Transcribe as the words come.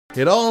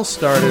It all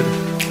started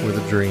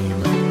with a dream.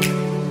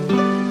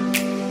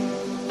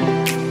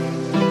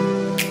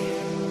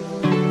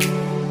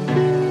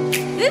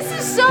 This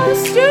is so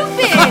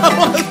stupid!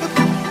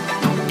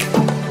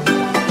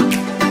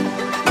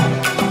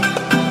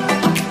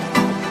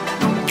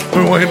 I've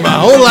been waiting my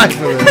whole life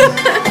for this.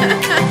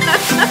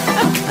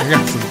 I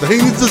got some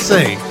things to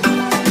say.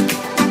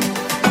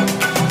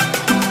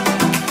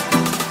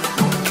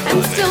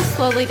 I'm still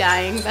slowly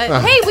dying,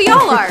 but hey, we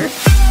all are.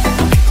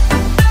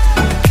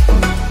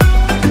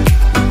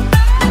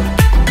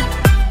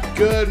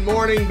 Good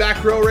morning,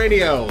 Back Row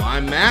Radio.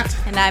 I'm Matt.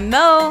 And I'm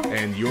Mo.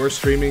 And you're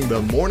streaming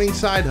the Morning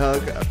Side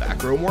Hug, a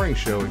Back Row morning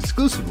show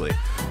exclusively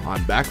on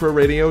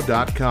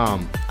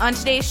backrowradio.com. On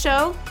today's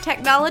show,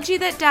 technology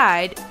that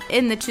died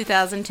in the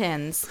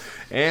 2010s.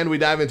 And we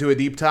dive into a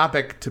deep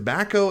topic,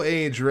 tobacco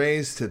age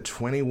raised to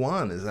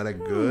 21. Is that a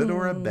good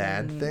or a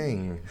bad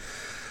thing?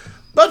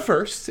 But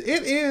first,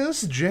 it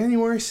is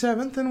January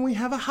 7th, and we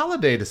have a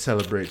holiday to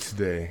celebrate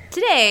today.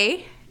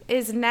 Today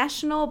is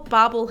National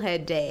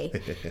Bobblehead Day.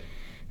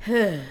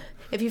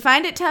 If you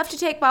find it tough to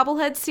take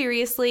bobbleheads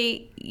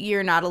seriously,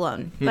 you're not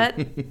alone.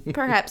 But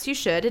perhaps you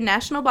should. And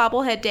National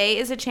Bobblehead Day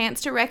is a chance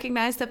to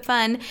recognize the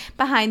fun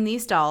behind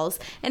these dolls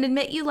and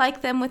admit you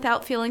like them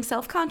without feeling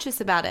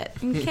self-conscious about it.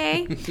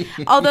 Okay?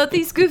 Although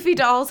these goofy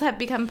dolls have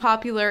become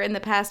popular in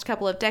the past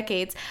couple of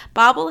decades,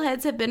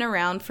 bobbleheads have been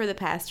around for the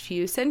past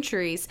few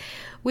centuries.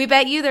 We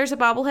bet you there's a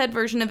bobblehead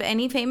version of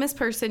any famous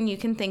person you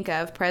can think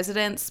of.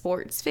 Presidents,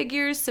 sports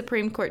figures,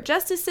 Supreme Court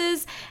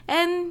justices,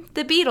 and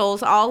the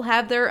Beatles all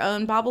have their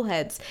own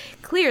bobbleheads.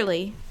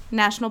 Clearly,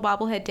 National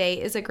Bobblehead Day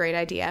is a great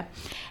idea.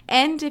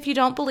 And if you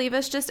don't believe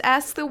us, just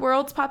ask the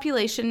world's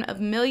population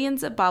of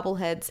millions of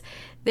bobbleheads.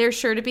 They're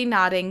sure to be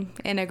nodding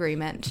in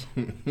agreement.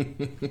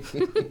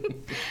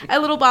 A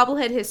little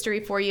bobblehead history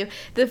for you.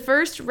 The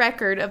first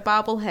record of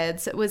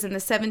bobbleheads was in the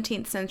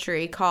 17th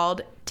century,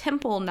 called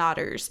temple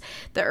knotters.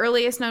 The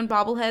earliest known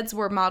bobbleheads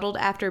were modeled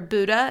after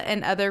Buddha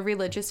and other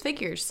religious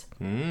figures.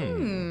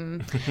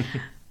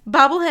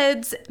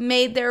 Bobbleheads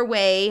made their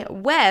way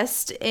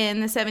west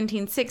in the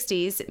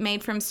 1760s.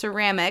 Made from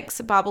ceramics,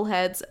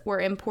 bobbleheads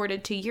were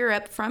imported to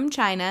Europe from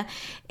China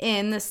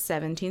in the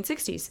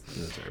 1760s.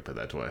 Sorry, I put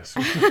that twice.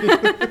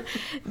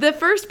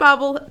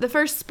 The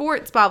first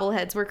sports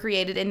bobbleheads were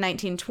created in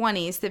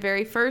 1920s. The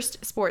very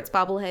first sports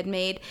bobblehead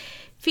made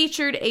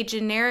featured a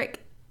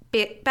generic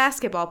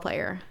basketball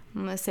player. I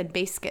almost said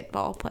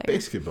basketball player.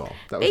 Basketball.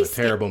 That was a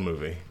terrible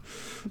movie.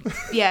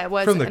 Yeah, it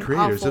was. From the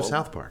creators of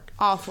South Park.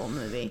 Awful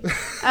movie.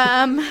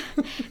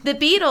 The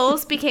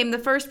Beatles became the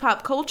first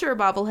pop culture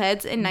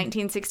bobbleheads in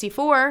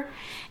 1964,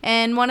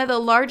 and one of the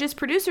largest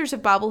producers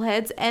of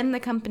bobbleheads, and the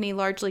company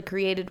largely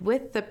created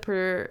with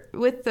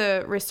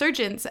the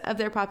resurgence of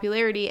their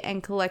popularity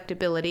and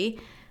collectability,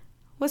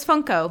 was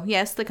Funko.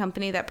 Yes, the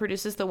company that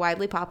produces the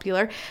widely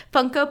popular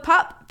Funko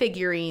Pop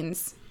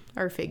figurines.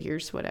 Or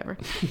figures, whatever.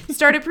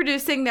 Started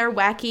producing their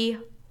wacky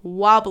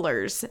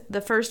wobblers. The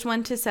first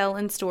one to sell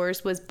in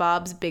stores was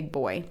Bob's Big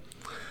Boy.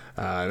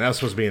 And that was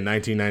supposed to be in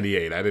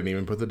 1998. I didn't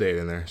even put the date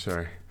in there.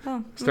 Sorry.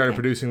 Oh, Started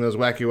producing those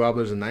wacky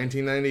wobblers in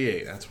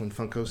 1998. That's when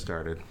Funko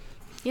started.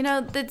 You know,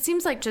 that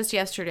seems like just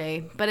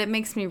yesterday, but it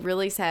makes me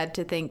really sad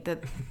to think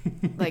that,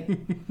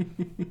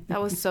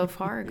 that was so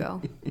far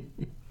ago.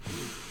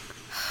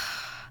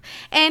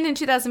 And in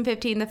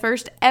 2015, the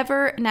first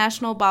ever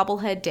National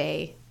Bobblehead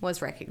Day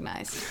was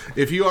recognized.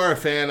 If you are a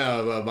fan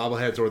of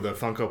bobbleheads or the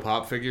Funko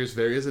Pop figures,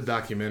 there is a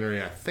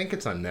documentary, I think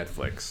it's on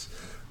Netflix,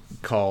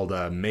 called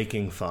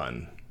Making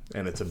Fun.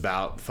 And it's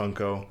about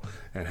Funko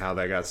and how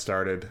that got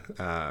started.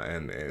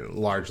 And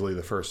largely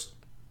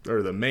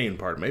the main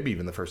part, maybe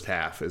even the first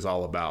half, is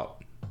all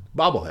about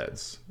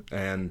bobbleheads.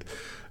 And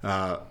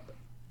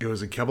it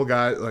was a couple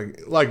guys,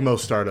 like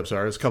most startups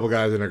are, it's a couple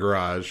guys in a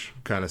garage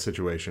kind of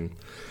situation.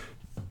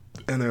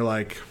 And they're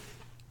like,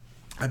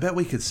 I bet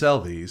we could sell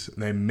these.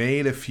 And they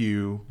made a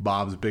few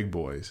Bob's Big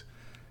Boys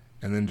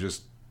and then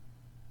just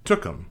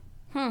took them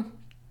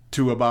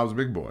to a Bob's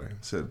Big Boy.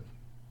 Said,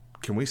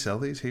 can we sell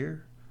these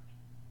here?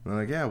 And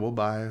they're like, yeah, we'll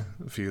buy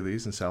a few of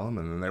these and sell them.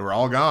 And then they were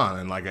all gone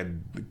in like a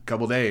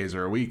couple days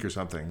or a week or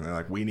something. And they're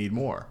like, we need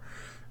more.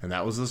 And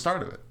that was the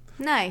start of it.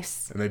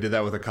 Nice. And they did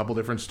that with a couple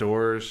different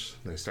stores.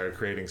 They started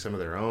creating some of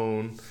their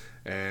own.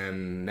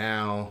 And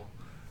now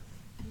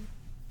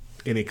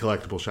any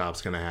collectible shop's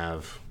going to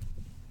have,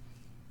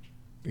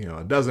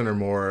 a dozen or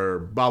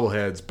more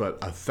bobbleheads,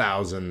 but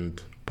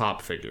 1,000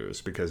 pop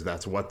figures, because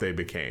that's what they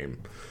became.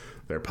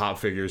 Their pop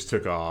figures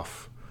took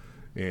off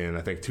in,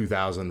 I think,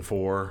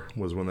 2004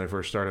 was when they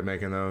first started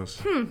making those.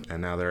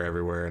 And now they're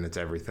everywhere, and it's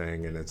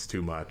everything, and it's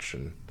too much.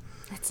 And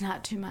it's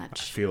not too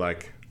much. I feel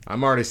like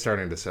I'm already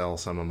starting to sell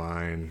some of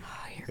mine.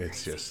 Oh, you're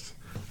it's crazy. Just,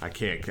 I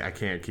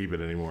can't keep it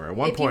anymore. At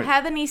one if point, you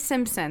have any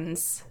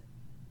Simpsons,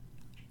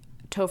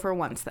 Topher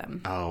wants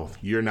them. Oh,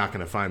 you're not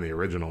going to find the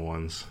original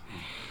ones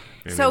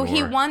anymore. So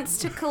he wants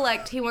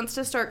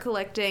to start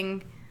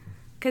collecting,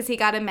 because he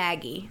got a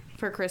Maggie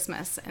for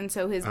Christmas. And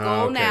so his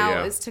goal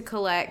is to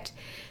collect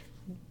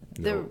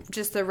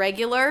just the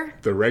regular.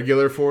 The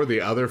regular four,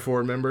 the other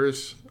four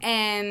members.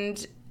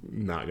 And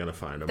not going to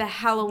find them. The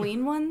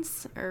Halloween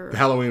ones? The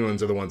Halloween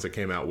ones are the ones that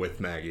came out with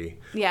Maggie.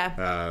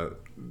 Yeah.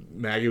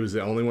 Maggie was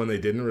the only one they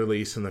didn't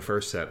release in the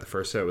first set. The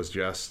first set was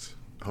just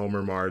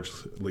Homer, Marge,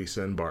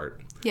 Lisa, and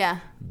Bart. Yeah.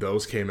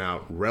 Those came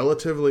out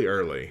relatively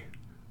early.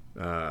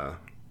 I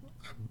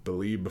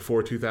believe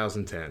before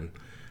 2010.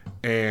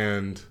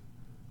 And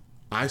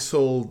I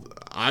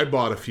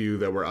bought a few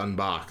that were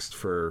unboxed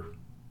for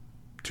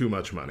too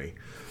much money,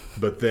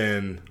 but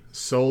then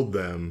sold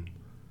them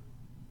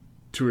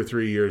 2 or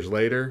 3 years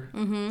later,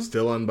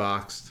 still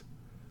unboxed,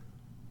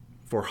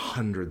 for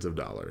hundreds of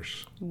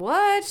dollars.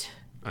 What?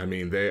 I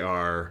mean, they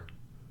are...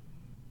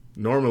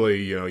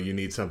 Normally, you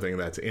need something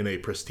that's in a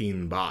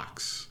pristine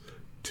box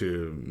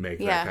to make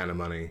that kind of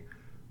money.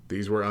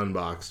 These were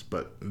unboxed,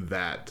 but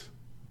that,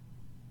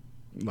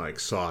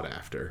 sought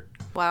after.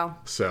 Wow.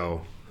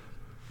 So,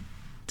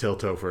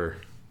 Tiltopher...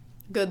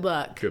 Good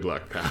luck. Good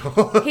luck,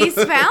 pal. He's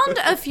found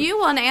a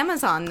few on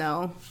Amazon,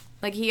 though.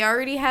 He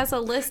already has a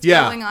list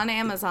going on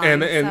Amazon.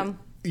 And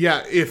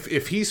yeah,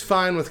 if he's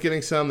fine with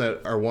getting some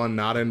that are, one,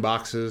 not in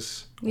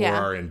boxes, or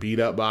are in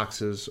beat-up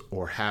boxes,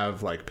 or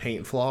have,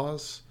 paint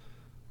flaws,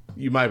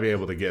 you might be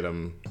able to get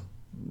them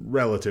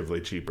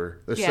relatively cheaper.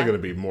 They're still going to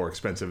be more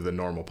expensive than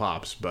normal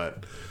Pops,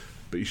 but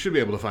you should be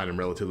able to find them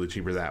relatively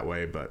cheaper that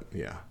way, but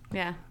yeah.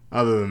 Yeah.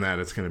 Other than that,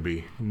 it's going to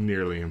be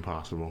nearly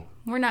impossible.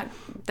 We're not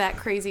that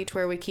crazy to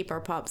where we keep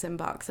our Pops in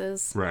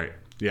boxes. Right.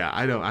 Yeah,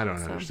 I don't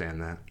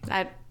understand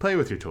that. Play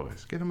with your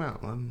toys. Get them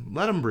out.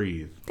 Let them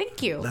breathe.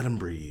 Thank you. Let them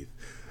breathe.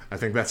 I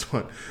think that's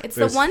what... It's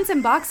the ones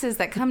in boxes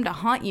that come to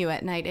haunt you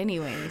at night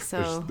anyway,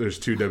 so... There's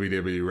 2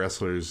 WWE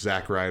wrestlers,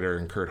 Zack Ryder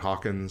and Kurt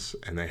Hawkins,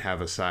 and they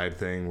have a side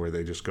thing where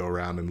they just go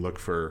around and look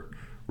for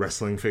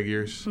wrestling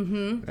figures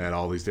at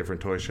all these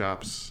different toy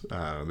shops.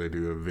 They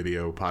do a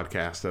video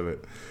podcast of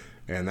it.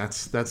 And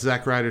that's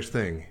Zack Ryder's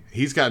thing.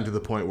 He's gotten to the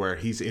point where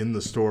he's in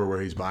the store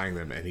where he's buying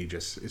them, and he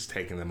just is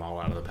taking them all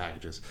out of the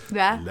packages.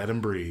 Yeah. Let him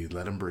breathe.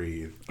 Let him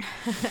breathe.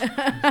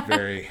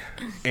 Very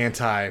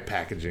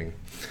anti-packaging.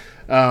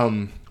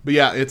 But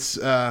yeah, it's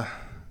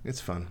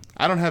fun.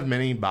 I don't have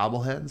many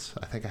bobbleheads.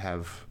 I think I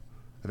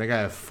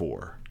have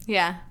 4.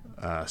 Yeah.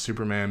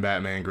 Superman,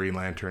 Batman, Green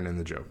Lantern, and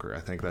the Joker. I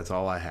think that's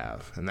all I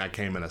have, and that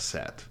came in a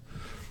set.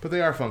 But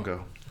they are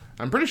Funko.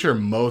 I'm pretty sure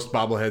most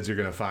bobbleheads you're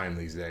going to find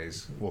these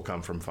days will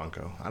come from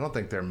Funko. I don't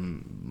think they're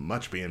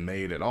much being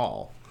made at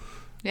all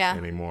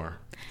anymore.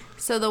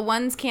 So the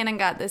ones Cannon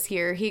got this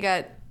year, he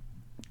got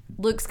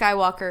Luke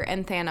Skywalker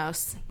and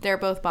Thanos. They're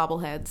both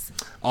bobbleheads.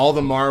 All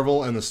the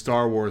Marvel and the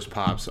Star Wars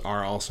Pops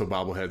are also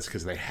bobbleheads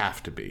because they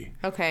have to be.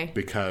 Okay.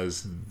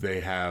 Because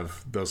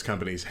those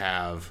companies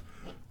have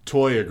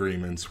toy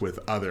agreements with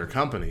other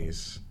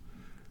companies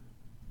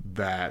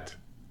that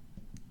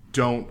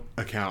don't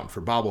account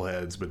for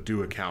bobbleheads, but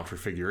do account for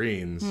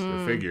figurines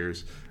or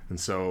figures. And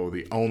so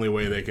the only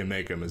way they can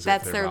make them is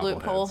that's if they're their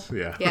loophole.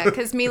 Yeah. Yeah,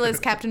 because Mila's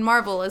Captain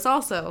Marvel is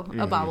also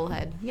a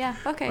bobblehead. Yeah,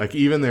 okay.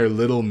 Even their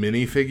little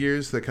mini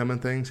figures that come in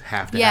things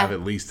have to have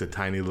at least a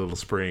tiny little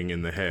spring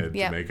in the head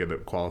to make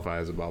it qualify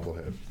as a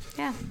bobblehead.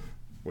 Yeah.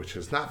 Which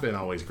has not been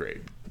always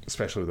great,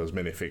 especially with those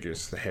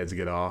minifigures. The heads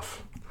get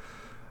off.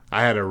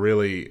 I had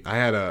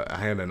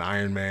an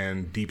Iron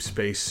Man Deep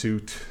Space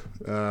suit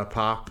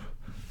pop,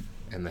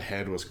 and the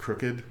head was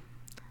crooked,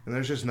 and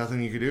there's just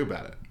nothing you could do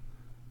about it.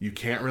 You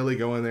can't really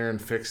go in there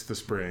and fix the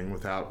spring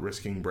without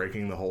risking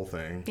breaking the whole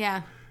thing.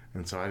 Yeah.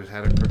 And so I just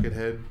had a crooked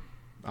head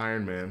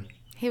Iron Man.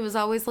 He was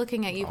always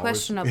looking at you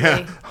questionably.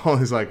 Yeah,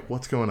 always like,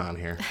 what's going on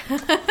here?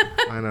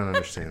 I don't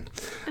understand.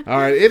 All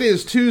right, it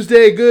is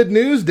Tuesday Good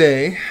News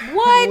Day.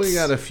 What? We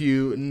got a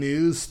few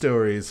news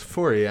stories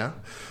for you.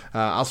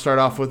 I'll start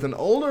off with an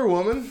older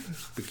woman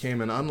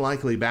became an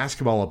unlikely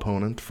basketball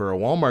opponent for a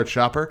Walmart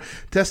shopper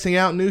testing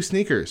out new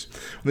sneakers.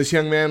 When this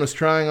young man was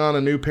trying on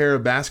a new pair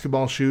of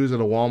basketball shoes at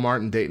a Walmart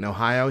in Dayton,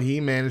 Ohio, he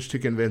managed to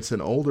convince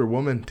an older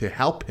woman to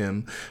help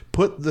him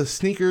put the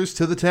sneakers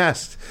to the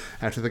test.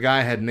 After the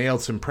guy had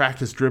nailed some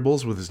practice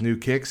dribbles with his new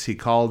kicks, he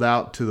called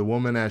out to the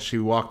woman as she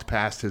walked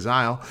past his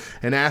aisle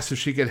and asked if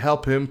she could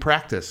help him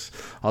practice.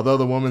 Although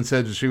the woman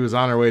said that she was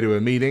on her way to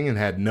a meeting and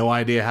had no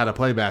idea how to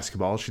play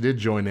basketball, she did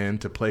join in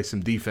to play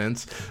some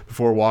defense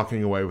before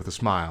walking away with a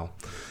smile.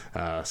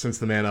 Since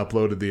the man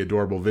uploaded the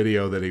adorable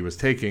video that he was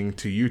taking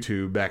to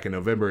YouTube back in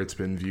November, it's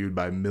been viewed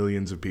by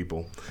millions of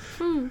people.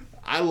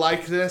 I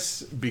like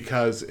this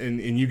because,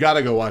 and you got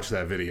to go watch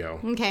that video.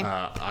 Okay.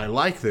 I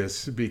like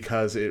this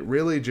because it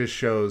really just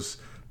shows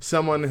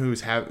someone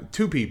who's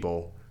two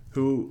people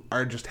who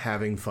are just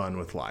having fun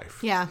with life.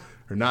 Yeah.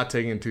 Or not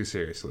taking it too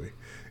seriously.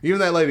 Even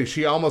that lady,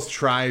 she almost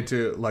tried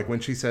to, like when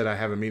she said, I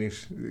have a meeting,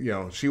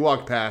 she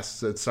walked past,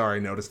 said, sorry,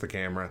 noticed the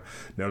camera,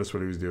 noticed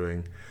what he was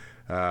doing.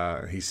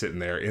 He's sitting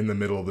there in the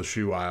middle of the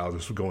shoe aisle,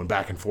 just going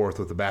back and forth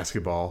with the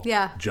basketball,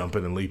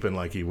 jumping and leaping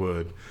like he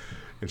would.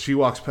 And she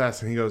walks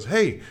past and he goes,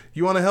 hey,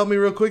 you want to help me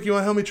real quick? You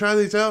want to help me try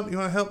these out? You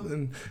want to help?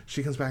 And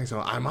she comes back and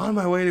says, I'm on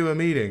my way to a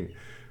meeting.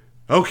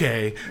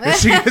 Okay. And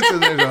she gets in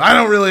there and goes, I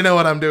don't really know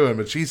what I'm doing.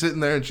 But she's sitting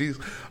there and she's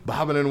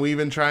bobbing and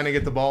weaving, trying to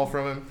get the ball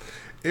from him.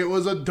 It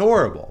was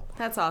adorable.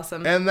 That's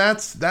awesome. And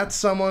that's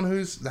someone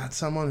who's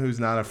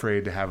not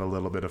afraid to have a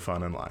little bit of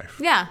fun in life.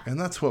 Yeah. And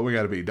that's what we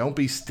got to be. Don't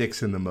be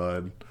sticks in the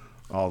mud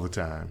all the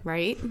time.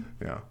 Right?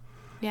 Yeah.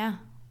 Yeah.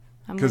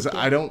 Because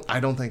I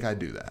don't think I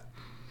do that.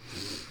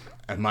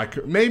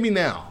 Maybe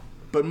now,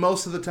 but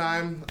most of the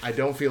time I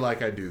don't feel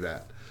like I do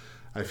that.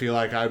 I feel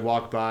like I'd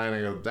walk by and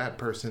I go, that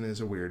person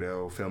is a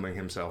weirdo filming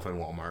himself in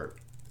Walmart.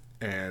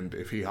 And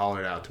if he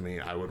hollered out to me,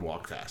 I would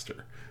walk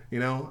faster. You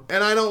know?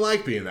 And I don't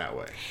like being that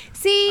way.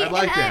 See, I'd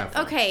like to have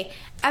fun. Okay,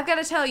 I've got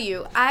to tell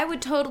you, I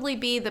would totally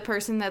be the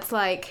person that's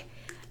like,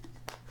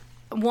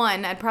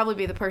 one, I'd probably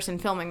be the person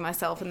filming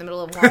myself in the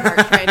middle of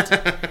Walmart trying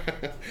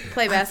to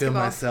play basketball. I film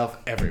myself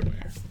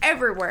everywhere.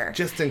 Everywhere.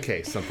 Just in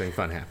case something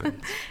fun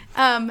happens.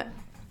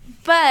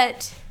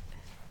 But,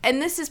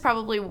 and this is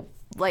probably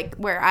like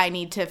where I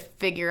need to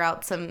figure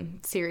out some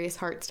serious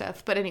heart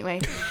stuff. But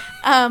anyway,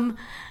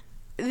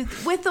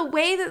 with the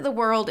way that the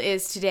world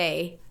is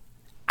today,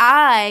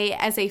 I,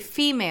 as a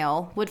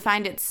female, would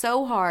find it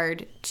so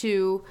hard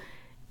to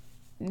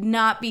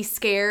not be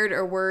scared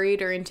or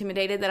worried or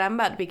intimidated that I'm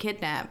about to be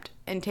kidnapped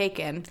and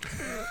taken.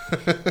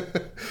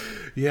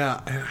 Yeah.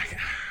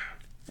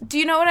 Do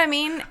you know what I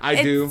mean?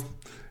 I do.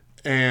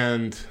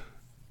 And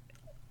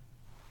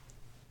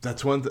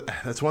that's one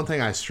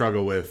thing I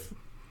struggle with,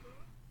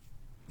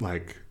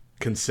 like,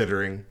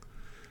 considering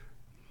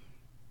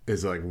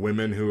is like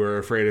women who are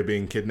afraid of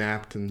being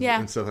kidnapped and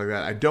stuff like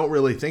that. I don't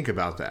really think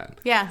about that.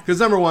 Yeah. Because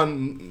number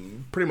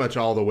one, pretty much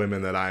all the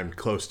women that I'm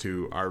close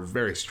to are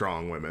very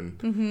strong women.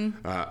 Mm-hmm.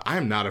 I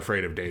am not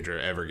afraid of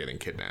Deidre ever getting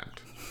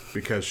kidnapped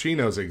because she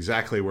knows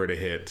exactly where to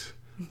hit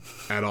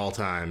at all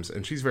times,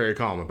 and she's very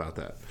calm about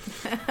that.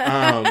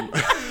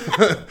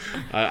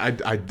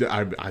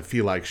 I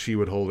feel like she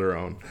would hold her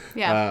own.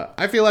 Yeah.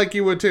 I feel like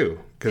you would too,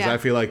 because I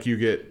feel like you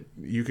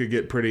could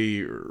get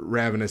pretty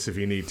ravenous if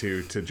you need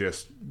to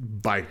just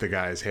bite the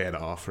guy's head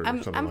off or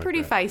something like that. I'm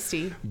pretty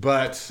feisty.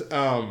 But,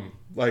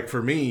 like,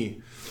 for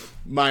me,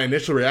 my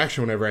initial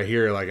reaction whenever I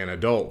hear, like, an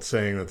adult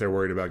saying that they're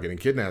worried about getting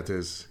kidnapped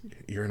is,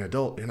 you're an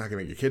adult, you're not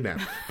going to get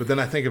kidnapped. But then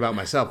I think about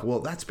myself, well,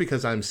 that's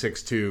because I'm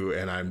 6'2"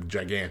 and I'm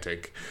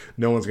gigantic.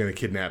 No one's going to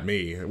kidnap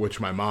me, which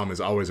my mom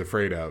is always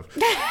afraid of.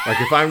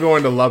 Like, if I'm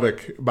going to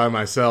Lubbock by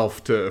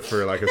myself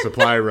for, like, a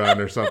supply run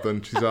or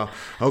something, she's all,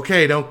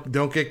 okay,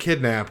 don't get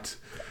kidnapped.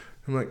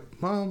 I'm like,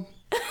 Mom,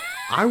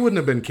 I wouldn't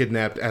have been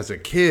kidnapped as a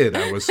kid.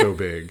 I was so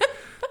big.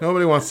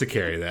 Nobody wants to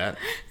carry that.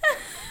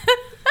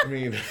 I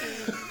mean...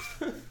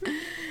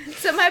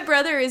 So my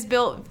brother is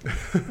built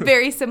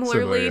very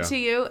similarly to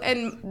you.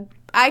 And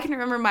I can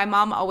remember my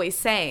mom always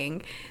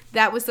saying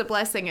that was the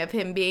blessing of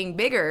him being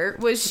bigger,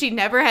 was she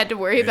never had to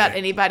worry about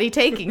anybody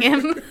taking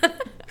him.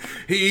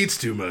 He eats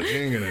too much.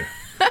 They're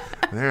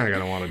not going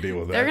to want to deal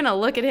with that. They're going to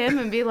look at him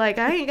and be like,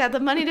 I ain't got the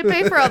money to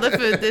pay for all the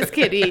food this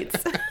kid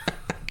eats.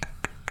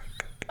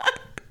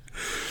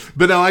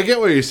 But no, I get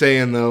what you're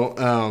saying, though,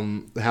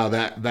 how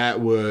that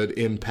would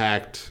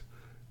impact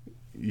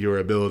your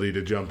ability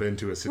to jump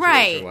into a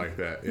situation like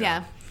that.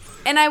 Yeah.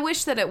 And I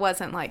wish that it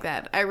wasn't like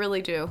that. I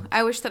really do.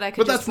 I wish that I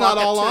could just walk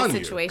walk up to a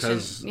situation.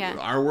 Because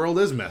our world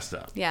is messed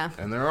up. Yeah.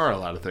 And there are a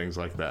lot of things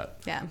like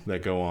that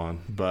that go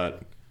on.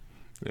 But,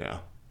 yeah.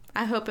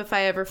 I hope if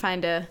I ever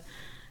find a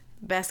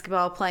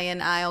basketball playing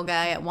aisle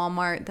guy at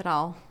Walmart that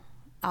I'll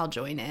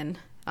join in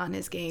on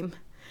his game.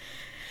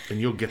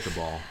 And you'll get the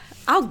ball.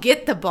 I'll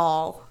get the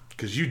ball.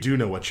 Because you do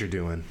know what you're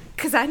doing.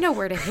 Because I know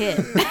where to hit.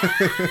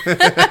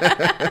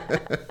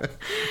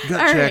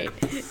 Gut check.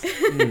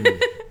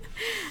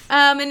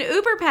 An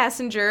Uber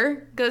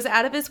passenger goes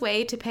out of his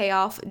way to pay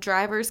off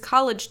driver's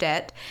college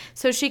debt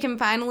so she can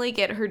finally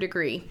get her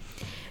degree.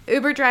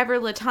 Uber driver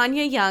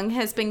LaTanya Young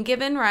has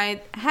given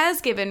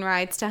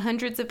rides to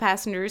hundreds of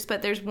passengers,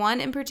 but there's one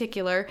in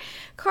particular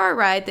car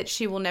ride that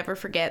she will never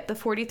forget. The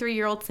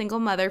 43-year-old single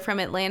mother from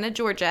Atlanta,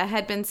 Georgia,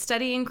 had been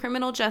studying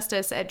criminal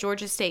justice at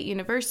Georgia State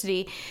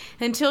University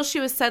until she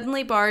was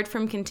suddenly barred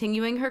from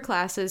continuing her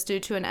classes due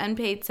to an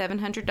unpaid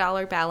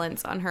 $700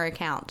 balance on her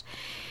account.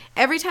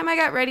 Every time I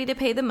got ready to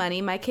pay the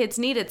money, my kids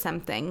needed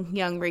something,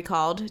 Young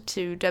recalled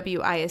to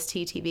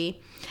WIST-TV.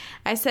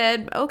 I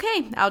said,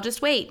 okay, I'll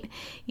just wait.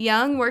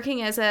 Young,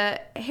 working as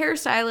a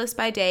hairstylist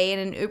by day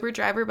and an Uber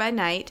driver by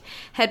night,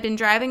 had been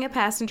driving a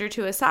passenger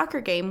to a soccer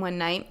game one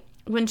night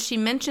when she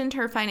mentioned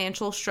her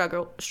financial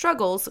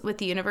struggles with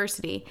the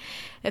university.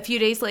 A few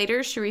days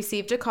later, she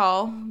received a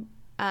call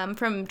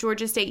from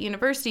Georgia State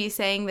University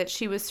saying that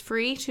she was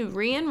free to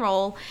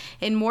re-enroll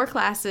in more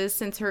classes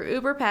since her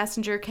Uber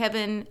passenger,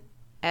 Kevin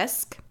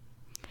Esk,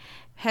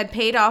 had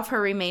paid off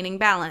her remaining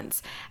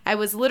balance. I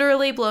was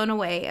literally blown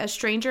away. A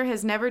stranger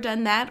has never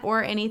done that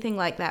or anything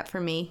like that for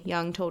me,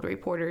 Young told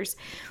reporters.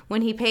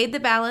 When he paid the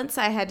balance,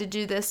 I had to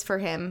do this for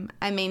him.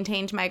 I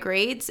maintained my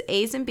grades,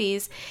 A's and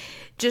B's,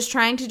 just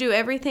trying to do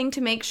everything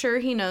to make sure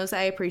he knows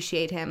I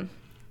appreciate him.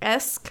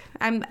 Esk,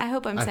 I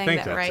hope I'm saying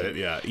that right. I think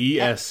that's it,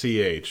 yeah.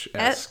 ESCH.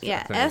 Esk.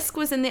 Yeah, Esk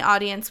was in the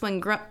audience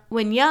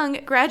when Young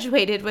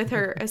graduated with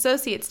her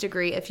associate's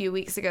degree a few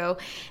weeks ago,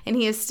 and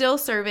he is still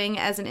serving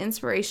as an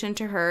inspiration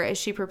to her as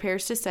she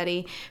prepares to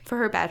study for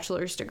her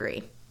bachelor's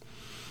degree.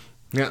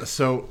 Yeah,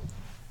 so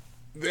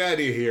the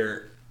idea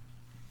here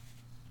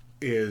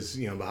is,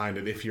 behind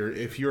it, if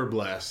you're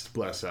blessed,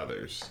 bless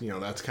others.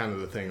 That's kind of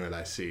the thing that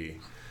I see.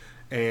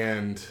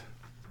 And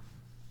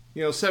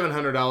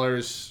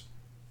 $700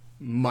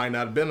 might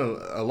not have been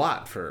a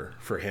lot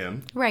for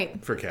him.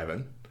 Right. For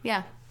Kevin.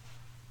 Yeah.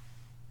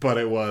 But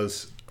it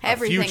was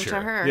everything future.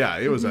 to her. Yeah,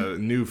 it was a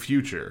new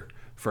future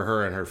for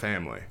her and her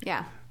family.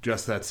 Yeah.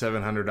 Just that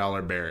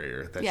 $700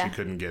 barrier that she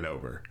couldn't get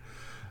over.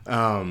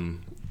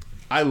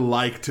 I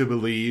like to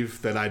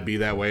believe that I'd be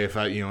that way if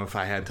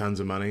I had tons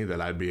of money,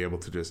 that I'd be able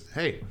to just,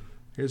 hey,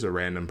 here's a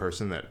random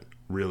person that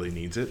really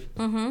needs it.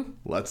 Mm-hmm.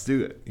 Let's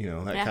do it.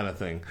 That kind of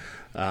thing.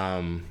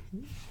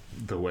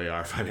 The way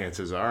our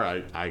finances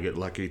are, I get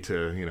lucky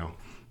to,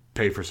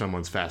 pay for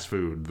someone's fast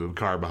food, the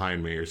car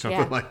behind me or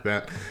something like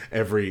that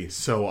every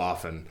so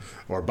often,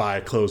 or buy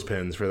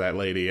clothespins for that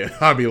lady at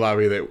Hobby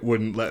Lobby that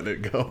wouldn't let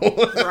it go.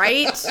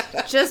 Right?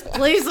 Just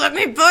please let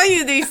me buy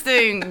you these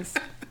things.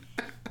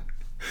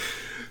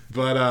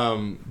 But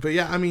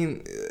yeah, I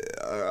mean,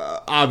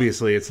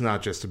 obviously it's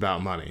not just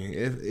about money.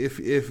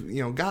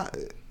 If God,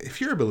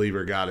 if you're a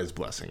believer, God is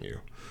blessing you.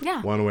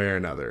 Yeah. One way or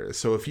another.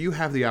 So if you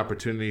have the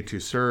opportunity to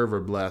serve or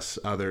bless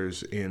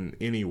others in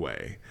any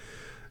way,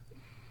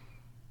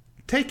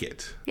 take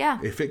it. Yeah.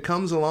 If it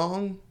comes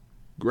along,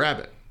 grab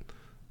it.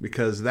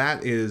 Because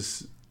that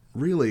is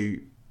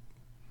really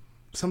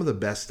some of the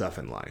best stuff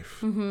in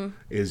life,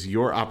 is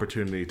your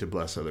opportunity to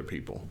bless other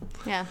people.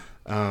 Yeah.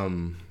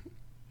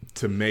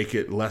 To make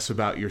it less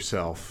about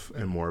yourself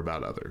and more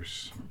about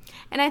others.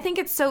 And I think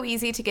it's so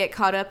easy to get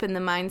caught up in the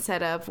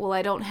mindset of, well,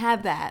 I don't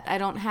have that. I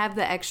don't have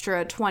the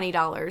extra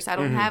 $20. I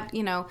don't have,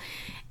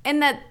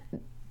 and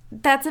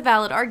that's a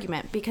valid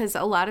argument, because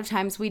a lot of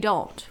times we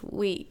don't.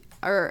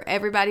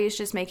 Everybody is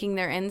just making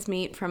their ends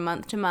meet from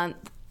month to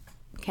month.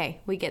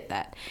 Okay, we get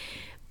that.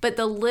 But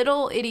the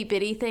little itty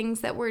bitty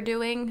things that we're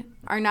doing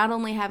are not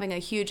only having a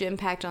huge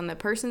impact on the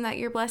person that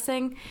you're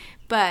blessing,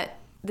 but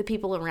the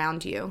people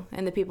around you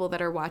and the people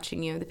that are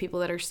watching you, the people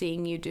that are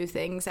seeing you do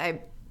things.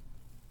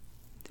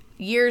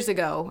 Years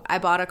ago, I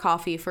bought a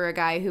coffee for a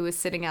guy who was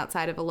sitting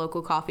outside of a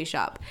local coffee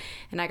shop.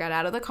 And I got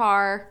out of the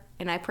car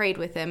and I prayed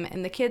with him.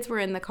 And the kids were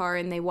in the car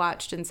and they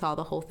watched and saw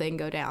the whole thing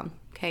go down.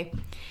 Okay.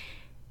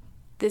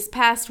 This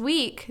past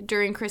week,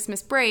 during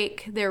Christmas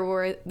break, there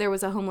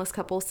was a homeless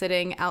couple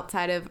sitting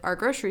outside of our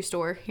grocery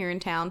store here in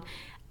town.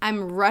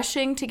 I'm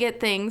rushing to get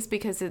things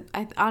because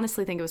I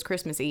honestly think it was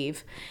Christmas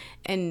Eve.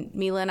 And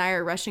Mila and I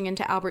are rushing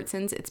into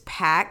Albertsons. It's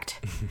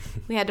packed.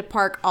 We had to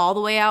park all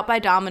the way out by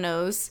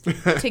Domino's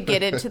to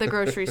get into the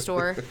grocery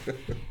store.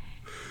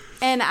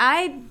 And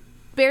I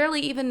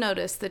barely even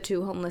noticed the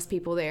two homeless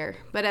people there.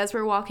 But as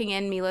we're walking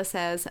in, Mila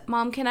says,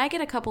 "Mom, can I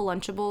get a couple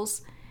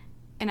Lunchables?"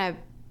 And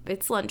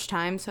it's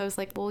lunchtime, so I was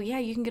like, well, yeah,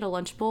 you can get a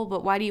Lunchable,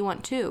 but why do you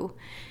want two?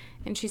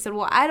 And she said,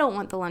 well, I don't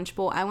want the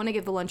Lunchable. I want to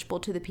give the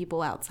Lunchable to the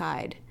people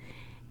outside.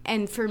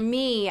 And for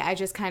me, I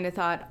just kind of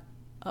thought,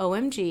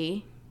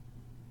 OMG,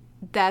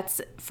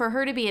 that's for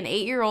her to be an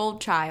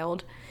 8-year-old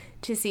child,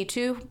 to see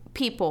two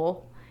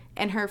people,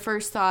 and her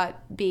first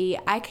thought be,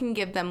 I can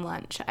give them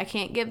lunch. I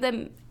can't give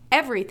them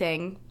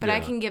everything, but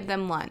I can give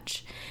them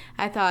lunch.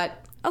 I thought,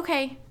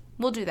 okay,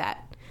 we'll do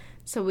that.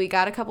 So we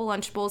got a couple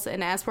Lunchables,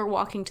 and as we're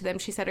walking to them,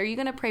 she said, are you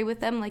going to pray with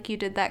them like you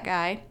did that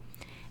guy?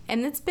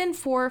 And it's been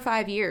 4 or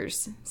 5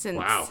 years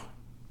since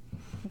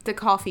the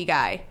coffee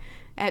guy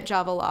at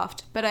Java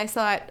Loft. But I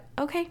thought,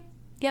 okay,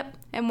 yep,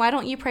 and why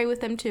don't you pray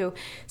with them too?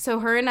 So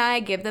her and I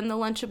give them the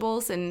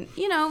Lunchables, and,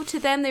 to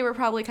them they were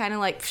probably kind of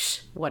like,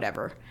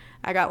 whatever,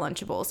 I got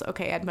Lunchables.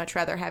 Okay, I'd much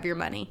rather have your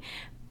money.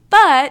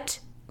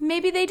 But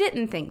maybe they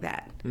didn't think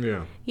that.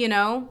 Yeah.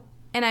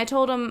 And I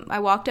told them, I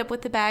walked up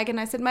with the bag, and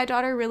I said, my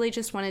daughter really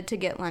just wanted to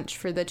get lunch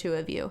for the two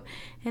of you.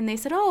 And they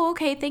said, oh,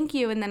 okay, thank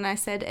you. And then I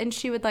said, and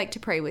she would like to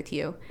pray with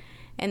you.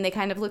 And they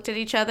kind of looked at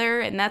each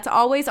other, and that's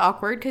always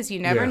awkward because you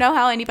never know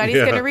how anybody's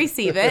going to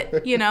receive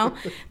it,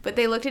 But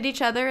they looked at each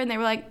other, and they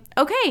were like,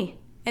 okay.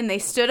 And they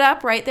stood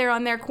up right there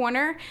on their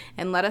corner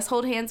and let us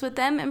hold hands with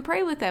them and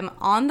pray with them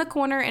on the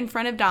corner in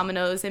front of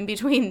Domino's, in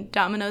between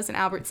Domino's and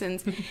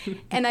Albertsons.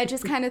 And I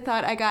just kind of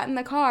thought, I got in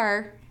the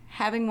car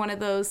having one of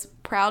those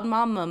proud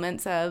mom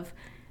moments of,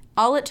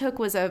 all it took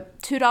was a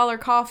 $2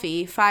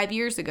 coffee 5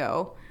 years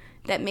ago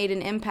that made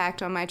an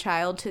impact on my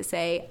child to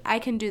say, I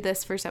can do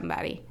this for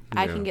somebody.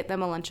 I can get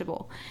them a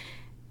Lunchable.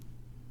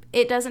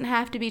 It doesn't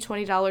have to be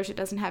 $20. It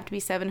doesn't have to be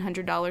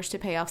 $700 to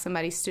pay off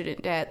somebody's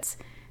student debts.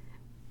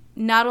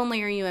 Not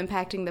only are you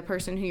impacting the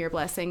person who you're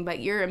blessing,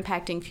 but you're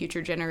impacting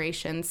future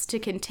generations to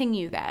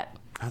continue that.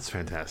 That's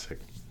fantastic.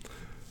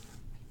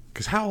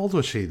 Because how old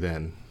was she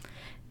then?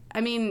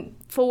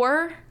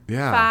 4,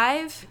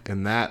 5.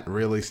 And that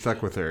really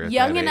stuck with her.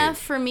 Young enough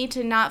for me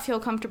to not feel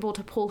comfortable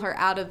to pull her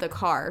out of the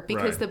car,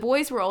 because the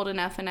boys were old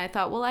enough, and I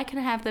thought, well, I can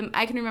have them.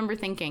 I can remember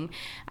thinking,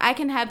 I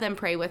can have them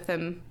pray with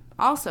them,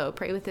 also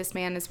pray with this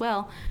man as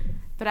well,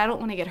 but I don't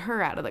want to get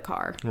her out of the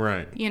car.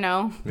 Right.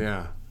 Yeah.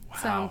 Wow.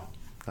 So,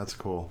 that's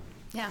cool.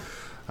 Yeah.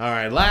 All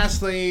right.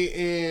 Lastly,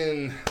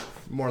 in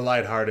more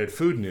lighthearted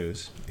food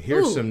news.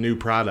 Here's Ooh. some new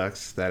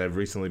products that have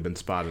recently been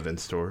spotted in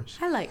stores.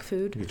 I like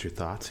food. Get your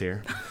thoughts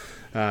here.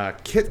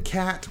 Kit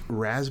Kat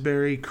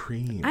raspberry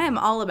cream. I am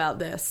all about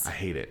this. I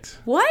hate it.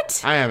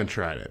 What? I haven't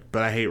tried it,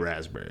 but I hate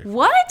raspberry.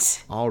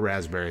 What? All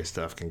raspberry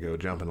stuff can go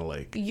jump in a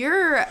lake.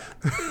 You're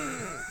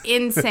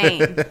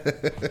insane.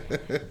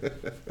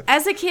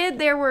 As a kid,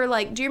 there were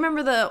like, do you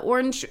remember the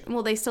orange,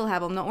 well, they still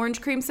have them, the orange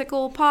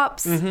creamsicle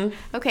pops? Mm-hmm.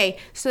 Okay,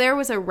 so there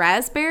was a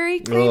raspberry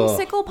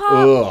creamsicle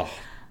pop. Ugh.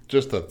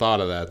 Just the thought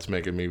of that's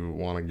making me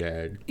want to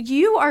gag.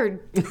 You are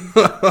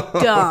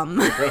dumb.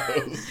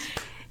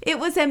 It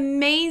was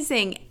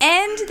amazing.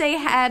 And they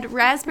had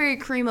raspberry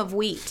cream of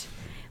wheat,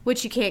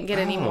 which you can't get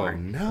anymore.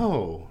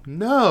 No.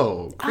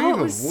 Cream it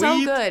was of so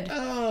wheat? good.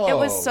 Oh. It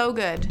was so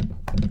good.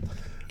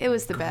 It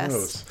was the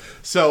Gross.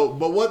 best. So,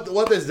 but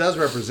what this does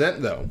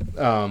represent, though,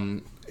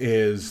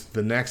 is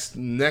the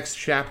next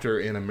chapter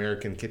in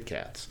American Kit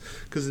Kats.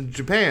 Because in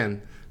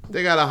Japan,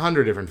 they got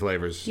 100 different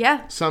flavors.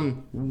 Yeah.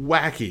 Some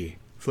wacky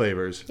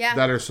flavors Yeah.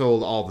 that are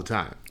sold all the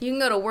time. You can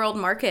go to World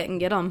Market and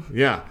get them.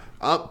 Yeah.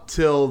 Up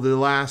till the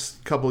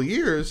last couple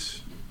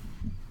years,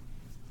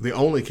 the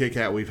only Kit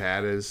Kat we've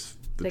had is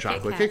the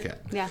chocolate Kit Kat.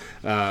 Yeah.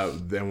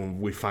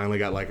 Then we finally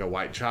got like a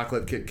white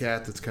chocolate Kit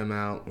Kat that's come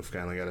out. We've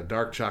finally got a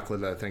dark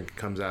chocolate that I think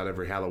comes out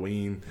every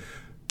Halloween.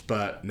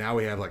 But now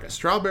we have like a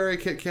strawberry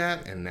Kit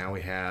Kat, and now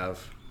we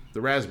have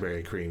the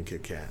raspberry cream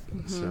Kit Kat.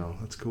 Mm-hmm. So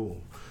that's cool.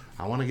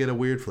 I want to get a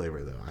weird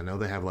flavor though. I know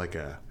they have like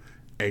a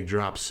egg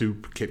drop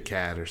soup Kit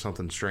Kat or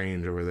something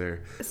strange over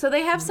there. So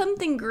they have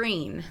something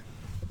green.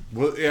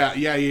 Well, yeah.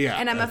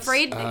 And I'm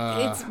afraid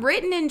it's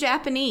written in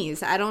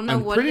Japanese. I don't know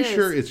what it is. I'm pretty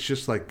sure it's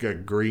just like a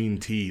green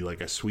tea, like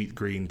a sweet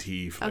green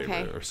tea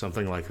flavor or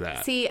something like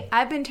that. See,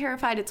 I've been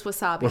terrified it's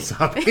wasabi.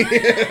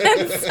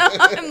 Wasabi. So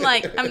I'm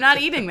like, I'm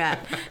not eating that.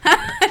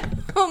 I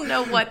don't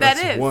know what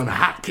That's is. one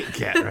hot Kit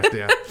Kat right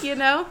there. You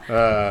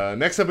know?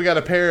 Next up, we got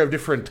a pair of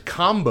different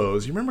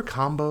combos. You remember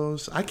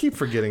combos? I keep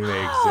forgetting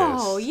they exist.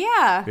 Oh,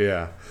 yeah.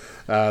 Yeah.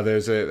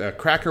 There's a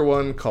cracker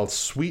one called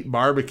Sweet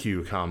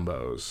Barbecue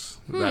Combos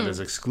that is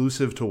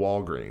exclusive to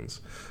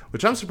Walgreens,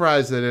 which I'm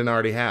surprised they didn't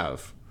already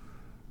have.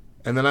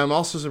 And then I'm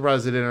also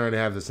surprised they didn't already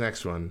have this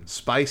next one,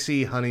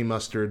 Spicy Honey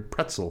Mustard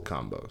Pretzel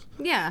Combos.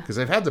 Yeah. Because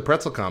they've had the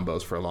pretzel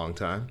combos for a long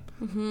time.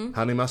 Mm-hmm.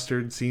 Honey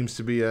mustard seems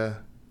to be a...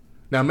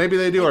 Now, maybe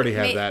they do already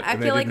have that,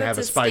 and they didn't have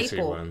a spicy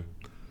one.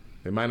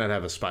 They might not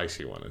have a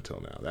spicy one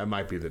until now. That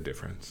might be the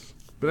difference.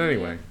 But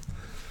anyway...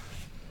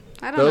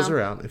 Those are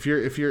out. If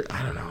you're,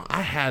 I don't know.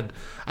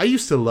 I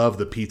used to love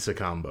the pizza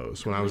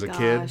combos when I was a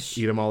kid.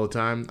 Eat them all the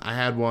time. I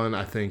had one,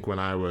 I think, when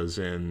I was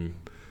in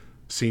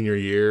senior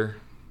year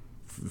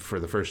for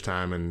the first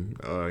time in,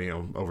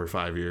 over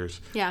 5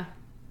 years. Yeah.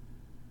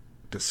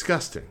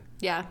 Disgusting.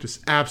 Yeah.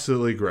 Just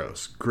absolutely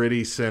gross.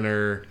 Gritty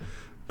center.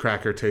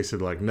 Cracker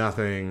tasted like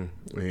nothing.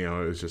 It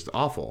was just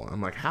awful.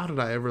 I'm like, how did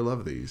I ever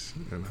love these?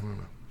 And I don't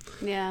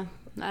know. Yeah.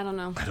 I don't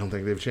know. I don't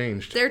think they've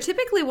changed. They're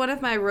typically one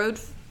of my road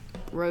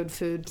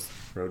foods.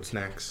 Road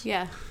snacks.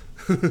 Yeah.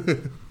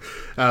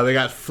 They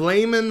got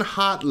Flamin'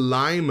 Hot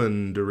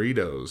Limon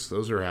Doritos.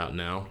 Those are out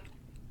now.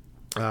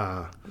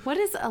 What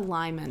is a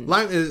limon?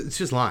 Lime. It's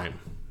just lime.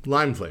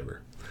 Lime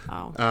flavor.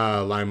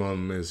 Oh.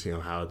 Limon is,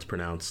 how it's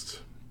pronounced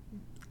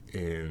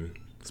in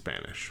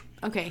Spanish.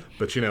 Okay.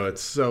 But,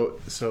 it's so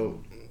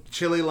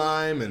chili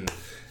lime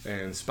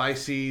and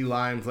spicy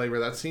lime flavor.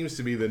 That seems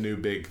to be the new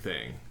big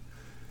thing.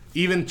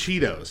 Even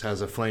Cheetos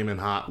has a Flamin'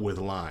 Hot with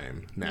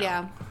lime now.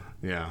 Yeah.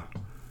 Yeah.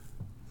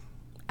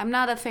 I'm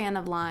not a fan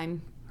of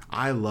lime.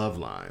 I love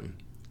lime,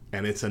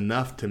 and it's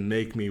enough to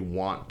make me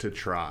want to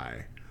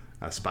try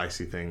a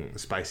spicy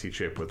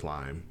chip with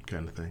lime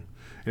kind of thing.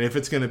 And if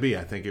it's going to be,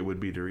 I think it would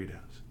be Doritos,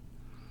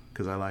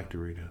 because I like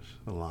Doritos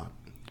a lot.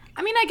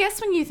 I mean, I guess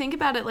when you think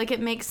about it, like,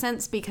 it makes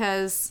sense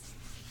because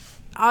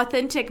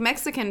authentic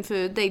Mexican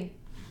food, they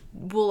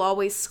will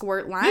always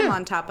squirt lime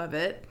on top of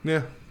it.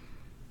 Yeah.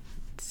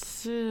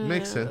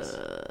 Makes sense.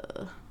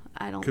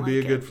 I don't Could like be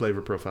a it. good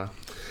flavor profile.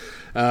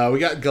 We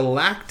got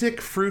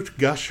Galactic Fruit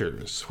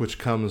Gushers, which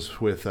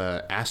comes with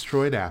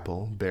asteroid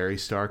apple, berry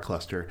star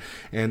cluster,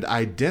 and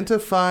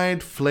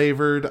unidentified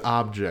flavored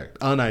object,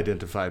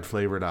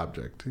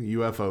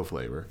 UFO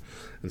flavor.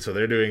 And so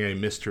they're doing a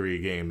mystery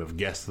game of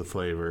guess the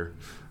flavor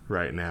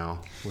right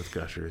now with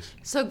Gushers.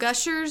 So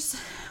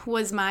Gushers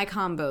was my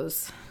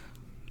combos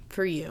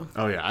for you.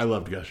 Oh yeah, I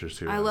loved Gushers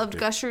too. I loved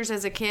Gushers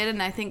as a kid,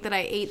 and I think that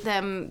I ate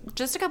them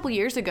just a couple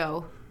years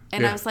ago,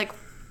 and I was like,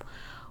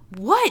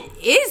 what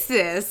is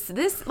this?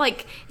 This,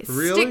 like, it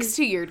sticks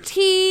to your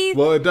teeth.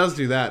 Well, it does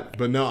do that.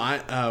 But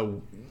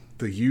no,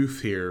 the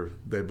youth here,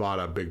 they bought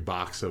a big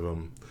box of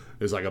them.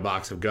 It was like a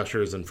box of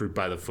Gushers and Fruit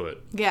by the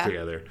Foot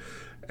together.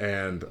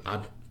 And I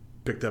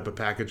picked up a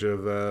package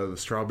of the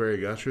strawberry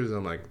Gushers, and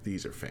I'm like,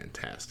 these are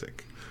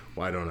fantastic.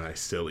 Why don't I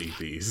still eat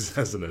these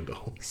as an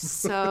adult?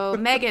 So,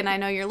 Megan, I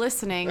know you're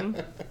listening.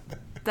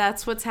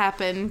 That's what's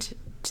happened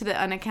to the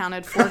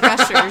unaccounted for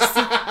Gushers.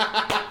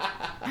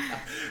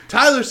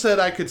 Tyler said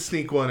I could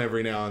sneak one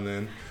every now and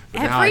then.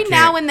 Every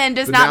now and then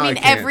does not mean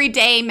every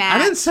day, Matt.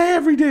 I didn't say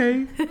every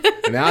day.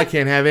 And now I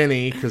can't have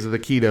any because of the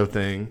keto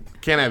thing.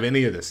 Can't have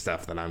any of this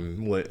stuff that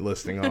I'm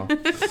listing off.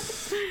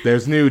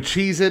 There's new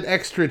Cheez-It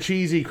extra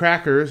cheesy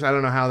crackers. I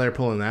don't know how they're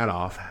pulling that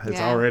off. It's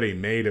already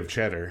made of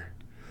cheddar.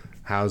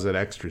 How's it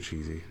extra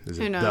cheesy? Is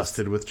it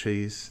dusted with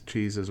cheese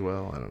as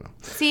well? I don't know.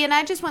 See, and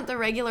I just want the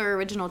regular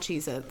original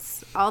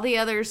Cheez-Its. All the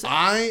others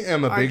I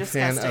am a big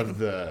disgusting. fan of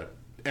the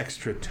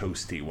extra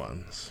toasty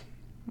ones.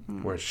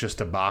 Where it's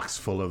just a box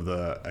full of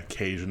the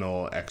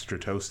occasional extra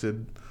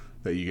toasted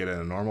that you get in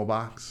a normal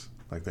box.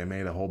 Like they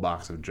made a whole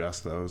box of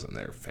just those, and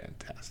they're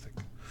fantastic.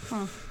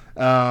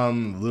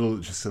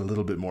 Just a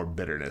little bit more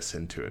bitterness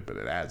into it, but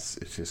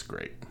it's just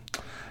great.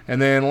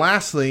 And then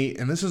lastly,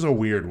 and this is a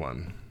weird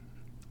one,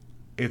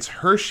 it's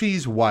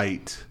Hershey's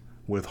White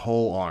with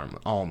whole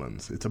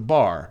almonds. It's a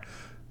bar.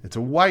 It's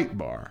a white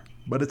bar,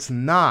 but it's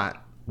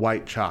not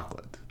white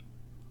chocolate.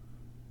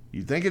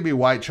 You'd think it'd be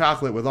white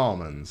chocolate with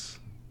almonds.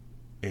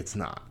 It's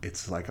not.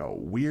 It's like a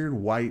weird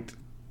white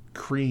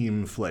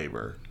cream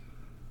flavor.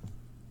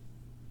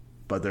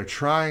 But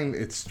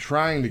it's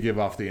trying to give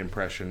off the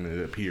impression,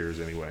 it appears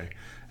anyway,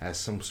 as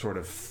some sort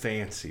of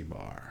fancy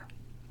bar.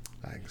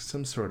 Like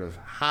some sort of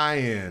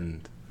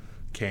high-end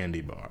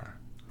candy bar.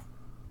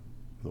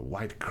 The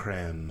white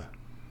creme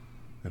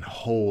and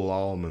whole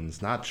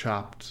almonds. Not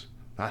chopped,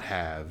 not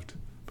halved,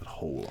 but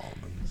whole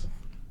almonds.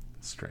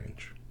 It's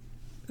strange.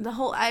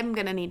 I'm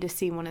going to need to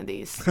see one of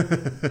these.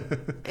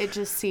 It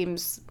just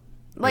seems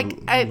like,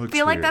 I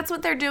feel like that's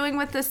what they're doing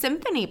with the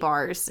symphony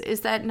bars. Is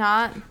that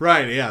not?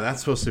 Right, yeah, that's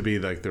supposed to be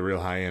like the real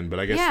high end,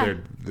 but I guess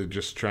they're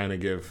just trying to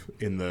give,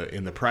 in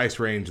the price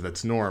range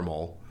that's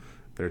normal,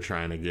 they're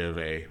trying to give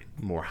a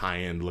more high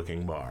end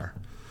looking bar.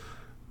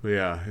 But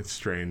yeah, it's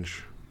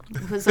strange.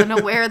 I was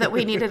unaware that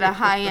we needed a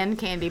high-end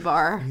candy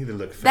bar. Need to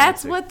look fancy.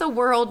 That's what the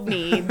world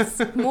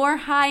needs. More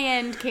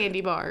high-end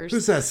candy bars.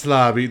 Who's that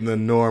slob eating the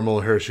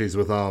normal Hershey's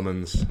with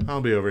almonds? I'll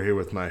be over here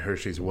with my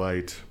Hershey's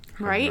White.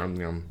 Right? Yum,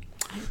 yum.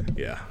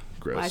 Yeah,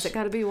 gross. Why's it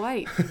got to be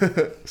white?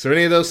 So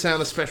any of those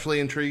sound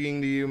especially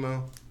intriguing to you,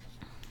 Mo?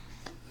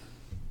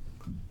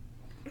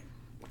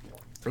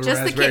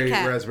 Just the Kit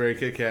Kat. Raspberry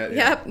Kit Kat.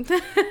 Yeah.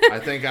 Yep. I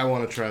think I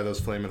want to try those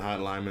Flamin' Hot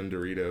Lime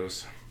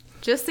Doritos.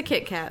 Just the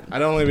Kit Kat.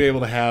 I'd only be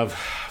able to have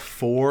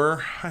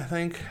 4, I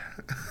think,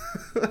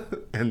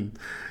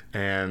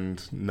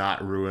 and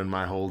not ruin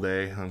my whole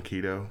day on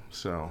keto.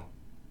 So,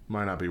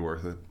 might not be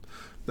worth it.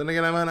 Then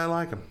again, I might not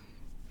like them.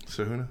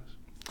 So who knows?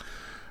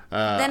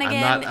 Then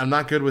again, I'm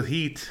not good with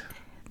heat.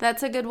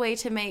 That's a good way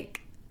to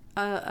make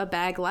a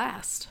bag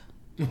last.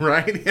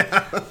 Right?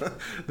 Yeah.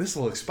 This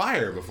will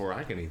expire before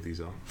I can eat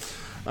these all.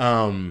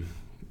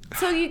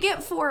 So you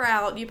get 4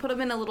 out. You put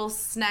them in a little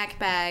snack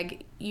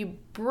bag. You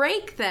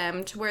break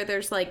them to where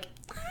there's like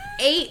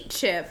 8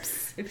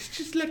 chips. It's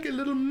just like a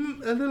little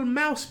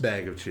mouse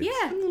bag of chips.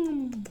 Yeah,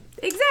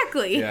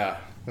 exactly. Yeah,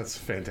 that's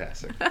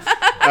fantastic.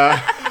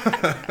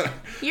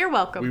 You're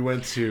welcome. We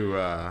went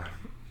to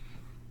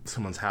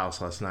someone's house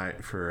last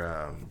night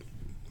for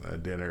a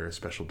dinner, a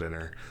special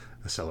dinner,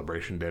 a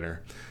celebration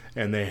dinner,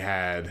 and they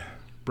had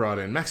brought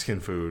in Mexican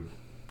food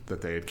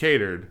that they had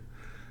catered.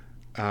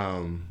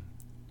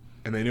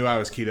 And they knew I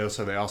was keto,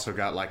 so they also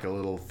got like a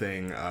little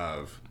thing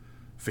of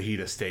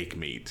fajita steak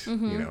meat,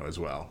 as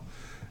well,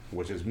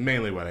 which is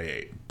mainly what I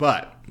ate.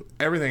 But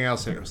everything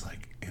else there was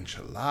like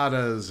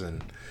enchiladas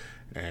and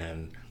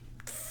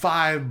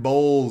 5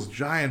 bowls,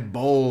 giant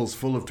bowls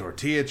full of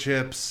tortilla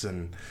chips,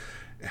 and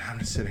I'm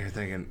just sitting here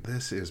thinking,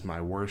 this is my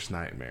worst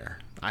nightmare.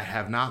 I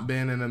have not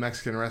been in a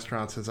Mexican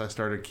restaurant since I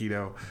started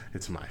keto.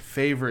 It's my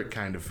favorite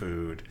kind of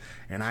food,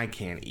 and I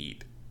can't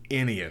eat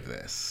any of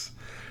this.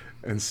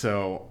 And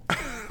so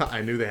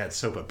I knew they had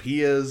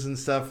sopapillas and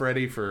stuff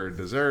ready for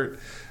dessert.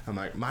 I'm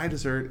like, my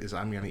dessert is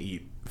I'm going to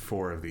eat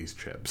 4 of these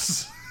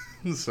chips.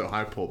 So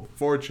I pulled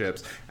 4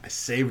 chips. I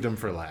saved them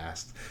for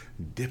last,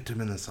 dipped them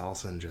in the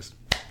salsa, and just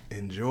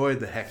enjoyed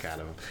the heck out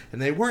of them.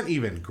 And they weren't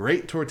even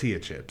great tortilla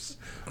chips,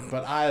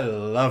 but I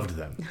loved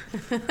them.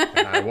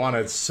 And I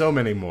wanted so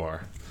many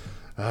more.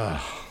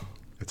 Oh,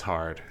 it's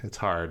hard. It's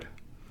hard.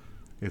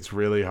 It's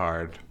really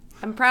hard.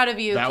 I'm proud of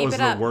you. That Keep was it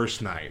the up.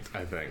 worst night,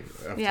 I think,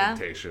 of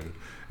temptation.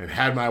 And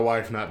had my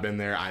wife not been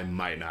there, I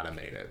might not have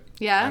made it.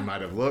 Yeah? I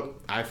might have,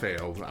 look, I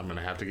failed. I'm going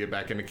to have to get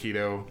back into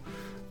keto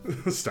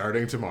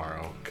starting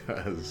tomorrow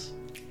because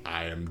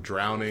I am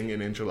drowning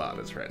in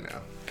enchiladas right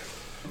now.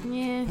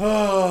 Yeah.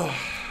 Oh,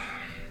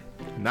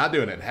 not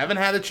doing it. Haven't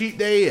had a cheat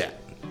day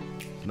yet.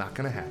 Not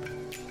going to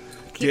happen.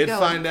 Did going.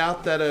 find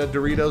out that a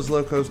Doritos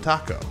Locos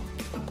Taco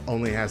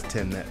only has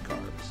 10 net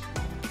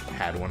carbs.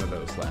 Had one of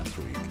those last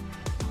week.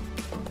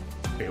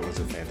 It was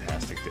a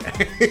fantastic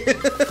day.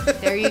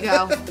 There you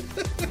go.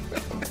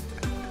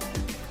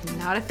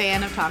 Not a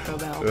fan of Taco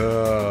Bell.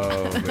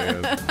 Oh,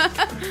 man.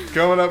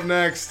 Coming up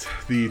next,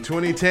 the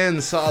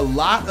 2010s saw a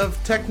lot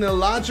of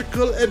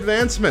technological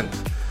advancement,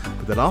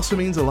 but that also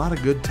means a lot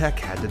of good tech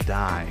had to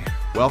die.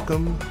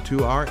 Welcome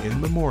to our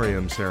in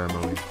memoriam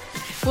ceremony.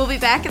 We'll be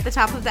back at the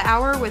top of the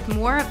hour with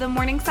more of the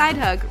Morning Side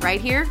Hug right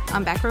here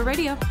on Back Row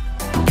Radio.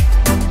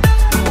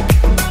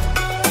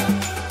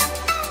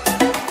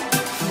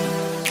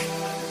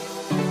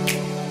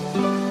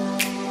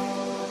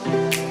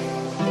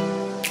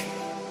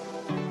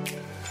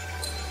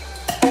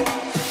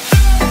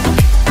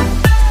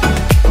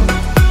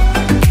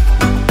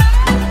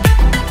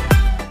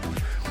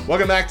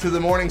 Welcome back to the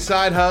Morning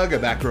Side Hug, a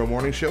Back Row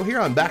Morning Show here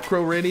on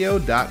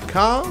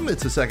backrowradio.com.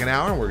 It's the second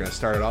hour, and we're going to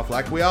start it off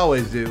like we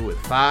always do with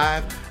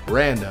 5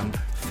 random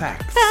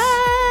facts.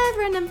 5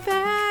 random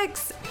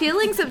facts.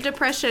 Feelings of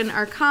depression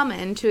are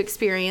common to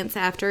experience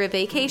after a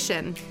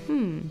vacation.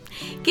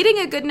 Getting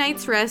a good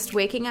night's rest,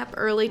 waking up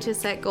early to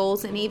set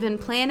goals, and even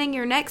planning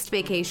your next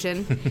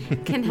vacation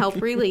can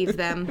help relieve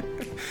them.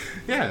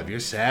 Yeah, if you're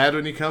sad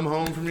when you come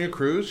home from your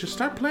cruise, just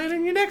start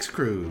planning your next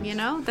cruise. You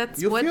know,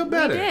 You'll what feel we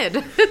better.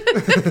 did.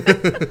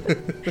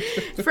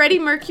 Freddie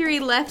Mercury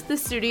left the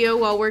studio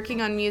while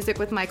working on music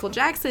with Michael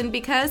Jackson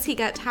because he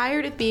got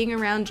tired of being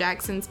around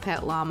Jackson's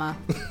pet llama.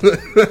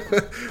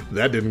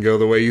 That didn't go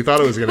the way you thought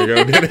it was going to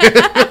go, did it?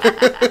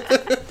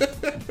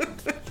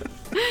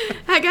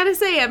 I gotta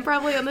say, I'm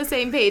probably on the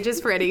same page as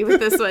Freddie with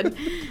this one.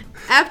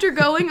 After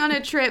going on a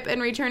trip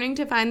and returning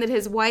to find that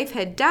his wife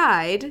had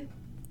died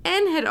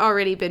and had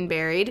already been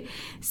buried,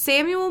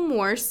 Samuel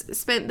Morse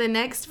spent the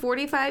next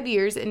 45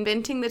 years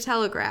inventing the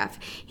telegraph.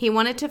 He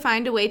wanted to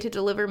find a way to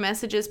deliver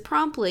messages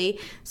promptly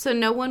so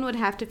no one would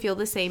have to feel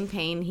the same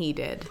pain he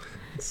did.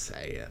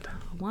 Sad.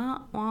 Wah,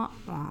 wah,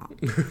 wah.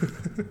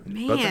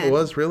 Man. But it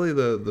was really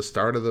the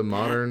start of the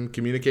modern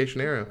communication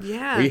era.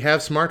 Yeah. We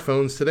have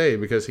smartphones today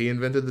because he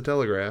invented the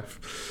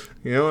telegraph.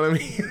 You know what I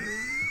mean?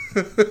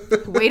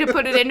 Way to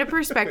put it into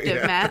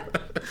perspective, Matt.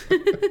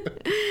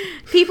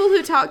 People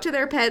who talk to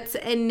their pets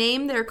and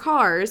name their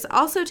cars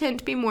also tend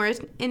to be more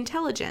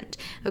intelligent,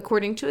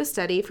 according to a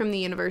study from the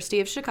University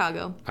of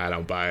Chicago. I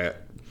don't buy it.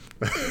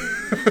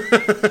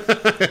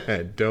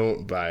 I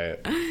don't buy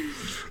it.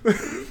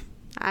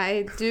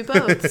 I do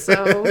both,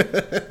 so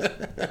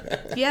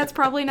yeah, it's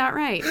probably not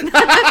right.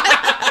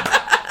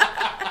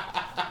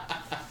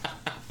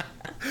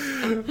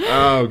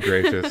 Oh,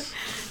 gracious.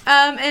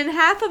 And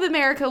half of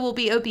America will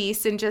be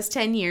obese in just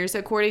 10 years,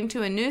 according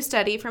to a new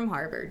study from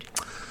Harvard.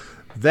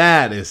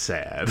 That is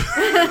sad.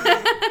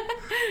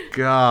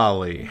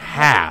 Golly,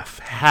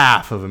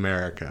 half of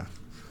America.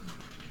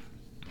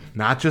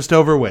 Not just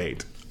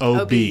overweight,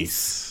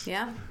 obese.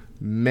 Yeah.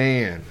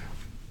 Man,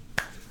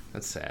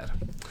 that's sad.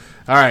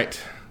 All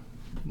right,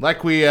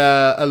 like we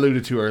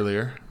alluded to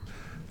earlier,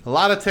 a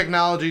lot of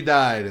technology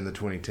died in the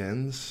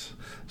 2010s.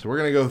 So we're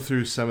going to go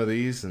through some of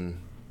these and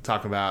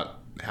talk about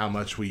how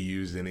much we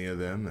used any of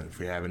them and if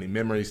we have any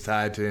memories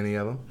tied to any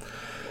of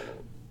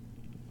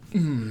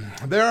them.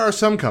 There are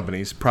some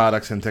companies,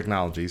 products, and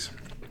technologies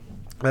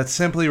that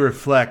simply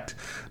reflect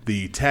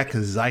the tech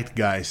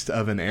zeitgeist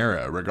of an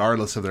era,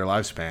 regardless of their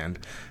lifespan,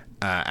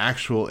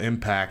 actual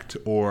impact,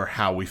 or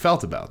how we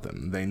felt about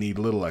them. They need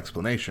little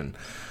explanation.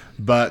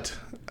 But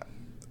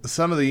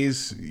some of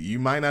these you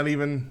might not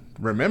even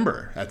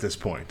remember at this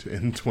point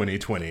in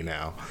 2020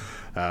 now.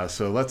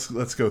 So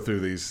let's go through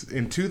these.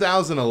 In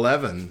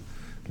 2011,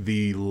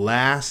 the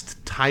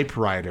last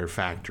typewriter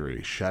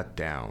factory shut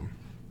down.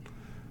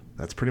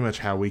 That's pretty much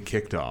how we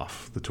kicked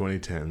off the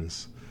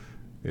 2010s,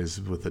 is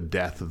with the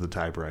death of the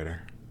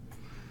typewriter.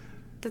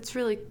 That's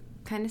really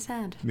kind of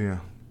sad.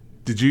 Yeah.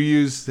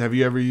 Have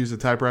you ever used a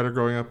typewriter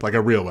growing up? Like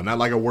a real one, not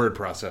like a word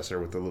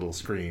processor with a little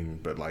screen,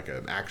 but like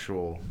an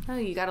actual Oh,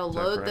 you gotta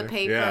load the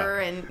paper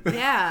yeah.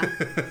 Yeah.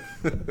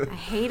 I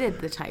hated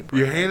the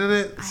typewriter. You hated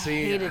it? I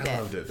hated I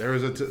loved it. There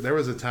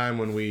was a time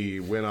when we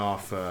went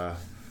off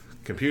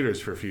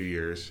computers for a few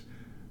years,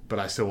 but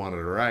I still wanted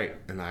to write,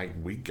 and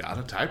we got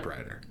a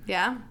typewriter.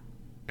 Yeah.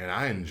 And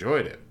I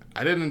enjoyed it.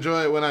 I didn't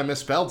enjoy it when I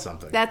misspelled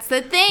something. That's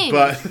the thing.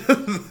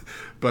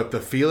 But the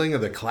feeling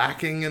of the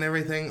clacking and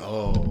everything,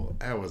 oh,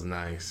 that was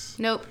nice.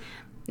 Nope.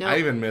 I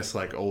even miss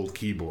like old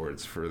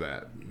keyboards for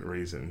that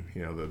reason.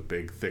 You know, the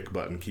big thick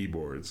button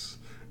keyboards.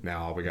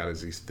 Now all we got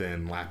is these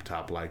thin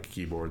laptop-like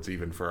keyboards.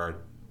 Even for our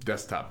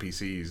desktop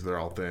PCs, they're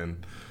all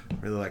thin. I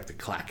really like the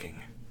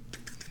clacking.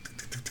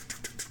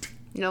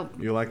 Nope.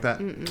 You like that?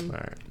 Mm-mm. All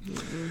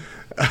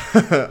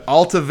right.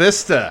 Alta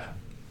Vista,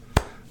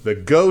 the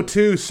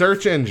go-to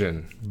search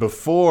engine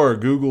before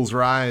Google's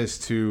rise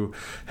to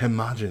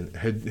what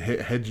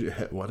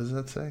does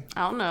that say?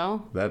 I don't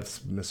know.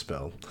 That's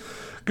misspelled.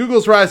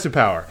 Google's rise to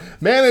power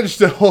managed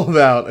to hold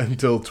out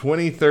until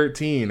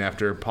 2013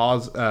 after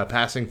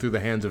passing through the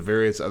hands of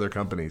various other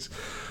companies.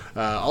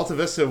 Alta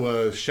Vista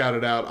was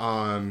shouted out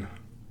on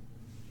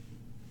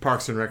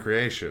Parks and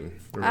Recreation.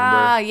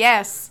 Remember?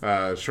 Yes.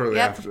 Shortly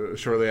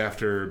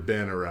after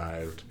Ben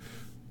arrived.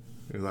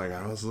 He's like,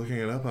 I was looking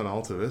it up on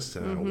Alta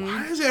Vista. Mm-hmm.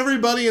 Why is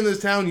everybody in this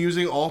town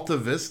using Alta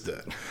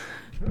Vista?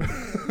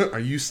 Are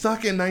you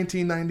stuck in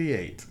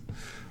 1998?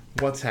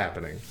 What's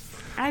happening?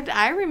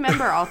 I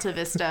remember Alta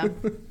Vista.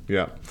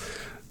 Yeah.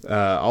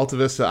 Alta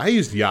Vista. I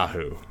used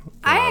Yahoo.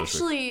 I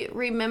actually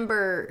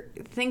remember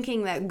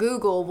thinking that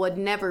Google would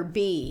never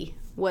be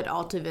what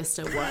Alta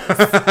Vista was.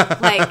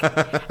 Like,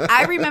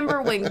 I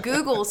remember when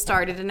Google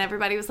started and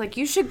everybody was like,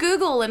 you should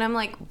Google. And I'm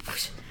like,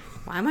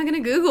 why am I going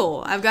to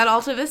Google? I've got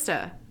Alta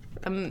Vista.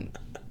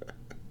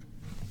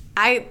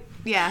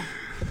 Yeah.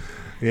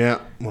 Yeah.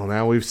 Well,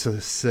 now we've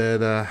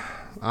said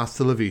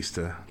hasta la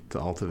vista to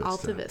Alta Vista.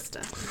 Alta Vista.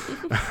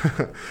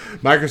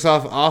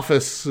 Microsoft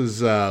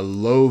Office's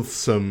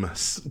loathsome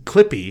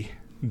Clippy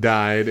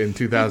died in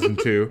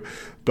 2002,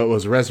 but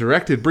was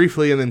resurrected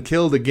briefly and then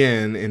killed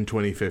again in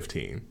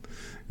 2015.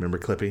 Remember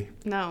Clippy?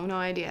 No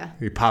idea.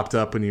 He popped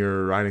up when you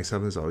were writing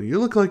something. So, you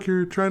look like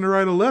you're trying to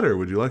write a letter.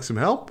 Would you like some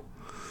help?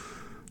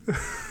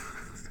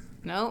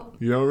 Nope.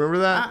 You don't remember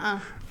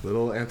that?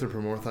 Little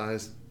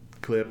anthropomorphized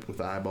clip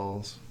with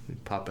eyeballs.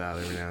 He'd pop out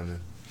every now and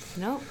then.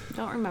 Nope,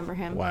 don't remember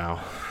him.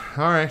 Wow.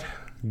 All right.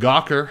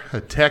 Gawker,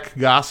 a tech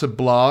gossip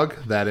blog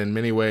that in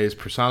many ways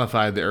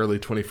personified the early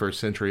 21st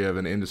century of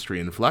an industry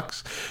in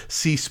flux,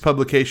 ceased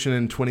publication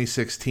in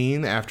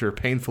 2016 after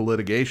painful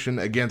litigation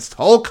against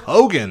Hulk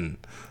Hogan,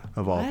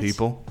 of all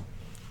people.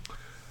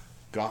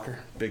 Gawker,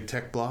 big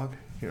tech blog.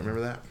 You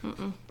remember that?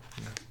 Mm-mm.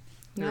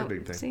 They're Nope. a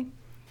big thing.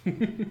 See?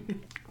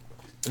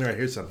 All right,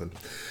 here's something.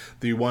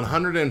 The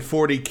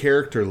 140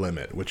 character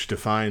limit, which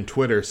defined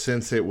Twitter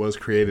since it was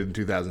created in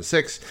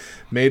 2006,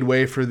 made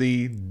way for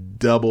the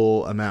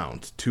double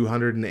amount,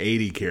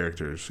 280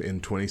 characters in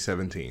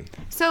 2017.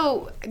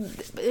 So,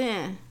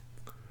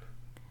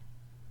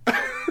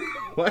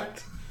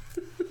 What?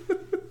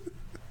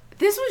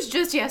 this was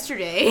just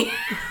yesterday.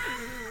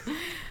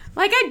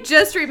 Like, I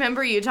just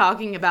remember you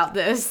talking about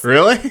this.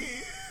 Really?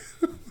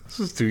 This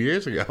was 2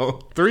 years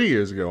ago. 3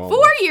 years ago.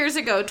 Almost. 4 years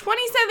ago.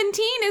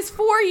 2017 is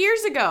 4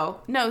 years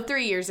ago. No,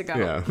 3 years ago.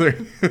 Yeah.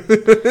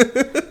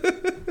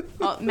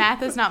 Well,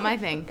 math is not my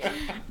thing.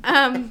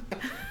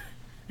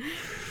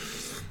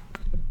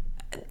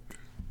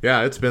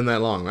 Yeah, it's been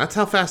that long. That's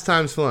how fast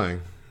time's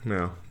flying.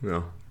 No.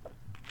 No.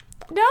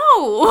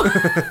 No.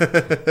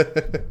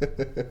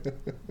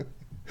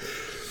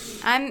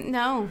 And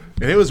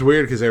it was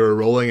weird because they were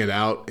rolling it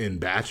out in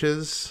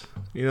batches.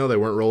 You know, they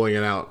weren't rolling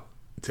it out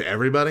to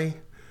everybody.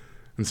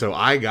 And so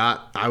I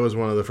was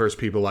one of the first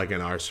people, like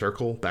in our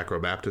circle. Back Row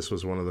Baptist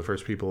was one of the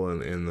first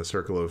people in the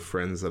circle of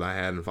friends that I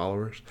had and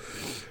followers.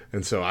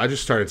 And so I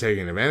just started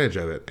taking advantage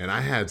of it. And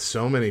I had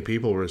so many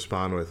people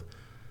respond with,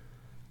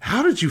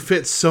 "How did you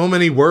fit so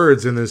many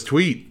words in this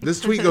tweet? This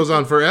tweet goes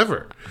on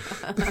forever."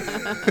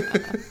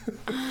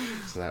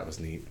 So that was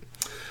neat.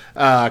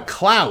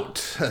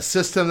 Clout, a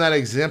system that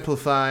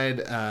exemplified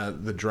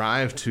the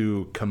drive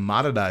to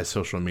commoditize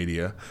social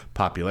media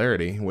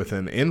popularity with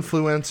an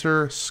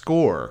influencer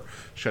score,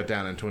 shut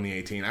down in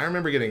 2018. I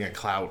remember getting a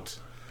Clout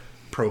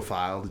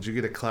profile. Did you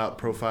get a Clout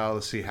profile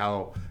to see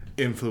how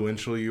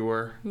influential you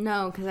were?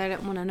 No, because I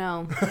didn't want to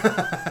know.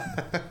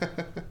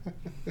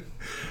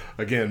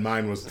 Again,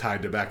 mine was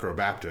tied to Back Row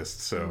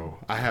Baptist, so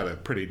I had a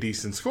pretty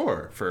decent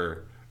score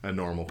for a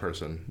normal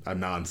person, a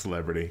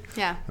non-celebrity.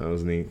 Yeah. That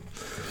was neat.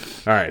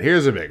 All right,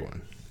 here's a big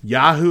one.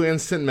 Yahoo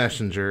Instant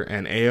Messenger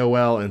and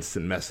AOL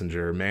Instant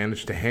Messenger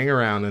managed to hang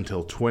around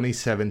until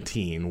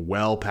 2017,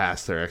 well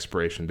past their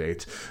expiration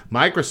dates.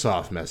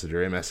 Microsoft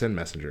Messenger, MSN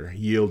Messenger,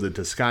 yielded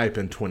to Skype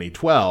in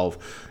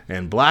 2012,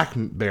 and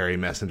BlackBerry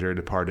Messenger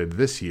departed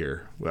this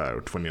year,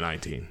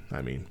 2019,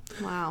 I mean.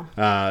 Wow.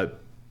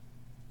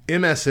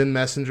 MSN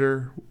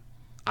Messenger,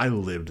 I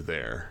lived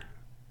there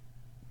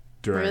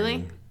during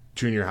Really?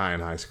 junior high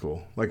and high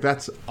school. Like,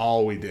 that's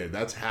all we did.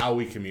 That's how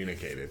we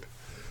communicated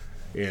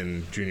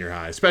in junior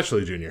high,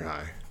 especially junior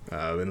high,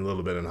 and a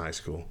little bit in high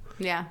school.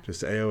 Yeah.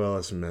 Just AOL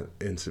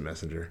Instant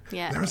Messenger.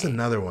 Yeah. There was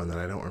another one that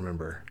I don't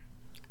remember.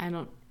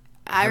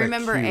 I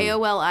remember Q.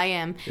 AOL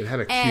IM. It had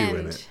a Q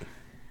in it.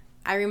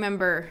 I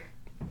remember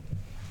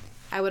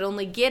I would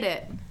only get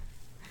it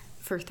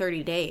for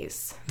 30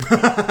 days.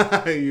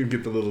 You'd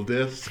get the little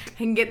disc.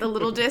 And get the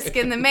little disc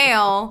in the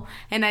mail,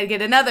 and I'd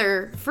get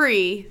another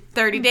free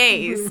 30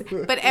 days.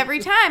 But every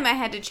time I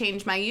had to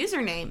change my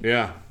username.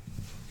 Yeah.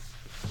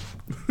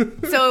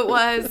 So it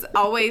was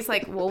always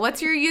like, well,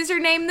 what's your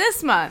username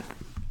this month?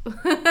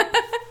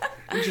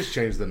 You just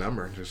change the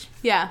number. Just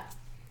Yeah.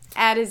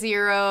 Add a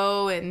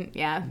 0 and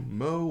yeah.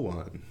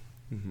 Mo1.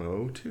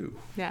 Mo2.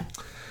 Yeah.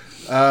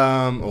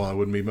 Well, it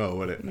wouldn't be Mo,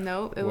 would it?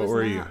 Nope, it what was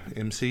were not. you?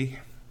 MC?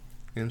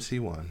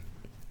 MC1.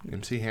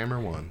 MC Hammer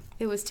 1.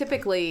 It was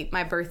typically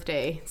my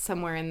birthday,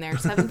 somewhere in there.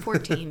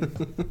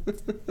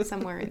 7/14.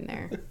 Somewhere in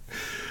there.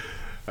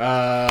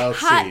 Let's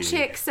Hot see.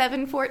 chick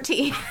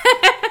 7/14.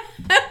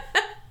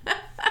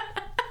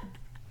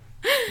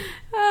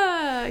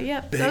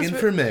 Yep. Begging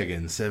for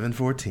Megan,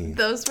 7/14.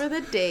 Those were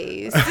the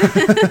days.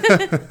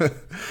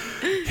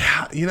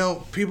 Yeah, you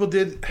know, people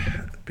did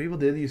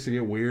used to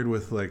get weird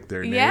with like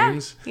their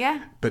names.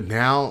 Yeah. But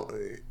now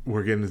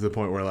we're getting to the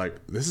point where like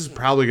this is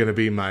probably going to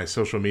be my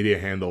social media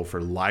handle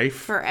for life.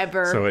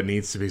 Forever. So it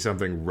needs to be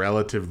something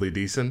relatively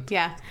decent.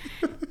 Yeah.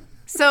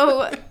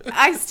 So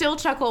I still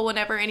chuckle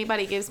whenever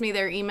anybody gives me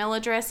their email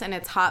address and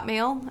it's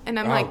Hotmail. And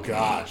I'm like, oh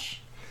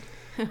gosh.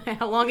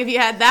 how long have you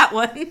had that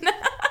one?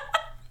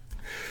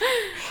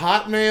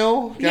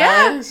 Hotmail,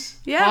 guys?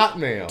 Yeah.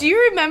 Hotmail. Do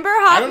you remember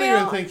Hotmail? I don't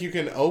even think you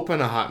can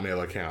open a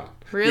Hotmail account.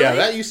 Really? Yeah,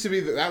 that used to be,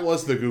 that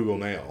was the Google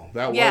Mail.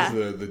 That Yeah.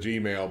 was the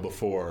Gmail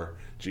before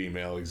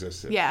Gmail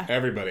existed. Yeah.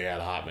 Everybody had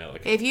a Hotmail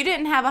account. If you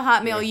didn't have a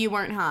Hotmail, you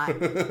weren't hot.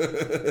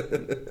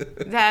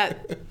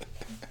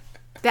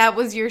 That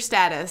was your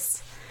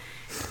status.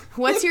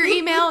 What's your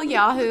email?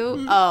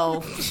 Yahoo?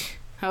 Oh,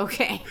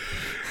 okay.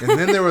 And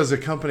then there was a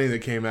company that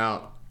came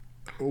out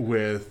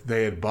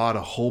they had bought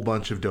a whole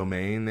bunch of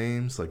domain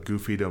names, like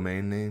goofy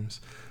domain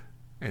names,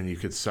 and you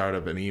could start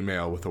up an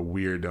email with a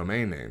weird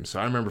domain name. So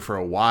I remember for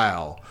a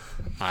while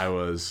I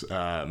was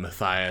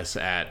Matthias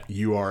at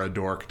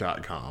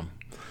youareadork.com,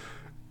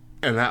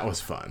 and that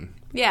was fun.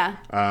 Yeah.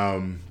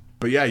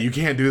 But yeah, you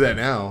can't do that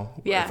now.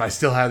 Yeah. If I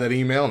still had that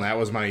email, and that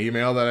was my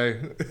email that I...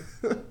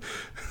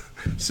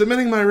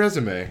 Submitting my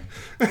resume.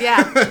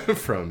 Yeah.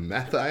 From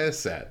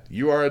Matthias at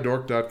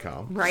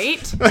youareadork.com.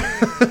 Right?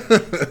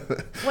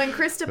 When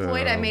Chris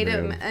deployed, I made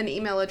him an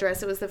email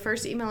address. It was the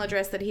first email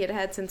address that he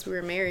had since we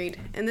were married.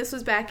 And this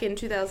was back in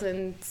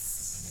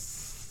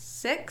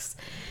 2006.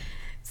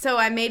 So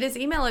I made his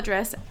email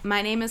address.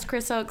 My name is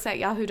Chris Oakes at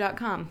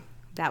yahoo.com.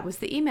 That was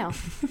the email.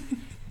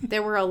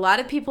 There were a lot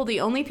of people.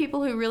 The only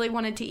people who really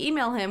wanted to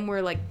email him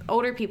were like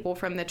older people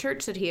from the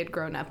church that he had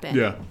grown up in.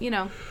 Yeah. You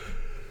know.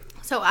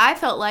 So I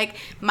felt like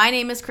my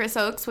name is Chris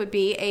Oakes would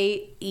be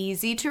a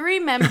easy to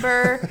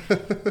remember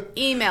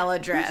email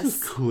address. This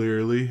is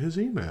clearly his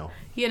email.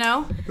 You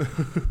know?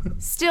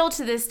 Still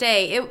to this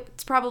day,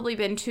 it's probably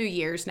been 2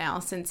 years now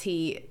since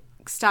he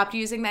stopped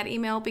using that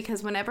email,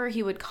 because whenever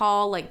he would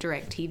call like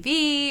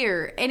DirecTV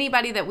or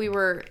anybody that we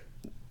were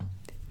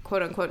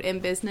quote unquote in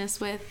business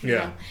with, you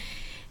know,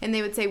 and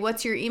they would say,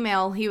 "What's your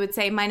email?" He would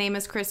say, "My name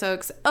is Chris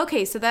Oakes."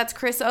 Okay, so that's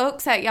Chris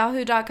Oakes at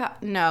yahoo.com.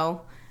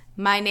 No.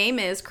 My name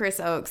is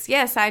Chris Oakes.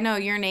 Yes, I know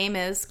your name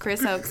is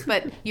Chris Oakes,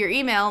 but your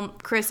email,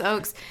 Chris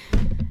Oakes.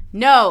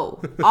 No.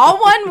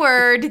 All one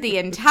word, the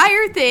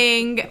entire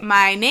thing.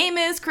 My name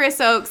is Chris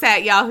Oakes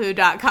at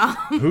yahoo.com.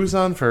 Who's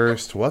on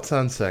first? What's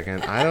on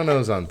second? I don't know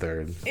who's on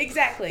third.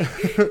 Exactly.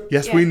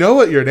 Yes, we know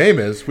what your name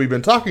is. We've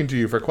been talking to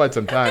you for quite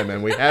some time,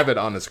 and we have it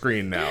on the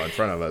screen now in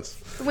front of us.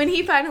 When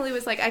he finally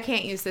was like, "I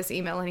can't use this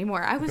email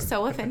anymore," I was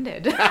so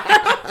offended.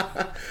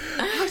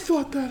 I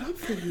thought that up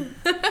for you.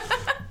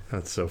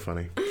 That's so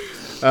funny.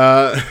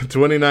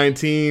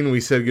 2019, we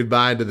said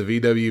goodbye to the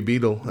VW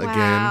Beetle again.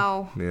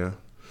 Wow. Yeah.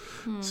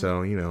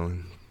 So, you know,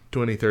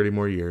 20, 30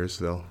 more years,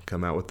 they'll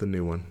come out with the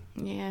new one.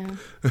 Yeah.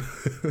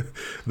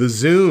 The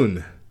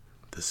Zune.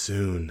 The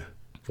Zune.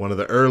 One of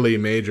the early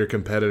major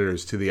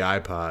competitors to the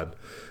iPod.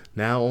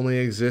 Now only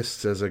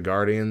exists as a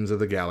Guardians of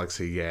the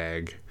Galaxy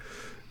gag.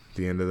 At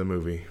the end of the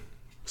movie.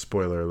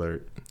 Spoiler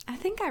alert. I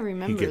think I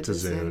remember He gets a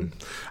the Zune.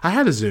 I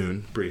had a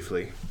Zune,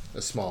 briefly.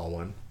 A small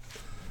one.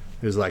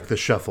 It was like the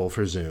shuffle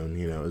for Zune.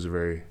 You know, it was a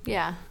very...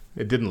 Yeah.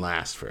 It didn't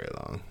last very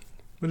long.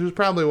 Which is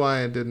probably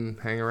why it didn't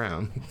hang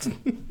around.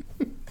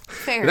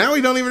 Fair. Now we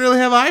don't even really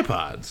have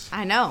iPods.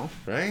 I know.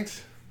 Right?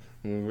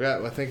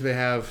 I think they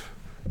have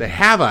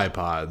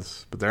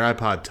iPods, but they're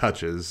iPod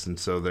touches, and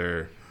so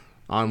they're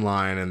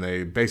online, and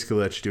they basically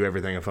let you do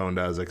everything a phone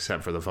does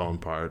except for the phone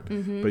part.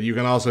 Mm-hmm. But you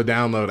can also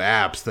download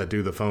apps that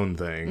do the phone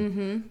thing.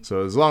 Mm-hmm.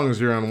 So as long as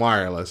you're on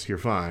wireless, you're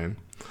fine.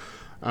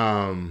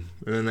 And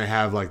then they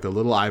have like the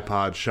little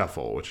iPod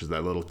Shuffle, which is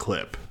that little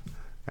clip.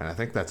 And I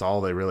think that's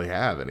all they really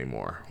have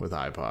anymore with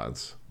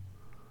iPods.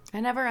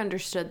 I never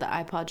understood the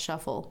iPod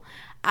Shuffle.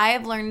 I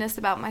have learned this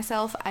about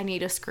myself. I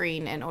need a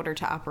screen in order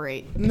to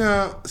operate.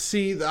 No,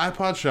 see, the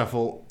iPod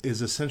Shuffle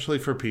is essentially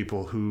for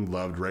people who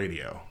loved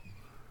radio.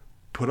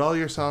 Put all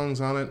your songs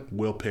on it,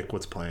 we'll pick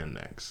what's playing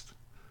next.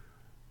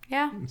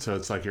 Yeah. So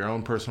it's like your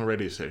own personal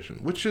radio station,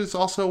 which is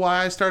also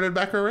why I started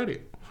Backer Radio.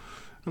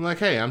 I'm like,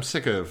 hey, I'm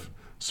sick of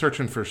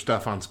searching for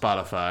stuff on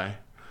Spotify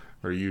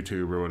or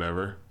YouTube or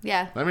whatever.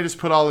 Yeah. Let me just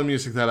put all the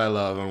music that I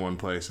love in one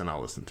place and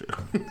I'll listen to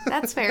it.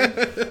 That's fair.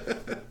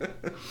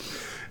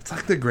 It's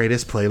like the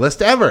greatest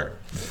playlist ever.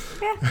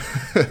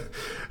 Yeah.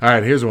 All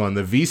right, here's one.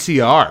 The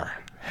VCR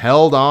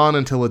held on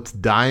until its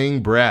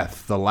dying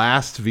breath. The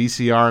last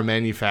VCR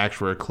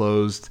manufacturer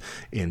closed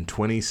in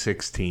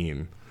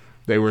 2016.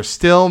 They were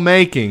still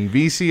making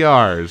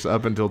VCRs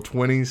up until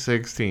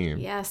 2016.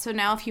 Yeah, so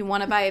now if you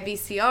want to buy a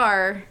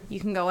VCR, you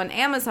can go on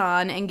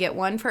Amazon and get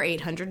one for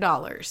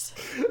 $800.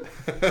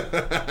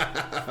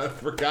 I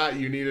forgot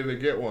you needed to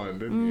get one,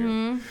 didn't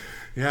you?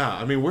 Yeah,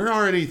 I mean, we're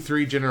already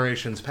 3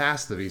 generations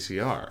past the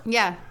VCR.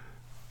 Yeah.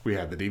 We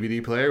had the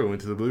DVD player, we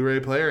went to the Blu-ray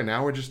player, and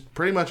now we're just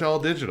pretty much all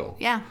digital.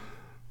 Yeah.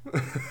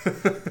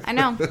 I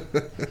know.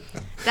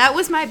 That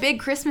was my big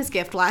Christmas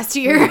gift last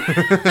year.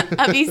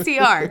 A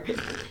VCR.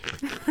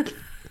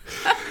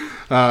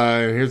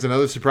 Here's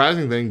another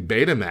surprising thing.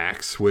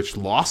 Betamax, which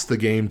lost the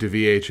game to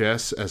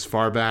VHS as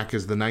far back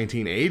as the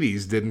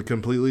 1980s, didn't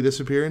completely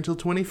disappear until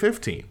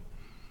 2015.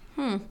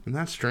 Isn't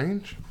that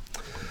strange?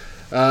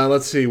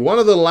 Let's see. One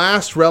of the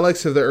last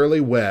relics of the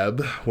early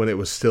web, when it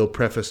was still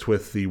prefaced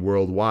with the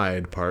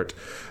worldwide part,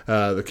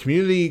 the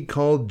community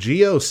called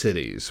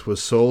GeoCities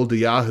was sold to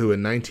Yahoo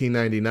in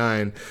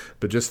 1999,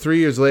 but just 3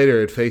 years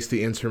later it faced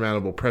the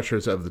insurmountable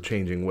pressures of the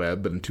changing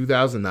web. But in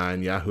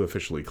 2009, Yahoo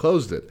officially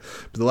closed it.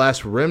 But the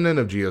last remnant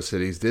of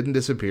GeoCities didn't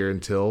disappear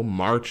until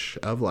March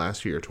of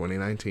last year,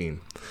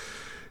 2019.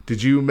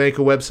 Did you make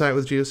a website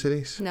with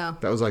GeoCities? No.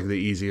 That was like the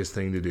easiest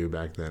thing to do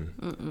back then.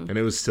 Mm-mm. And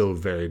it was still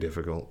very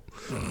difficult.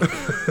 Nope.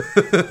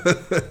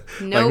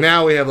 Like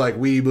now we have like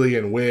Weebly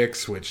and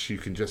Wix, which you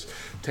can just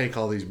take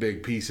all these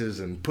big pieces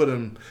and put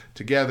them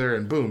together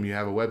and boom, you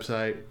have a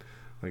website.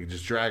 like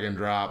just drag and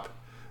drop.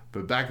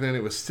 But back then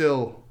it was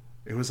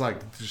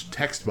like just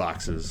text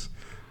boxes.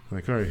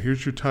 Like, all right,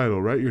 here's your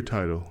title. Write your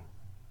title.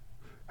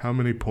 How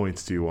many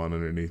points do you want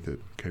underneath it?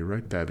 Okay,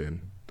 write that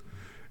in.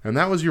 And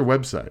that was your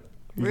website.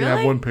 You can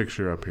have one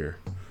picture up here.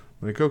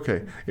 Like,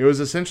 okay. It was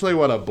essentially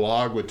what a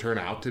blog would turn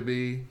out to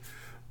be,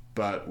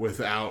 but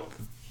without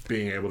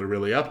being able to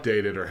really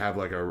update it or have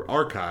like an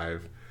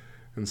archive.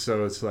 And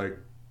so it's like,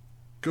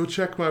 go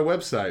check my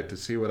website to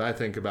see what I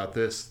think about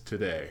this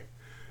today.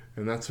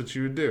 And that's what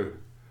you would do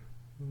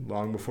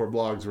long before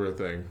blogs were a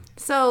thing.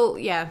 So,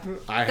 yeah.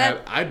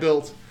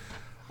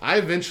 I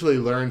eventually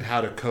learned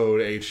how to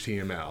code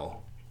HTML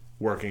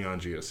working on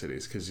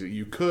GeoCities, because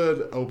you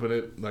could open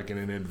it like in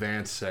an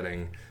advanced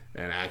setting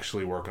and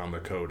actually work on the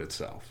code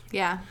itself.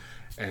 Yeah.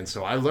 And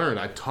so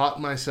I taught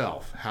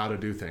myself how to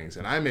do things.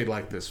 And I made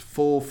like this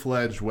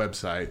full-fledged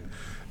website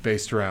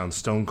based around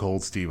Stone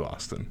Cold Steve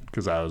Austin,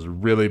 because I was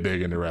really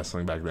big into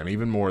wrestling back then,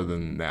 even more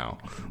than now.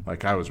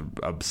 Like, I was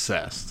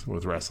obsessed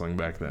with wrestling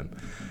back then.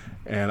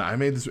 And I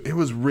made this, it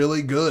was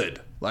really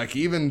good. Like,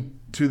 even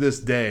to this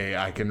day,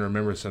 I can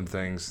remember some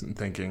things and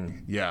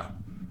thinking, yeah,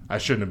 I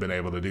shouldn't have been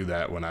able to do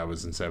that when I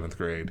was in 7th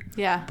grade.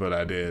 Yeah. But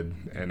I did,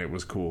 and it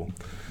was cool.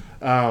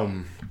 But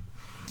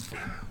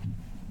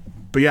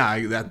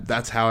yeah,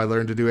 that's how I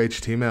learned to do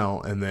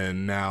HTML. And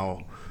then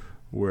now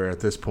we're at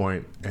this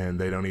point, and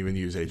they don't even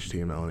use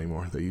HTML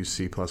anymore. They use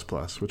C++,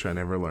 which I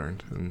never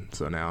learned. And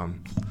so now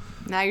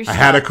you're I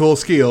had a cool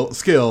skill,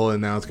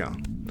 and now it's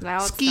gone. Now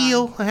it's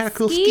gone. I had a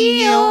cool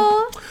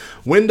skill.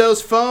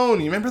 Windows Phone.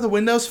 You remember the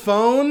Windows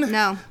Phone?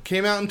 No.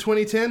 Came out in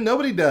 2010?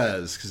 Nobody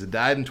does, because it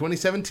died in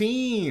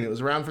 2017. It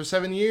was around for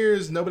 7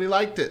 years. Nobody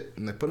liked it,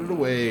 and they put it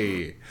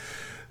away.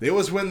 It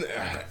was when...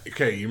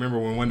 Okay, you remember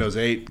when Windows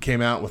 8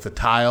 came out with the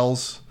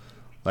tiles?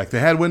 Like, they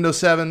had Windows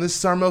 7. This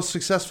is our most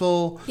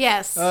successful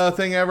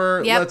thing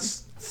ever. Yep.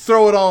 Let's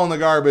throw it all in the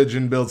garbage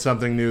and build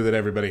something new that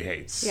everybody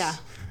hates. Yeah.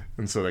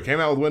 And so they came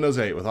out with Windows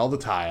 8 with all the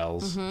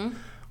tiles. Mm-hmm.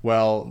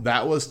 Well,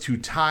 that was to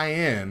tie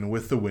in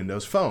with the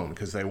Windows Phone,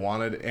 because they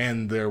wanted,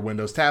 and their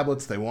Windows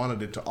tablets, they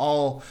wanted it to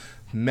all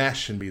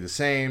mesh and be the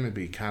same and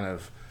be kind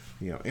of,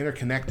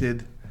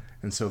 interconnected.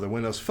 And so the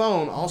Windows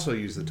Phone also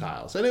used the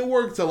tiles. And it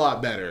worked a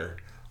lot better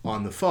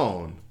on the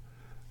phone.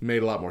 It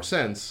made a lot more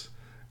sense,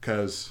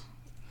 because...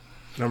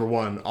 Number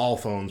one, all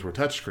phones were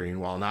touchscreen,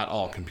 while not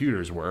all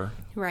computers were.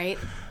 Right.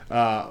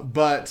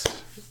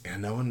 But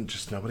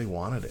nobody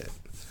wanted it.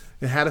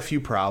 It had a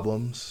few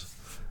problems,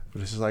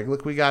 but it's just like,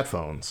 look, we got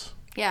phones.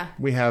 Yeah.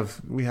 We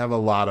have a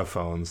lot of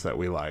phones that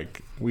we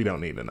like. We don't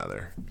need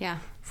another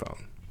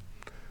phone.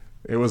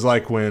 It was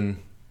like when,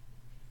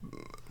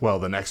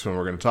 the next one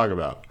we're going to talk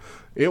about.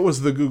 It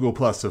was the Google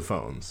Plus of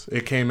phones.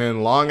 It came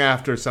in long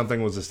after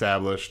something was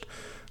established,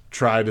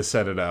 tried to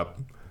set it up.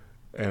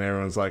 And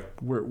everyone's like,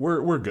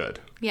 we're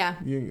good. Yeah.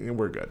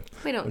 We're good.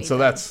 We don't need So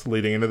that's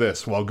leading into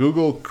this. While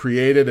Google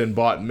created and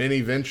bought many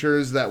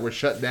ventures that were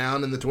shut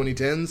down in the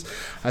 2010s,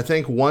 I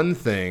think one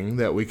thing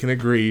that we can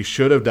agree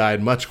should have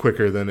died much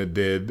quicker than it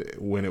did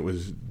when it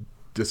was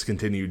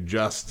discontinued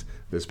just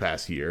this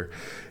past year.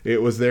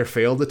 It was their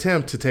failed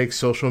attempt to take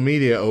social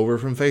media over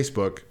from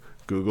Facebook,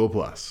 Google+.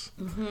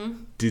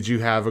 Mm-hmm. Did you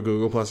have a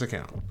Google Plus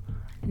account?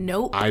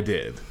 Nope. I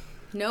did.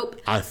 Nope.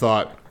 I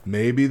thought...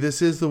 maybe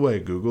this is the way.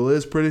 Google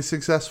is pretty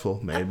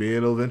successful. Maybe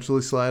it'll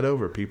eventually slide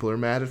over. People are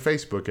mad at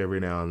Facebook every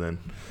now and then.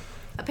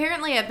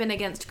 Apparently, I've been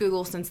against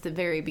Google since the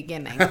very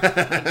beginning.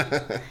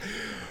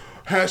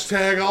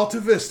 Hashtag Alta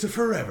Vista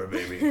forever,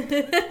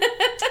 baby.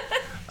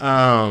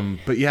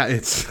 But yeah,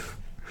 it's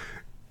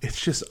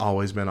just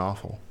always been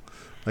awful.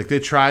 Like, they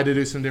tried to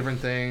do some different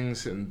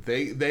things, and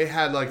they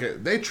had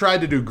they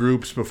tried to do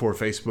groups before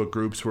Facebook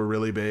groups were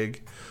really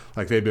big.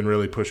 Like, they've been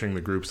really pushing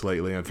the groups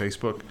lately on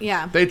Facebook.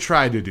 Yeah. They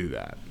tried to do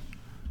that,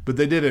 but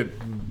they did it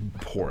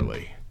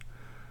poorly.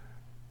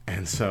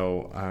 And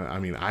so,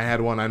 I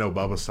had one. I know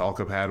Bubba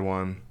Stalkup had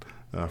one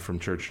from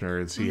Church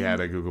Nerds. He had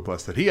a Google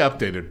Plus that he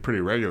updated pretty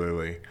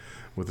regularly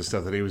with the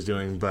stuff that he was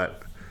doing,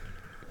 but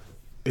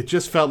it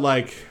just felt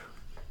like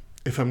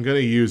if I'm going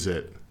to use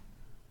it,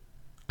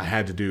 I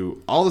had to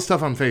do all the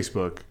stuff on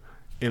Facebook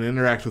and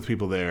interact with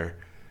people there,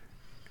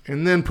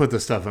 and then put the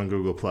stuff on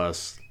Google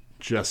Plus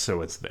just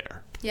so it's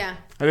there. Yeah.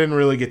 I didn't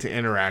really get to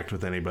interact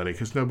with anybody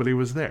because nobody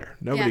was there.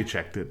 Nobody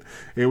checked it.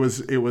 It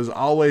was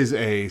always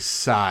a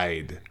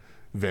side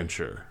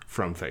venture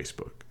from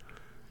Facebook.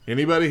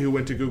 Anybody who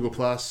went to Google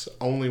Plus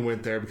only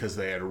went there because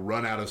they had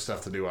run out of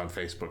stuff to do on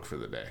Facebook for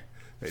the day.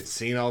 They'd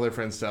seen all their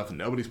friends' stuff and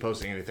nobody's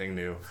posting anything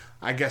new.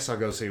 I guess I'll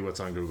go see what's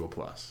on Google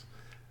Plus.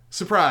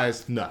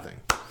 Surprise, nothing.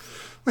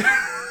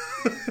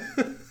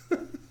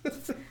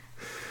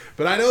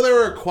 But I know there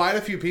were quite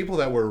a few people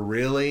that were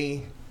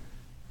really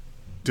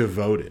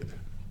devoted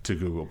to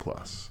Google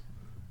Plus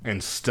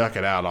and stuck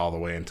it out all the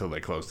way until they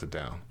closed it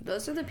down.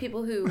 Those are the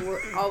people who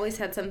always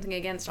had something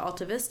against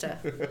Alta Vista.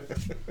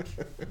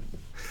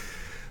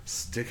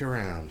 Stick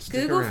around.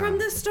 Google from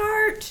the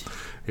start.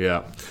 Yeah.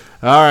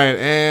 All right.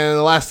 And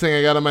the last thing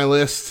I got on my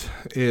list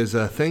is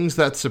things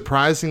that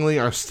surprisingly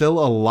are still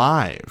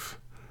alive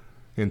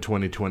in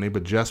 2020,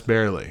 but just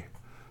barely.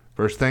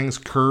 First thing's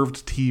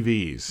curved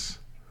TVs.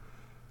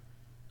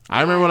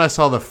 I remember when I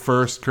saw the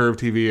first curved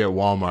TV at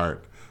Walmart.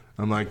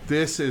 I'm like,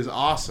 this is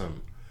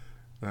awesome.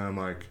 And I'm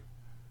like,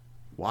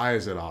 why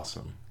is it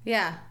awesome?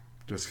 Yeah.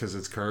 Just because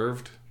it's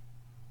curved?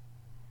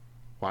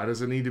 Why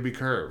does it need to be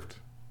curved?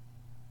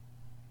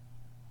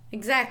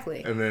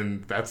 Exactly. And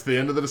then that's the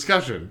end of the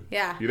discussion.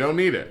 Yeah. You don't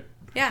need it.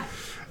 Yeah.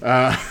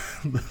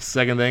 The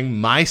second thing,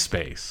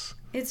 MySpace.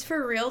 It's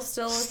for real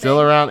still a Still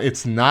thing? around.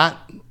 It's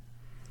not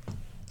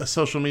a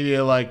social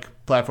media like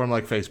platform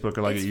like Facebook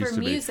or like it used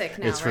to be. It's for music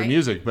now, It's for right?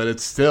 music, but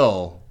it's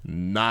still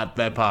not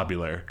that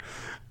popular.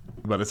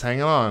 But it's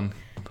hanging on.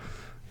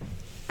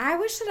 I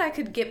wish that I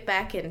could get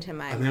back into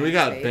my I mean, we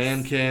got MySpace.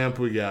 Bandcamp,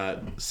 we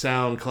got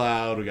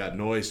SoundCloud, we got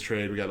Noise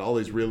Trade, we got all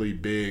these really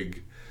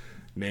big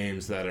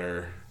names that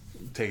are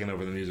taking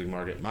over the music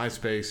market.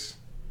 MySpace,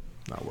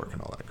 not working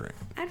all that great.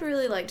 I'd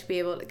really like to be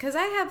able to, because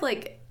I have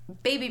like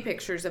baby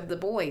pictures of the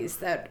boys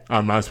that.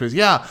 On MySpace,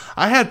 yeah.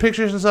 I had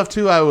pictures and stuff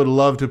too I would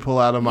love to pull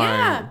out of my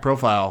Yeah.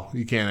 profile.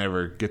 You can't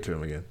ever get to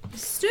them again.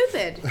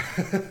 Stupid.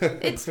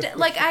 It's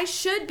like I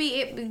should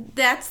be.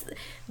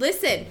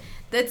 Listen.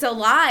 That's a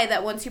lie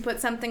that once you put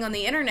something on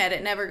the internet,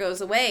 it never goes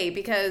away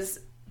because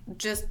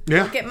just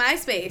look at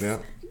MySpace. Yeah.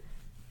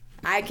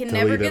 I can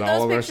never Deleted get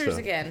all those of our pictures stuff.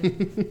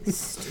 again.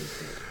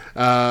 Stupid.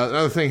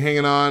 Another thing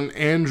hanging on,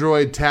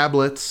 Android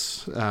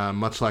tablets.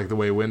 Much like the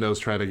way Windows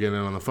tried to get in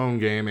on the phone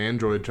game,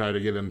 Android tried to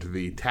get into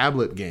the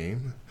tablet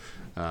game.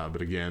 But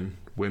again,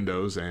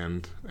 Windows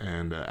and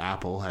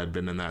Apple had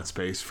been in that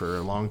space for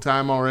a long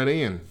time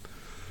already, and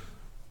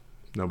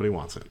nobody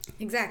wants it.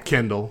 Exactly.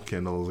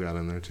 Kindle's got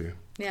in there too.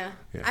 Yeah.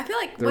 Yeah. I feel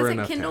like, There were was it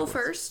enough Kindle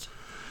tablets. first?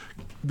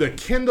 The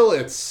Kindle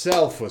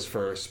itself was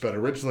first, but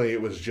originally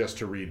it was just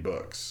to read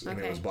books, and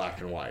it Okay. was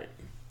black and white.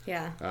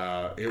 Yeah.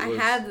 It I was,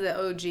 had the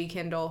OG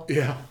Kindle.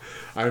 Yeah,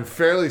 I'm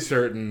fairly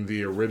certain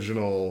the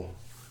original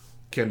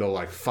Kindle,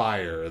 like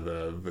Fire,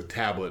 the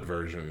tablet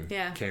version,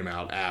 came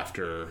out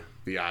after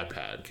the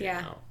iPad came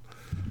out.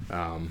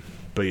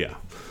 But yeah,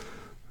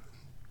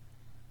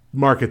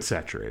 market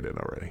saturated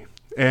already.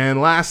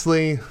 And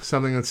lastly,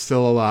 something that's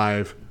still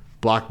alive,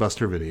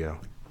 Blockbuster Video.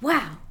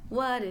 Wow.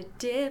 What a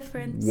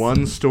difference.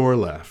 One store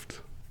left,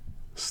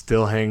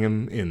 still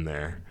hanging in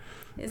there.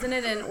 Isn't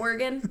it in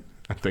Oregon?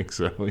 I think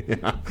so,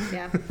 yeah.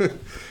 Yeah.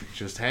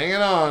 Just hanging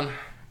on.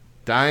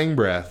 Dying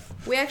breath.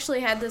 We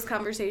actually had this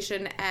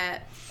conversation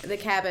at the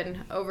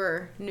cabin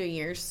over New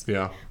Year's.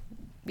 Yeah.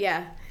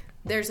 Yeah.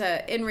 In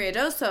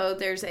Ruidoso,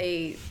 there's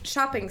a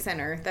shopping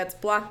center that's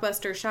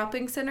Blockbuster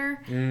Shopping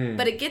Center.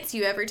 But it gets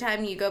you every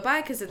time you go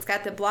by because it's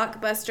got the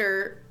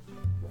Blockbuster.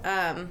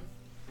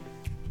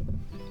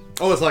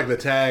 Oh, it's like the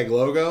tag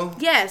logo?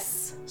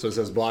 Yes. So it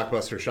says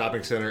Blockbuster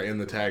Shopping Center in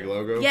the tag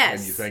logo? Yes.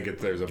 And you think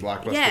there's a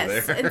Blockbuster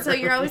Yes. there? And so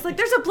you're always like,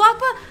 there's a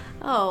Blockbuster.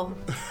 Oh,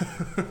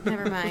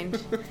 never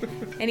mind.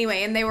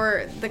 Anyway, and they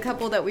were the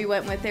couple that we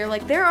went with. They were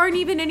like, there aren't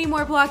even any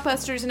more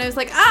Blockbusters. And I was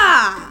like,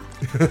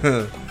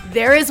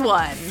 there is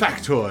one.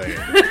 Factoid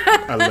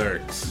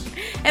alert.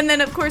 And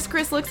then, of course,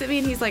 Chris looks at me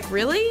and he's like,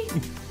 really?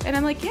 And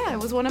I'm like, yeah, it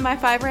was one of my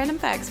 5 random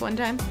facts one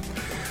time.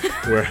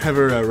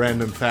 Wherever a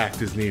random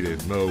fact is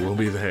needed, Mo will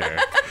be there.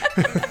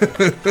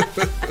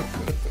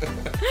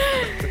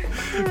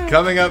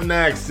 Coming up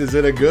next, is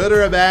it a good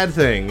or a bad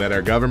thing that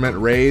our government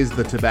raised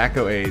the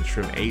tobacco age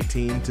from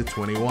 18 to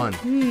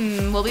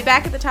 21? We'll be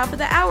back at the top of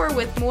the hour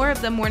with more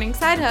of the Morning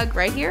Side Hug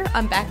right here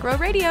on Back Row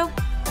Radio.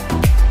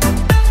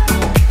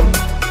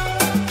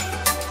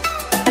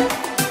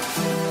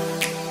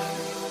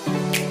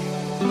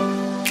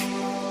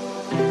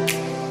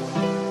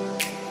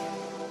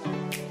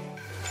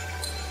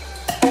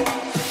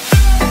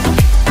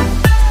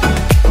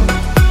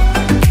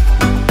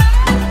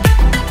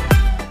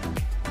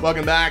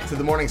 Welcome back to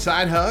the Morning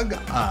Side Hug,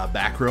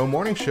 Back Row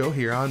Morning Show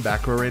here on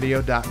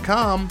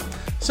backrowradio.com.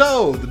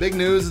 So, the big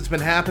news that's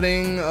been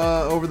happening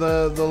over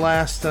the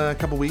last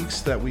couple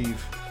weeks that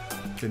we've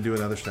been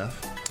doing other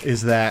stuff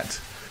is that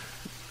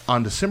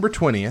on December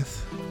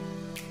 20th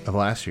of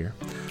last year,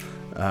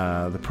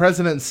 the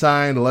president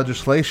signed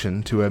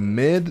legislation to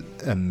amend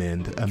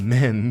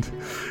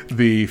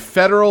the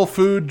Federal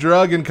Food,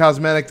 Drug, and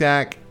Cosmetic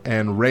Act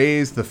and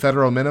raise the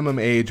federal minimum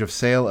age of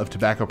sale of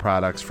tobacco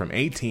products from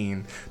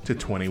 18 to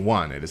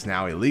 21. It is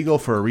now illegal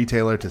for a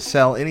retailer to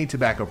sell any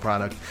tobacco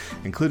product,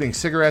 including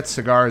cigarettes,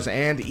 cigars,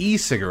 and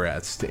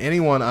e-cigarettes, to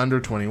anyone under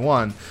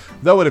 21,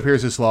 though it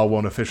appears this law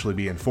won't officially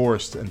be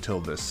enforced until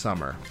this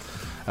summer.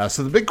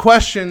 So the big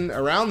question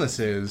around this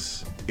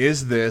is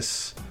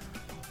this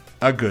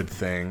a good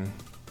thing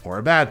or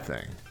a bad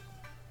thing?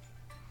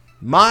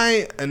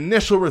 My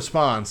initial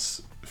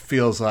response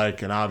feels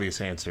like an obvious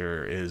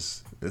answer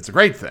is it's a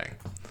great thing.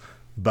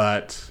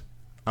 But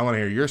I want to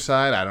hear your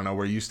side. I don't know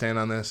where you stand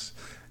on this.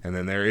 And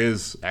then there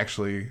is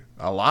actually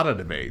a lot of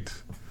debate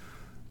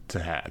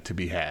to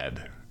be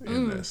had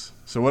in this.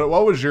 So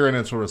what was your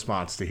initial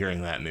response to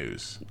hearing that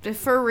news?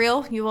 For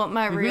real? You want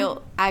my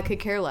real? I could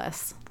care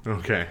less.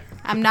 Okay.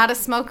 I'm not a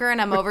smoker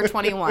and I'm over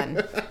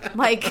 21.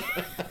 Like,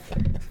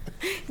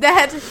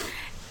 that...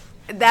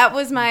 That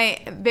was my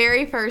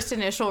very first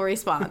initial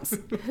response.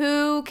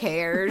 Who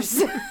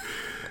cares?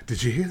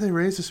 Did you hear they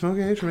raised the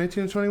smoking age from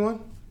 18 to 21?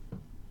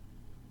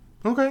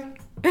 Okay.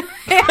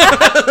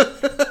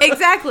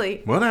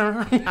 Exactly.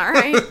 Whatever. All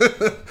right.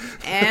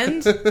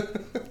 And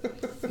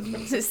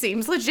it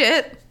seems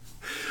legit.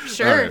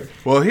 Sure. Right.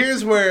 Well,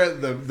 here's where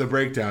the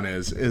breakdown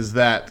is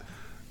that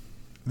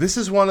this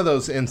is one of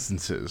those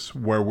instances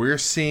where we're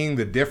seeing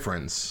the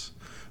difference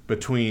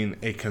between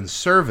a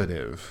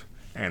conservative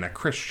and a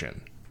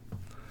Christian.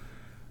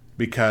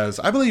 Because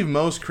I believe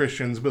most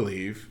Christians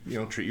believe,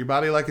 treat your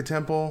body like a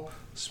temple.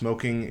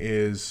 Smoking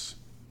is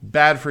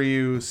bad for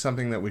you,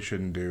 something that we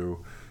shouldn't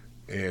do.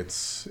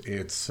 It's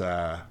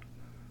a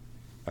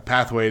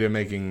pathway to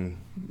making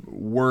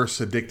worse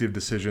addictive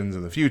decisions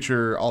in the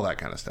future, all that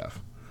kind of stuff.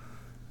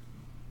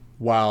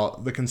 While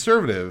the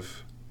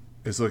conservative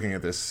is looking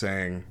at this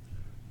saying,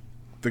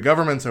 the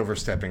government's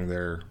overstepping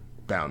their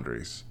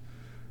boundaries.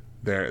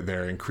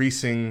 They're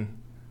increasing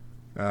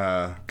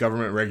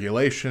government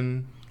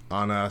regulation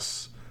on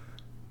us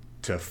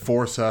to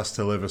force us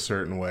to live a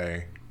certain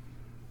way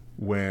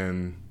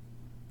when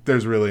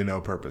there's really no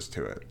purpose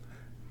to it.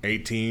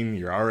 18,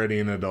 you're already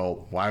an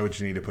adult. Why would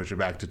you need to push it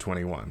back to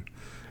 21?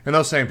 And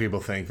those same people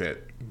think that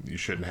you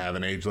shouldn't have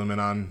an age limit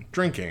on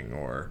drinking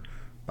or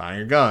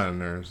buying a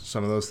gun or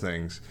some of those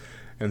things.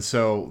 And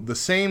so the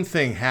same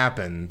thing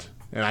happened,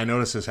 and I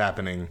noticed this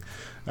happening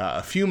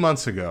a few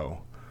months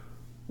ago,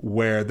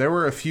 where there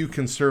were a few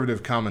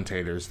conservative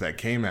commentators that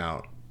came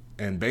out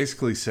and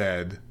basically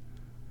said,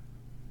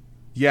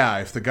 yeah,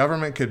 if the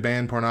government could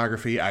ban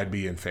pornography, I'd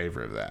be in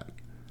favor of that.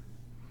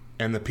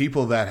 And the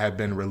people that had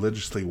been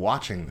religiously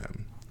watching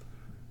them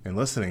and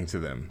listening to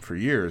them for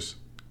years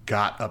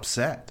got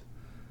upset.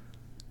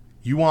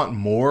 You want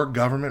more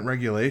government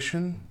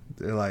regulation?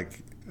 They're like,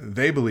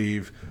 they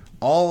believe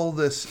all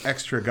this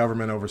extra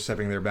government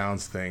overstepping their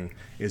bounds thing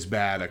is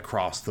bad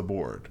across the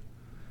board.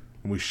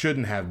 We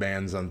shouldn't have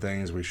bans on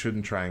things. We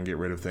shouldn't try and get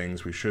rid of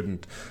things. We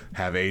shouldn't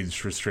have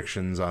age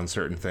restrictions on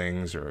certain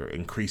things or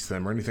increase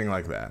them or anything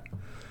like that.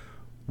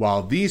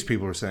 While these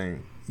people are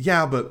saying,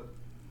 yeah, but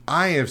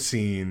I have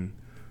seen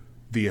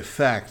the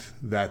effect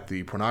that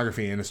the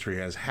pornography industry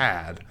has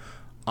had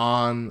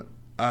on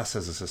us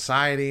as a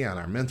society, on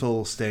our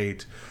mental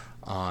state,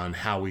 on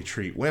how we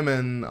treat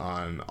women,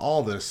 on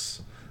all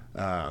this,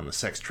 the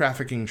sex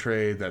trafficking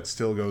trade that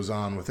still goes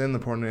on within the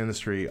porn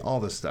industry, all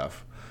this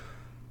stuff.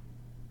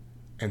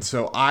 And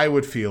so I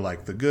would feel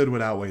like the good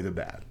would outweigh the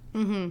bad.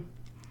 Mm-hmm.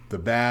 The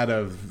bad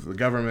of the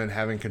government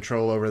having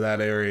control over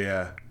that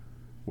area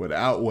would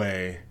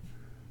outweigh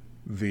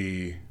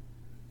the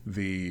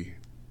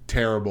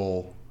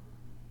terrible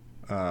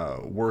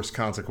worst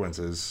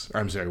consequences.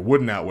 I'm sorry,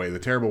 wouldn't outweigh the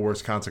terrible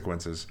worst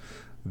consequences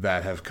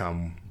that have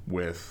come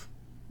with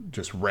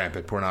just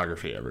rampant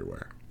pornography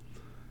everywhere.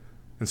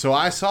 And so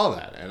I saw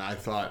that, and I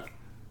thought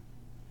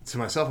to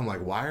myself, I'm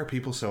like, why are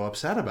people so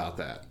upset about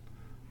that?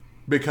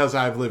 Because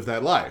I've lived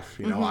that life.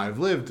 Mm-hmm. I've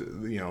lived,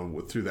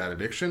 through that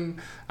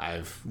addiction.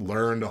 I've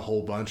learned a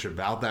whole bunch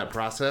about that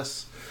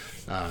process.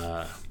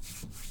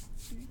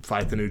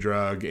 Fight the New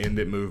Drug, End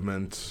It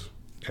movement,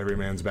 Every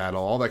Man's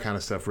Battle, all that kind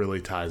of stuff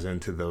really ties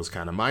into those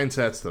kind of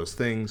mindsets, those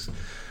things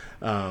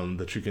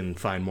that you can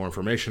find more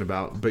information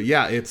about. But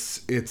yeah, it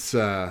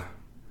started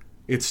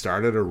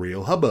a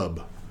real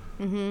hubbub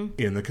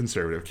in the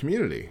conservative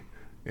community.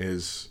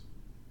 Is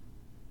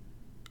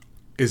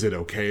it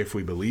okay if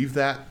we believe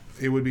that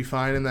it would be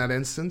fine in that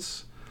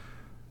instance?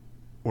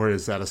 Or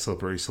is that a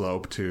slippery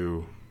slope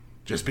to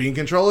just be in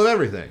control of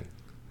everything?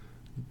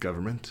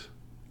 Government,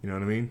 you know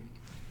what I mean?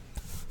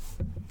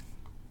 I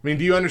mean,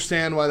 do you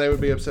understand why they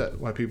would be upset?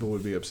 Why people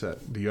would be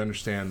upset? Do you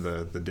understand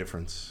the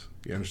difference?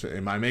 Do you understand?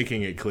 Am I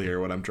making it clear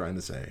what I'm trying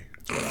to say?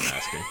 That's what I'm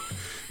asking.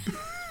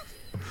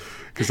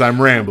 Because I'm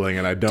rambling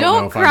and I don't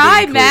know if I'm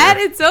being clear. Matt.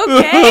 It's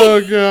okay.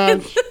 Oh,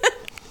 gosh.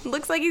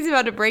 Looks like he's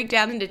about to break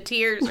down into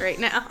tears right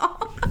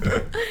now.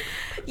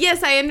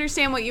 Yes, I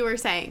understand what you were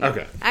saying.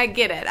 Okay. I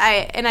get it.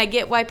 I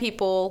get why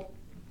people...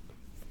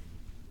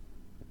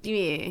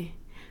 Yeah.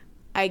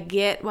 I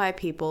get why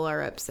people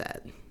are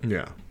upset.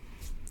 Yeah.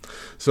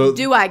 So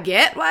do I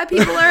get why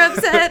people are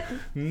upset?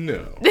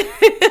 No.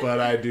 But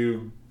I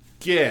do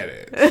get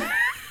it.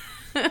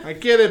 I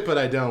get it, but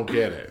I don't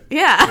get it.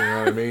 Yeah. You know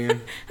what I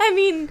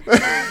mean?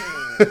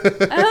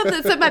 I hope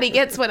that somebody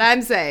gets what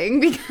I'm saying,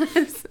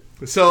 because...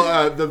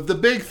 So the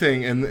big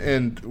thing,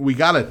 and we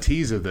got a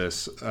tease of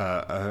this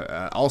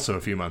also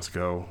a few months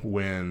ago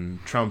when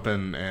Trump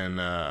and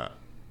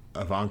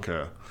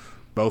Ivanka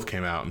both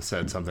came out and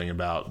said something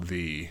about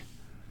the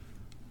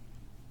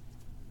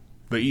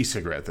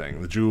e-cigarette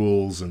thing, the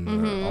Juuls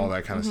and all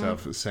that kind of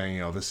stuff,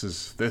 saying, this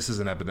is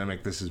an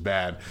epidemic, this is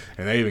bad.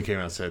 And they even came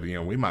out and said,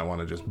 we might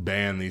want to just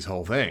ban these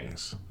whole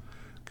things.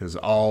 Because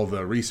all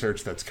the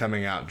research that's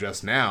coming out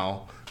just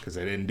now, because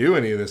they didn't do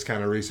any of this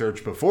kind of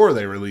research before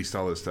they released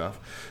all this stuff,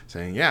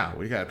 saying,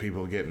 we got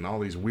people getting all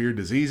these weird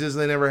diseases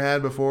they never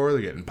had before.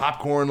 They're getting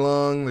popcorn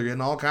lung. They're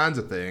getting all kinds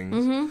of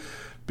things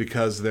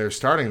because they're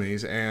starting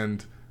these.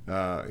 And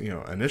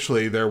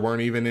Initially there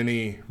weren't even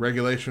any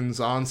regulations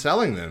on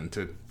selling them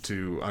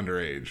to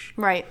underage.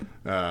 Right.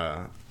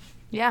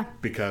 Yeah.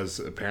 Because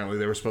apparently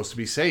they were supposed to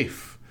be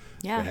safe.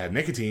 Yeah. They had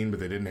nicotine, but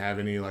they didn't have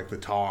any like the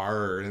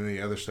tar or any of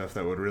the other stuff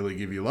that would really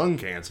give you lung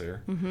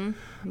cancer. Mm-hmm.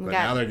 But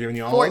now they're giving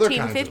you all other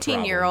kinds of problems.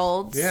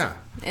 15-year-olds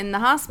in the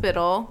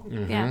hospital.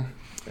 Mm-hmm. Yeah.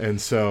 And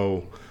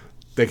so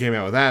they came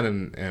out with that,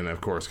 and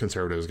of course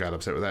conservatives got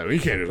upset with that. Well, you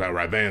can't just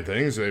outright ban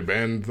things. They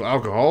banned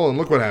alcohol, and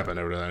look what happened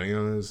over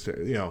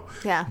that.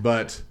 Yeah.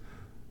 But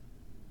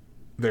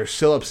they're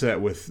still upset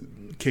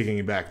with kicking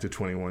it back to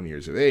 21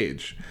 years of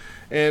age.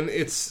 And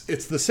it's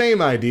the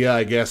same idea,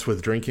 I guess,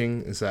 with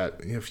drinking, is that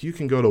if you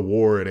can go to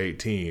war at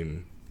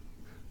 18,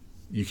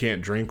 you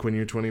can't drink when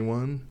you're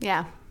 21?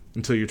 Yeah.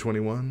 Until you're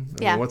 21?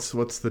 Yeah. I mean,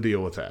 what's the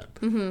deal with that?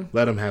 Mm-hmm.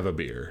 Let them have a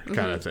beer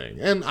kind of thing.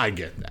 And I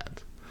get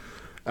that.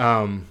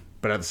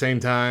 But at the same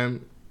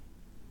time,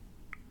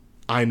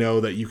 I know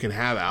that you can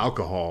have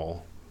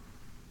alcohol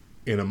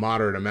in a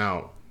moderate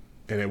amount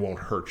and it won't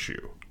hurt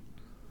you.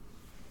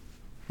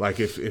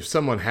 Like if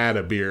someone had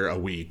a beer a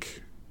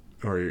week,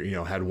 or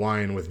had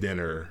wine with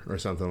dinner or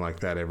something like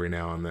that every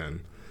now and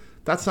then,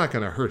 that's not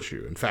going to hurt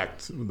you. In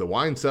fact, the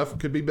wine stuff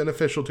could be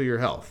beneficial to your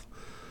health.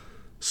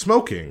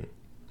 Smoking,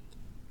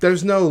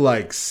 there's no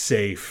like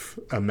safe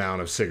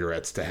amount of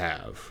cigarettes to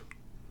have.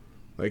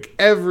 Like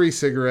every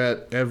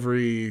cigarette,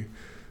 every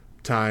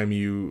time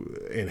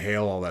you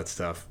inhale all that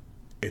stuff,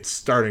 it's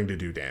starting to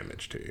do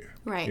damage to you.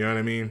 Right. You know what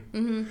I mean?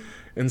 Mm-hmm.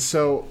 And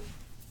so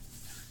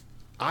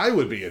I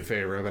would be in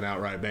favor of an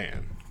outright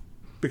ban.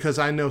 Because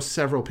I know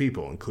several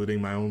people, including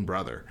my own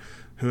brother,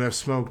 who have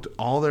smoked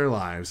all their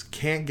lives,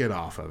 can't get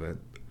off of it,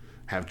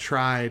 have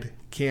tried,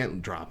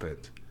 can't drop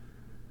it,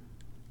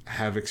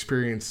 have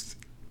experienced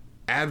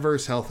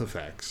adverse health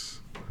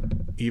effects,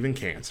 even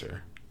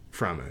cancer,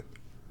 from it,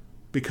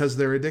 because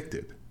they're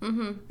addicted.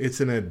 Mm-hmm. It's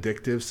an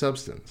addictive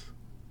substance.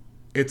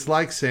 It's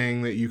like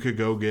saying that you could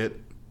go get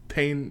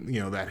pain,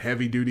 that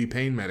heavy-duty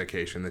pain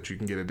medication that you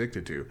can get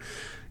addicted to.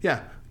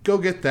 Yeah, go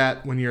get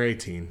that when you're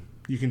 18.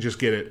 You can just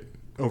get it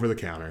over the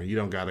counter. You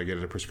don't got to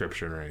get a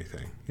prescription or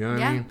anything. You know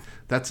what I mean?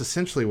 That's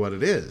essentially what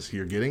it is.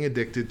 You're getting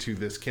addicted to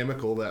this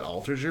chemical that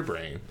alters your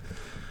brain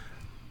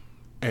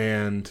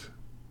and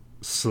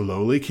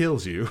slowly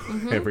kills you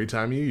every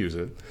time you use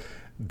it.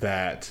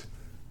 That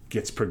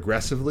gets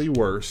progressively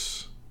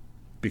worse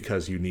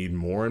because you need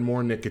more and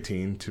more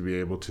nicotine to be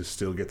able to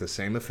still get the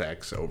same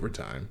effects over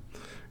time.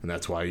 And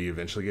that's why you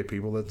eventually get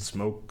people that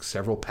smoke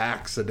several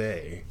packs a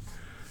day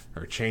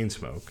or chain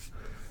smoke.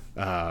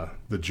 The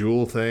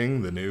Juul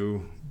thing,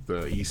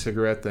 the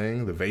e-cigarette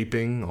thing, the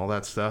vaping, all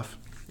that stuff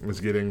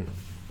was getting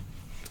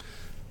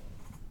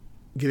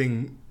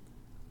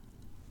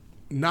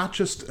not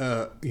just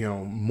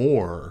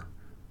more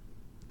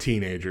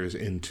teenagers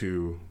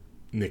into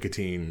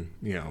nicotine,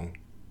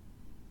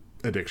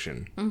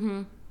 addiction,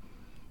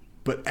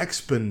 but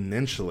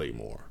exponentially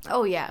more.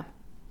 Oh yeah.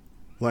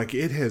 Like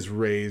it has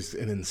raised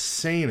an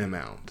insane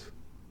amount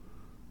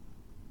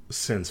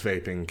since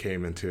vaping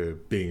came into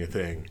being a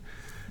thing.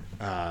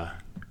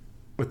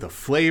 With the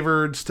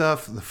flavored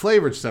stuff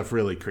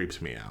really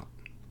creeps me out.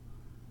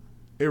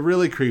 It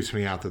really creeps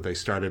me out that they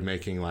started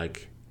making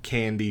like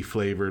candy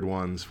flavored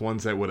ones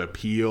that would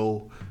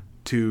appeal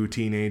to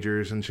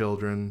teenagers and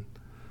children.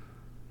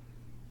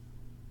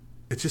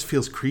 It just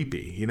feels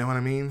creepy. You know what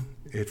I mean?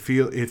 It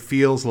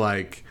feels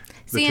like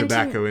the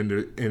tobacco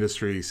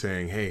industry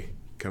saying, "Hey,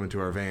 come into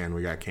our van.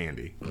 We got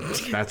candy."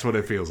 That's what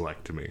it feels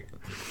like to me.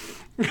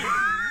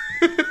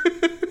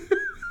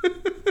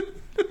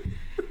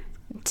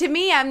 To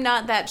me, I'm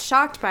not that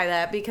shocked by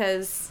that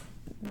because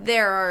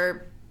there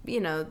are,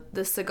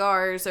 the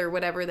cigars or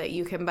whatever that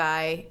you can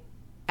buy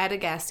at a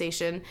gas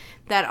station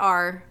that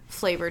are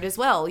flavored as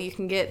well. You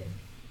can get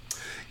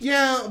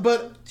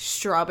but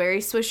strawberry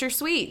Swisher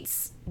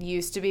Sweets.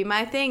 Used to be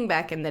my thing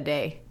back in the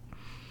day.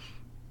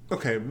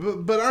 Okay,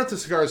 but aren't the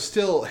cigars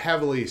still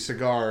heavily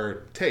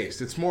cigar taste?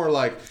 It's more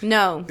like...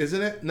 No.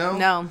 Isn't it? No?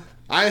 No.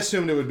 I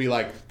assumed it would be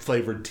like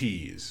flavored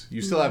teas.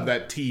 You still have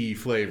that tea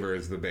flavor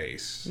as the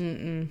base.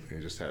 Mm-mm. You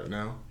just have it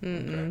now?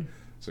 Mm-mm. Okay.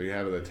 So you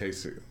have it that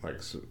tastes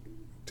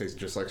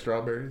just like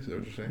strawberries? Is that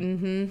what you're saying?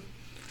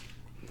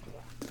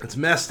 Mm-hmm. It's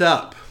messed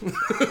up.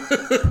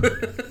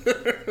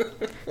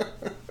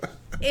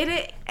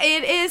 It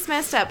is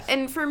messed up.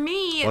 And for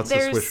me, what's the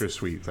Swisher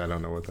Sweets? I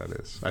don't know what that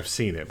is. I've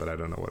seen it, but I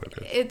don't know what it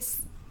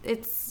is.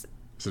 It's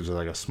Is it just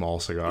like a small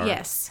cigar?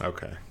 Yes.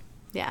 Okay.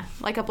 Yeah,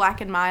 like a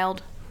Black and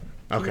Mild.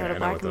 Okay, I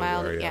know what those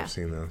are. Yeah, I've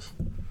seen those.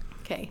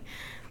 Okay,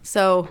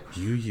 so...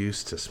 You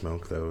used to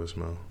smoke those,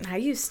 Mo. I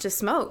used to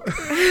smoke.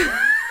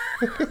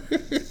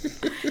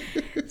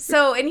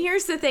 So, and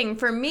here's the thing.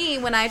 For me,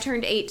 when I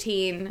turned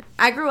 18,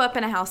 I grew up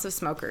in a house of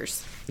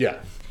smokers. Yeah.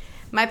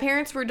 My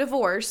parents were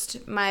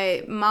divorced.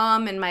 My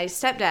mom and my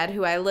stepdad,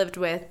 who I lived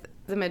with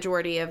the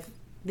majority of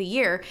the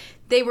year,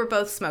 they were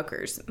both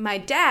smokers. My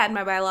dad,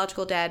 my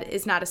biological dad,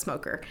 is not a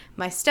smoker.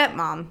 My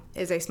stepmom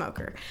is a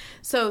smoker.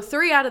 So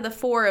 3 out of the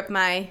 4 of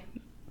my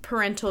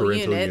parental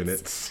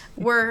units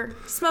were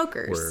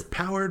smokers. Were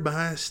powered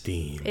by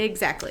steam.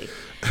 Exactly.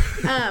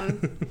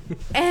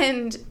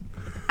 And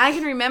I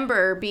can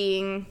remember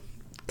being,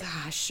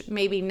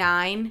 maybe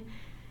 9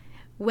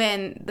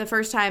 when the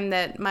first time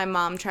that my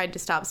mom tried to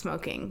stop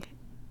smoking.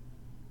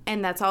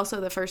 And that's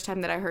also the first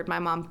time that I heard my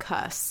mom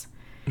cuss.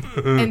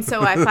 And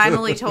so I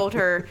finally told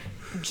her,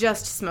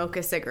 just smoke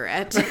a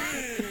cigarette.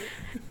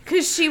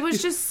 Because she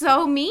was just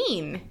so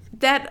mean.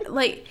 That,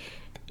 like,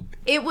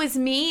 it was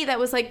me that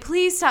was like,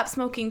 please stop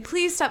smoking.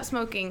 Please stop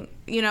smoking.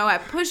 You know, I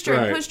pushed her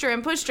and pushed her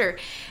and pushed her.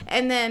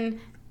 And then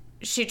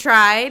she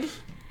tried.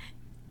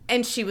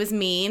 And she was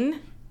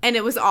mean. And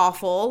it was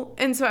awful.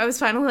 And so I was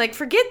finally like,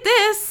 forget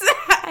this.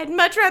 I'd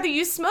much rather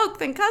you smoke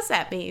than cuss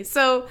at me.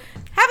 So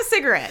have a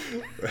cigarette.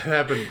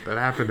 That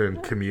happened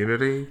in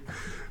Community,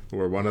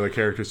 where one of the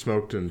characters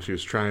smoked and she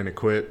was trying to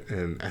quit.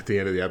 And at the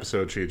end of the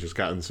episode, she had just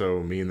gotten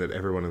so mean that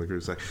everyone in the group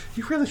was like,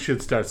 you really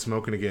should start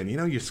smoking again. You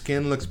know, your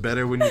skin looks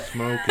better when you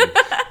smoke.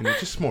 And it's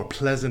just more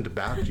pleasant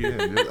about you.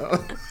 And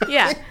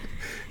yeah.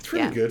 It's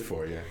really good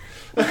for you.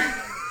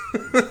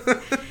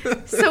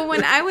 So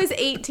when I was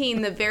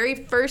 18, the very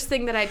first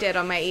thing that I did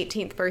on my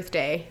 18th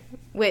birthday,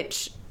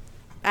 which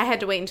I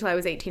had to wait until I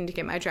was 18 to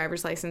get my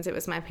driver's license. It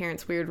was my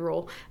parents' weird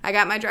rule. I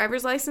got my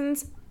driver's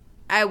license.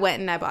 I went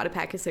and I bought a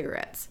pack of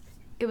cigarettes.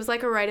 It was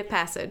like a rite of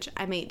passage.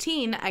 I'm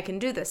 18. I can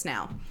do this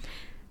now.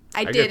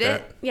 I did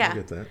it. Yeah. I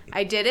get that.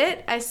 I did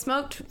it. I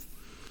smoked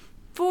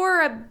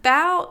for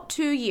about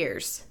 2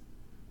 years.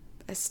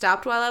 I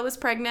stopped while I was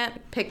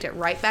pregnant, picked it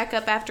right back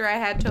up after I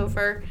had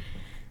Topher.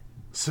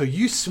 So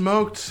you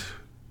smoked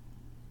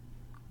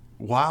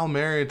while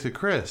married to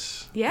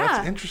Chris. Yeah.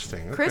 That's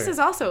interesting. Okay. Chris was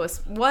also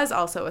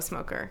a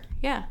smoker.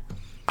 Yeah.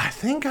 I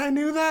think I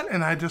knew that,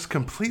 and I just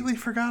completely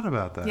forgot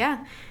about that.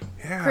 Yeah.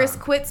 Yeah. Chris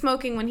quit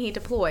smoking when he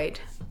deployed.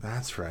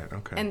 That's right.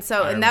 Okay. And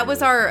so, and that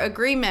was our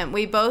agreement.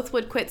 We both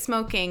would quit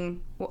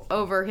smoking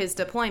over his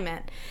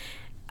deployment.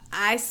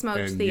 I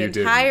smoked the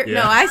entire...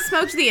 Yeah. No, I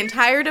smoked the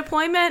entire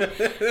deployment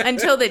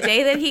until the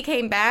day that he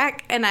came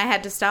back, and I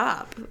had to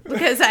stop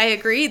because I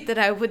agreed that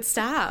I would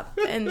stop.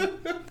 And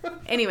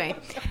anyway,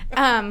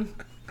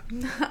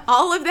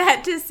 all of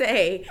that to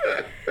say,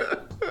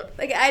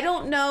 like, I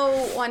don't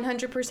know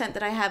 100%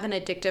 that I have an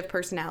addictive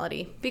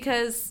personality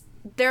because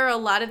there are a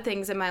lot of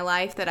things in my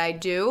life that I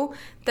do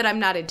that I'm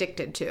not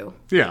addicted to.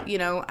 Yeah. You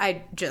know,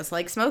 I just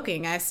like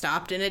smoking. I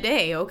stopped in a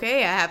day.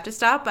 Okay, I have to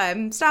stop.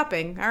 I'm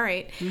stopping. All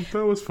right.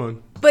 That was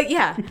fun. But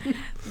yeah.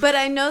 But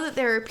I know that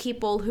there are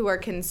people who are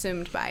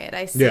consumed by it.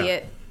 I see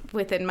it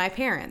within my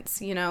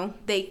parents, you know.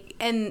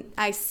 And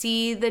I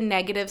see the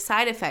negative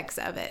side effects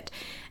of it.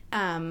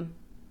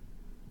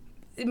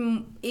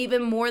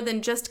 Even more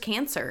than just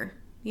cancer.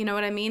 You know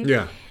what I mean?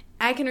 Yeah.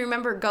 I can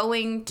remember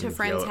going to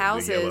friends'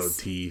 houses. The yellow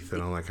teeth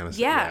and all that kind of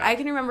stuff. Yeah, I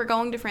can remember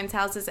going to friends'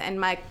 houses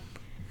and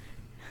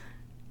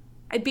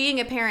being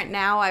a parent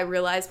now, I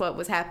realize what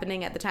was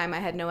happening. At the time, I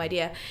had no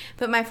idea.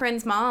 But my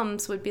friends'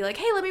 moms would be like,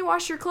 hey, let me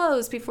wash your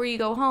clothes before you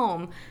go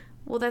home.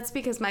 Well, that's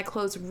because my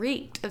clothes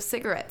reeked of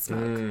cigarette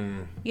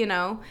smoke. You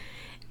know?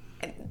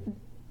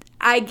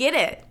 I get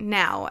it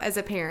now as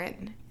a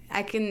parent.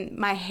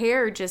 My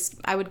hair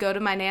I would go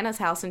to my Nana's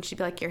house and she'd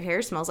be like, your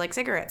hair smells like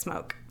cigarette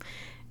smoke.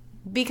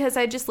 Because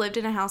I just lived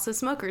in a house of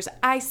smokers.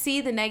 I see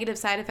the negative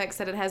side effects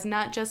that it has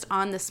not just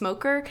on the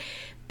smoker,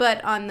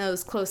 but on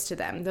those close to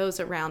them,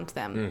 those around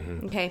them.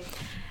 Mm-hmm. Okay?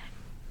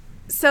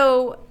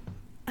 So,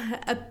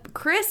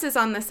 Chris is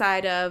on the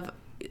side of,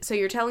 so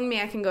you're telling me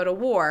I can go to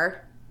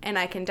war and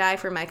I can die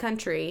for my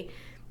country,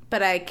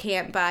 but I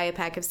can't buy a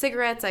pack of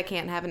cigarettes, I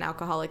can't have an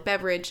alcoholic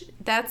beverage.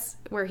 That's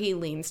where he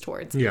leans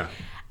towards. Yeah.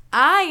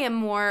 I am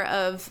more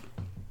of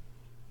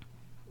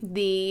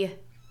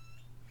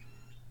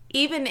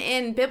even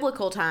in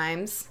biblical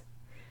times,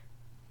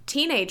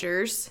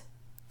 teenagers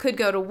could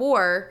go to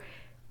war,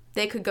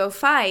 they could go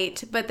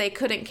fight, but they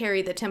couldn't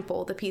carry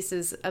the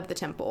pieces of the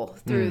temple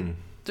through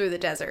the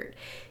desert.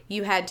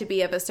 You had to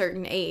be of a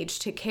certain age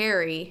to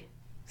carry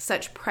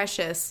such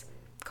precious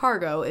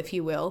cargo, if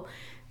you will,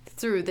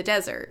 through the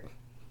desert.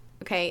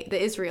 Okay,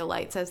 the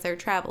Israelites as they're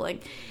traveling.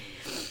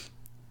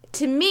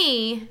 To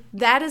me,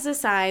 that is a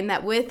sign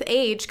that with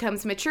age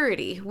comes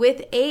maturity.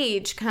 With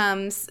age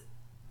comes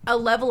a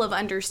level of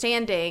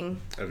understanding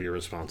of your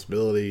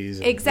responsibilities.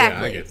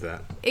 Exactly. Yeah, I get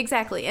that.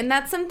 Exactly. And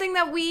that's something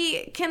that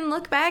we can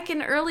look back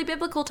in early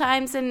biblical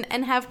times and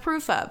have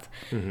proof of.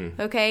 Mm-hmm.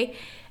 Okay?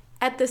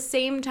 At the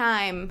same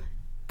time,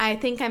 I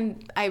think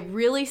I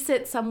really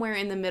sit somewhere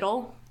in the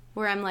middle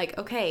where I'm like,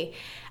 okay,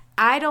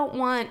 I don't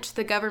want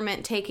the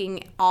government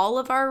taking all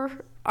of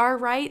our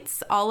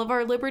rights, all of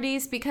our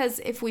liberties, because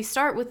if we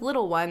start with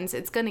little ones,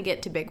 it's going to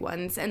get to big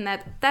ones, and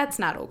that's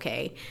not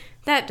okay.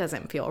 That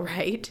doesn't feel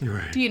right.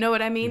 Do you know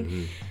what I mean?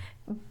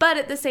 Mm-hmm. But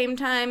at the same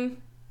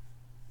time,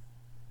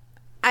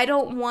 I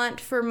don't want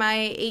for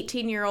my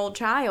 18-year-old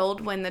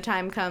child, when the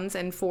time comes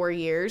in 4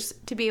 years,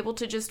 to be able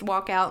to just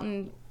walk out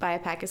and buy a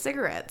pack of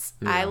cigarettes.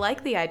 Yeah. I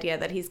like the idea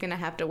that he's going to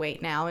have to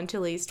wait now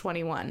until he's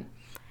 21.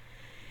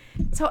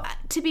 So,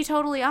 to be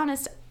totally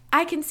honest,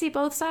 I can see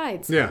both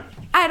sides. Yeah.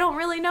 I don't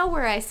really know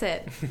where I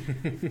sit.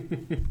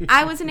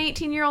 I was an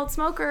 18-year-old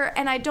smoker,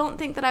 and I don't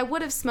think that I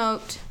would have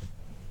smoked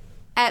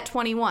at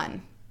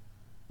 21,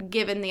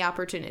 given the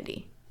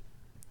opportunity.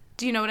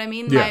 Do you know what I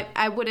mean? Yeah.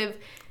 I would have...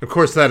 Of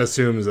course, that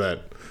assumes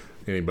that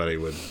anybody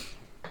would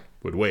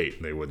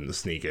wait. They wouldn't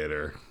sneak it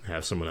or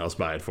have someone else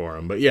buy it for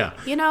them. But yeah,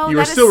 you know, you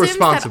that were still assumes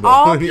responsible. that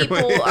all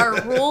people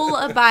are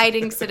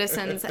rule-abiding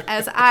citizens,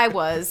 as I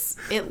was,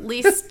 at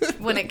least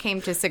when it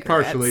came to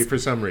cigarettes. Partially for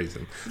some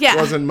reason. Yeah. It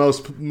wasn't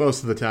most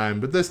of the time,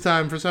 but this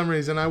time, for some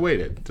reason, I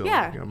waited. Till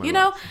I got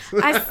my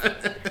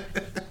license.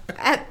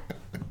 At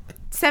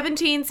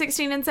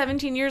 16 and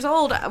 17 years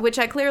old, which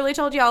I clearly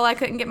told y'all I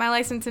couldn't get my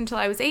license until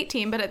I was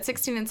 18, but at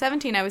 16 and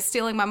 17, I was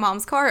stealing my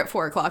mom's car at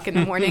 4 o'clock in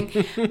the morning.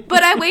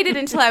 But I waited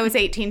until I was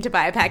 18 to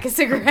buy a pack of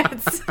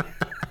cigarettes.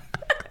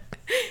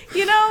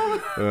 You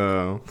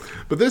know?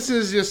 But this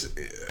is just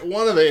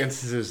one of the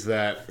instances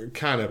that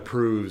kind of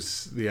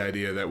proves the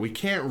idea that we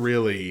can't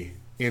really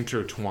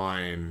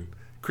intertwine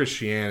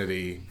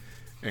Christianity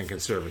and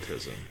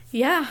conservatism.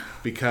 Yeah.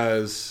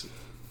 Because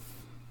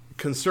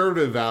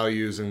conservative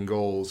values and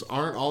goals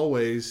aren't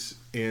always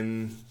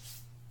in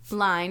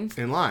line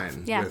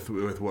Yeah.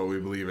 with what we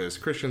believe as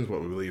Christians,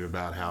 what we believe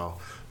about how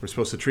we're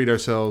supposed to treat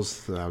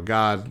ourselves, how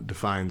God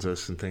defines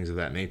us, and things of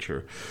that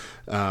nature.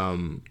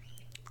 And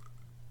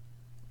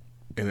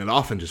it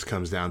often just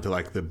comes down to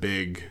like the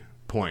big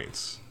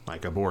points,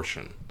 like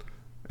abortion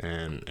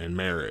and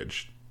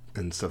marriage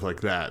and stuff like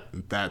that.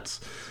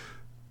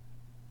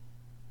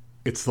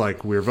 It's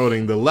like we're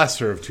voting the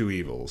lesser of two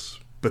evils.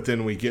 But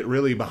then we get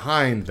really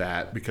behind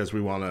that because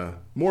we want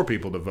more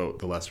people to vote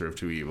the lesser of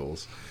two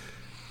evils.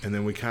 And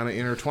then we kind of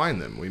intertwine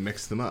them. We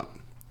mix them up.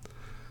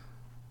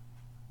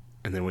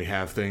 And then we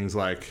have things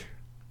like,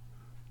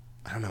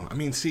 I don't know. I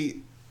mean,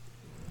 see,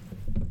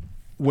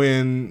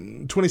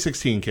 when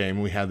 2016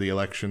 came, we had the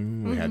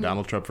election. We had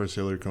Donald Trump versus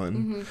Hillary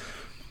Clinton.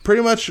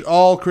 Pretty much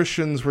all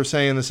Christians were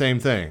saying the same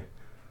thing.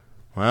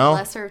 Well,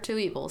 lesser of two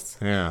evils.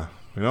 Yeah.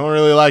 We don't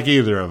really like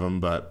either of them,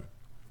 but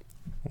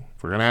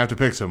if we're going to have to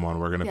pick someone,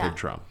 we're going to pick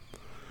Trump.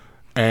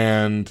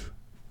 And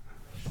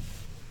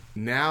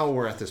now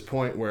we're at this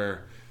point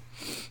where,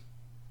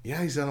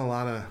 he's done a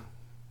lot of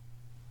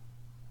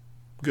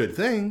good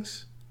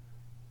things,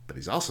 but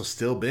he's also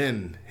still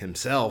been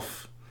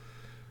himself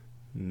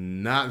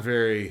not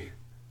very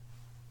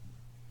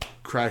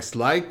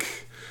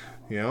Christ-like.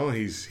 You know,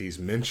 he's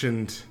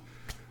mentioned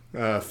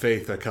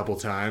faith a couple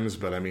times,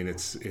 but I mean,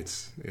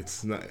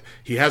 it's not.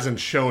 He hasn't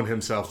shown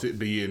himself to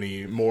be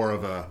any more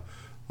of a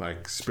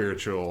like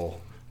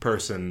spiritual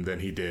person than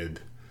he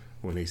did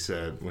when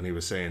he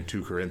was saying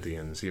 2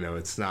 Corinthians. You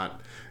know,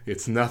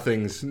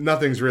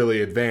 nothing's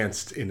really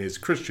advanced in his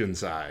Christian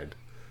side.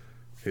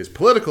 His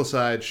political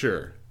side,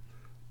 sure,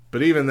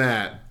 but even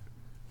that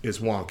is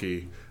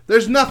wonky.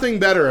 There's nothing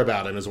better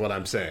about him, is what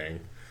I'm saying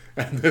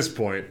at this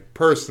point,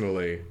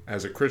 personally,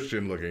 as a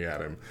Christian looking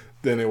at him,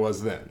 than it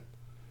was then.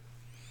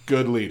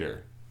 Good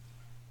leader,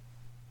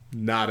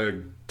 not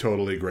a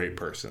totally great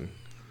person.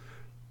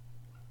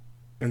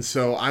 And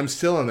so I'm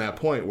still in that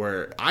point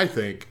where I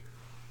think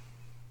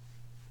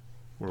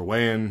we're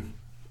weighing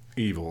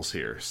evils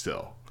here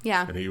still.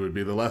 Yeah. And he would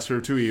be the lesser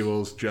of two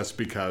evils just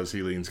because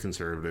he leans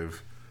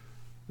conservative,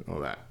 all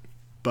that.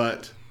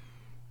 But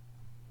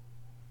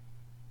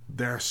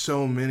there are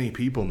so many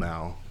people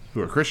now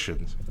who are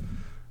Christians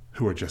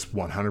who are just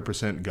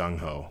 100%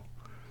 gung-ho.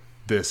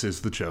 This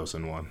is the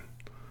chosen one.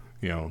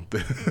 You know,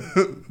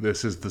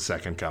 this is the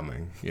second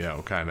coming, you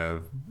know, kind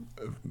of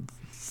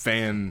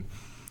fanaticism.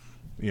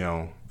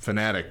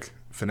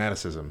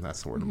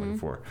 That's the word I'm looking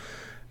for.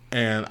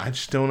 And I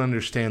just don't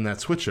understand that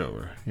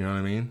switchover. You know what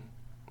I mean?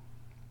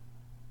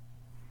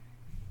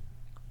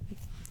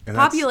 And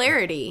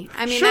popularity.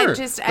 I mean, sure.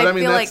 I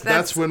feel like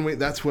that's when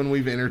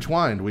we've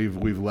intertwined.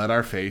 We've let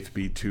our faith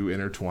be too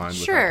intertwined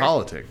with our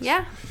politics.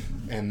 Yeah.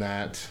 And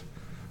that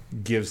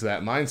gives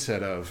that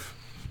mindset of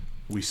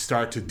we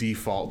start to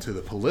default to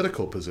the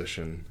political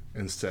position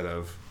instead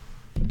of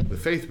the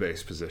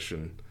faith-based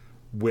position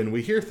when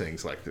we hear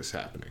things like this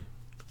happening.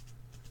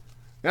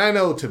 And I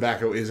know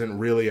tobacco isn't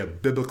really a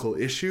biblical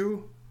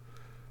issue,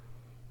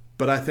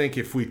 but I think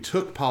if we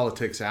took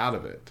politics out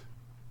of it,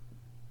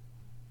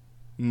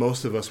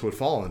 most of us would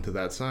fall into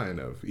that sign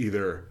of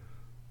either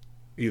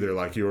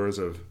like yours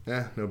of,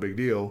 no big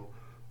deal,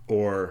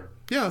 or,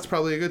 it's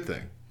probably a good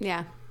thing.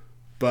 Yeah.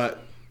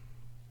 But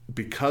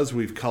because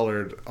we've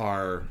colored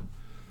our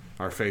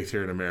faith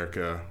here in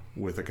America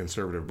with a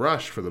conservative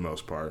brush for the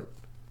most part,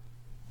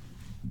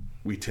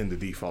 we tend to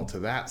default to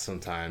that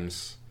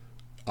sometimes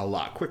a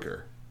lot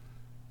quicker.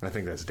 I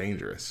think that's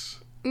dangerous.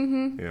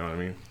 Mm-hmm. You know what I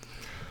mean?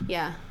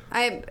 Yeah.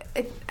 I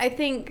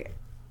think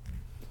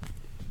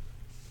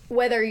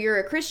whether you're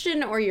a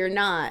Christian or you're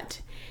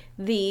not,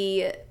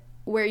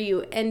 where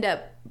you end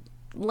up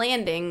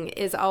landing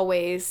is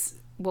always,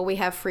 we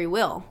have free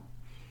will.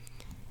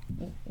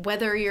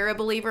 Whether you're a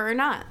believer or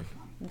not.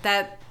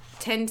 That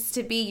tends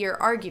to be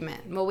your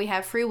argument. We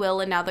have free will,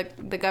 and now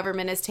the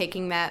government is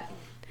taking that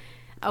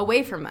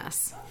away from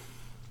us.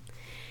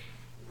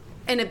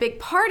 And a big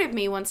part of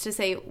me wants to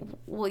say,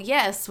 well,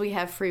 yes, we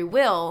have free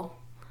will,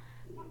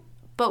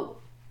 but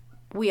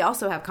we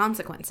also have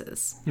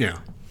consequences. Yeah.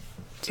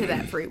 To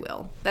that free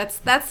will. That's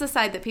the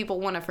side that people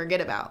want to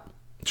forget about.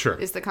 Sure.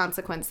 Is the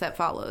consequence that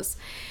follows.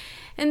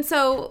 And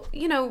so,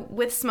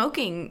 with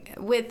smoking,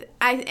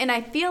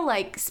 I feel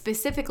like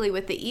specifically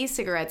with the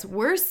e-cigarettes,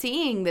 we're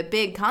seeing the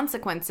big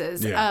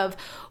consequences of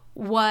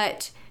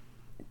what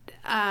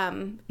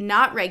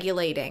not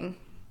regulating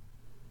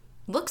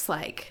looks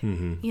like.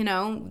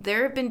 Mm-hmm.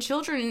 There have been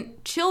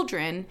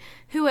children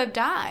who have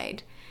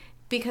died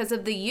because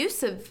of the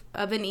use of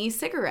an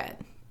e-cigarette.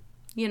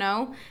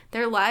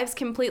 Their lives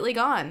completely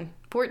gone.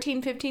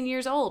 14, 15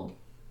 years old.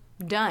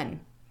 Done.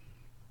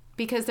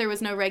 Because there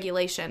was no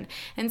regulation.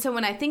 And so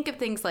when I think of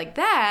things like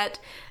that,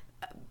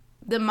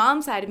 the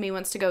mom side of me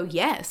wants to go,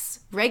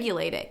 yes,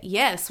 regulate it.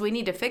 Yes, we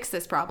need to fix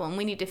this problem.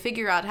 We need to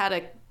figure out how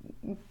to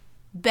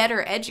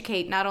better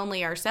educate not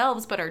only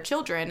ourselves, but our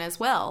children as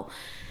well.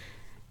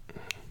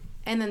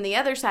 And then the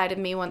other side of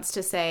me wants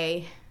to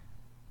say,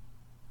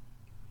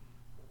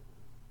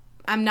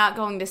 I'm not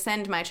going to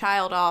send my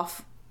child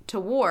off to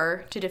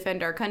war to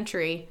defend our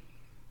country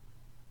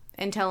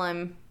and tell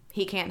him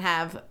he can't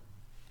have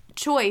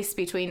choice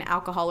between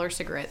alcohol or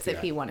cigarettes if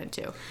he wanted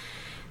to.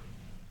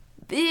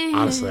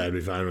 Honestly, I'd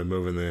be fine with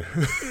moving the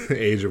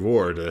age of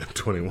war to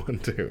 21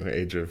 to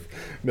age of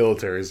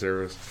military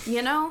service.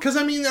 Because,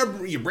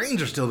 your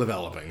brains are still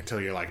developing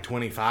until you're like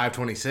 25,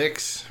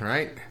 26,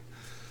 right?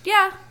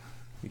 Yeah.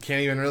 You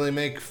can't even really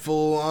make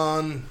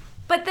full-on...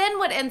 But then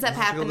what ends up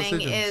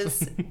happening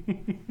is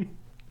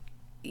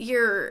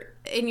you're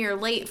in your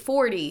late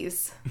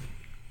 40s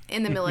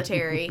in the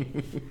military,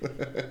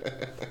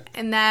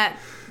 and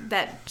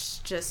that's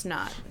just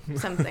not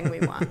something we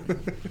want.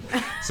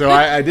 So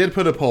I did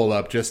put a poll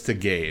up just to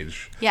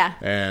gauge. Yeah.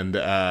 And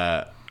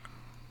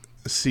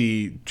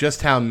see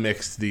just how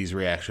mixed these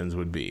reactions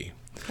would be.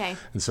 Okay.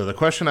 And so the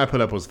question I put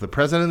up was, the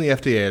president and the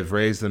FDA have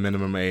raised the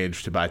minimum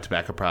age to buy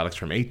tobacco products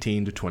from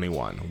 18 to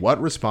 21.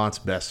 What response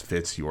best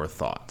fits your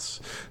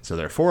thoughts? So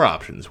there are 4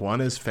 options. 1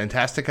 is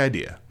fantastic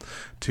idea.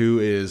 2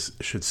 is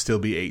should still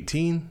be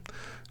 18.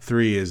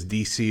 3 is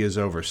DC is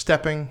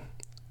overstepping.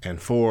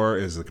 And 4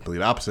 is the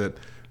complete opposite.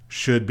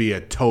 Should be a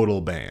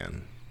total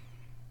ban.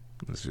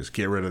 Let's just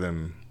get rid of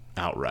them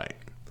outright.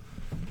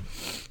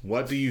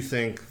 What do you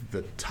think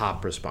the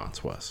top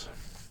response was?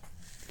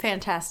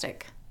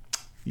 Fantastic.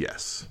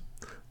 Yes,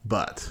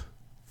 but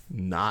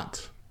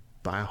not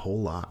by a whole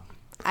lot.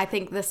 I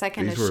think the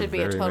second should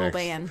be a total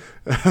ban.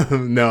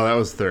 No, that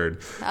was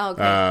third. Oh,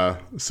 okay.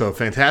 So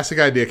fantastic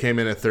idea came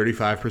in at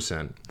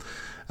 35%.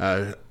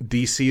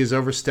 DC is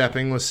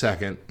overstepping was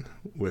second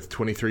with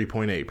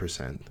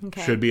 23.8%.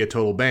 Okay. Should be a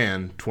total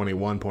ban,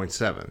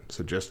 21.7%.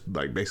 So just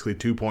like basically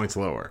 2 points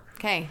lower.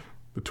 Okay.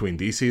 Between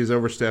DC is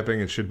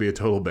overstepping and should be a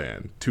total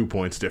ban. 2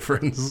 points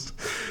difference.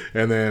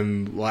 And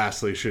then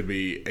lastly should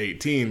be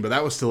 18, but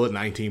that was still at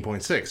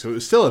 19.6. So it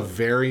was still a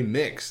very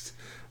mixed.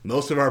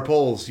 Most of our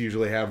polls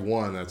usually have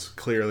one that's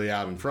clearly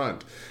out in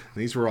front.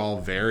 And these were all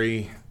a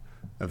very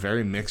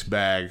mixed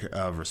bag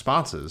of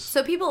responses.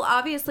 So people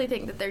obviously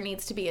think that there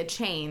needs to be a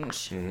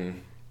change,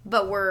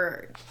 but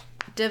we're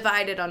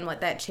divided on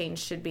what that change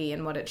should be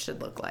and what it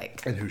should look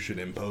like. And who should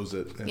impose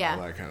it and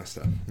all that kind of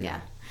stuff.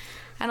 Yeah.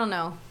 I don't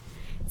know.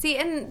 See,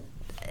 and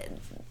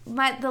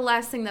the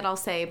last thing that I'll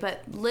say,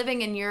 but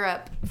living in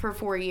Europe for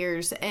 4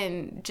 years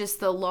and just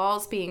the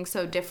laws being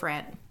so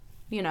different,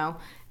 the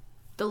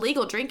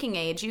legal drinking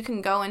age, you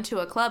can go into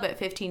a club at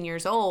 15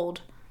 years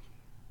old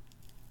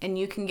and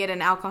you can get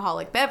an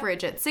alcoholic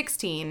beverage at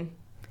 16,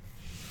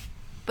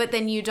 but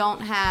then you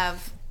don't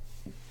have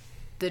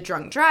the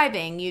drunk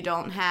driving, you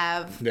don't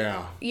have,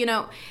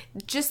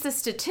 just the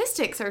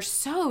statistics are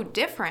so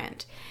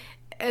different.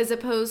 As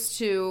opposed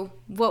to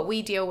what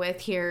we deal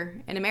with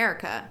here in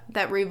America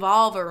that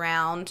revolve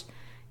around,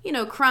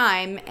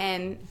 crime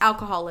and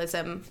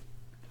alcoholism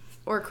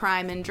or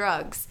crime and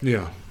drugs.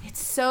 Yeah.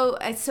 It's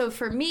so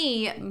for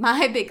me,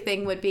 my big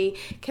thing would be,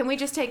 can we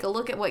just take a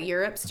look at what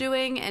Europe's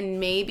doing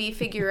and maybe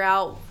figure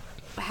out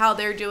how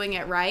they're doing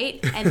it right?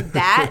 And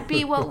that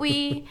be what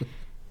we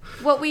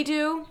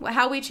do,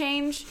 how we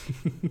change?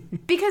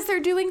 Because they're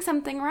doing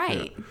something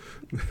right. Yeah.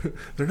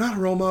 They're not a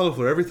role model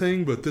for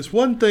everything, but this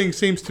one thing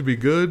seems to be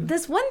good.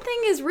 This one thing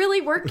is really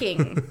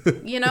working,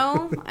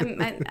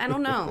 I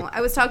don't know.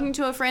 I was talking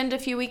to a friend a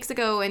few weeks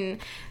ago, and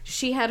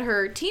she had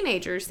her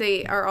teenagers.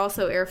 They are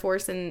also Air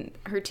Force, and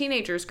her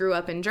teenagers grew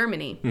up in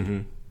Germany.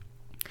 Mm-hmm.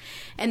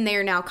 And they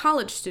are now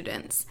college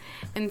students.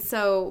 And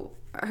so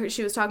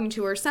she was talking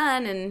to her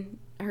son, and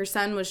her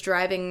son was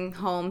driving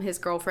home his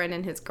girlfriend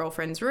and his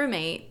girlfriend's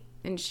roommate.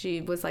 And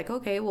she was like,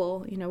 okay,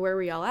 well, where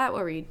were y'all at?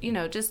 What were you,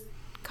 just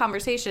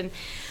conversation.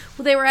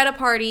 Well, they were at a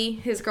party.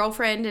 His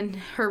girlfriend and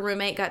her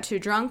roommate got too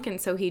drunk,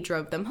 and so he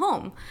drove them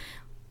home.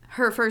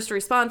 Her first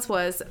response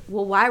was,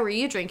 well, why were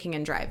you drinking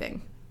and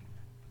driving?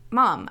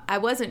 Mom, I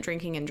wasn't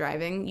drinking and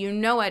driving.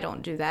 I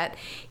don't do that.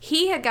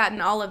 He had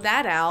gotten all of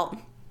that out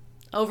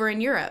over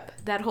in Europe.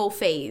 That whole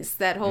phase.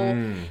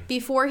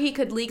 Before he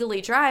could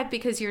legally drive,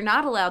 because you're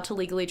not allowed to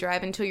legally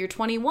drive until you're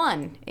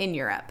 21 in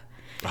Europe.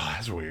 Oh,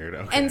 that's weird.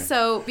 Okay. And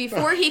so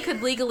before he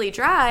could legally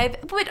drive,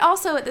 but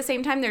also at the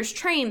same time, there's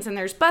trains and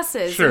there's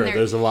buses. Sure, and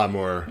there's a lot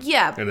more.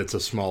 Yeah. And it's a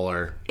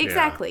smaller.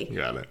 Exactly.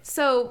 Yeah, got it.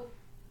 So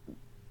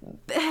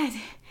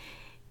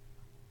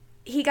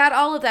he got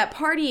all of that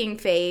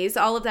partying phase,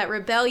 all of that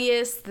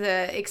rebellious,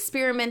 the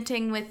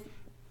experimenting with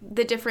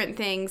the different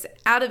things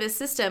out of his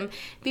system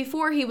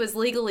before he was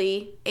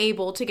legally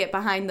able to get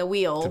behind the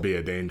wheel. To be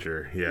a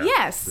danger, yeah.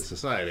 Yes. To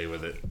society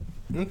with it.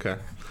 Okay.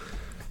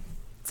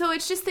 So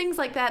it's just things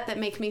like that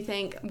make me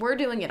think we're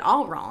doing it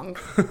all wrong.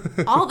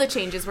 All the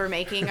changes we're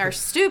making are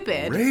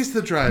stupid. Raise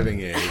the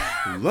driving age.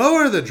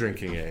 Lower the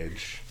drinking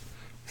age.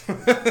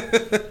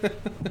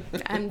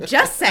 I'm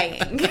just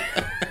saying.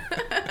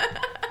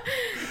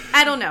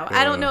 I don't know.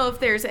 I don't know if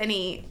there's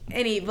any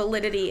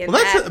validity in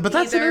that. But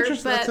that's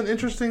an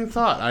interesting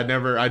thought. I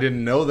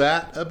didn't know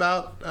that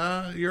about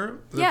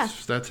Europe.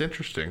 That's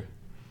interesting.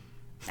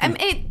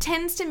 It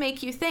tends to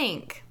make you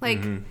think,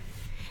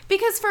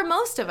 because for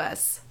most of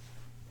us,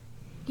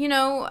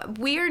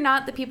 we are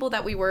not the people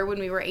that we were when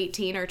we were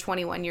 18 or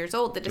 21 years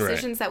old. The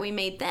decisions that we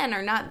made then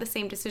are not the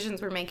same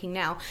decisions we're making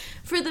now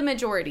for the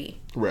majority.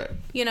 Right.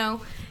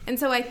 And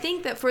so I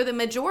think that for the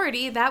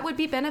majority, that would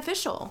be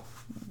beneficial.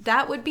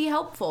 That would be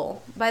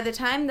helpful. By the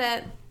time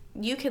that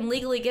you can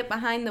legally get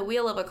behind the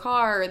wheel of a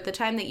car, or the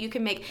time that you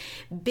can make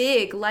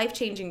big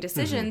life-changing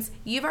decisions,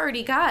 you've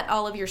already got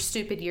all of your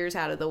stupid years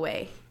out of the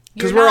way.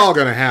 Because we're all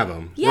going to have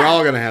them. Yeah. We're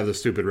all going to have the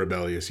stupid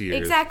rebellious years.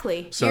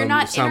 Exactly. Some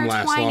last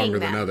longer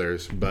than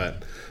others,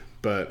 but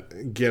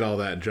get all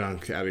that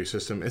junk out of your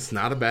system. It's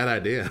not a bad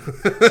idea.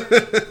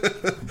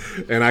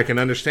 And I can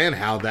understand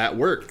how that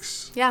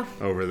works. Yeah.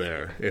 Over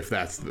there, if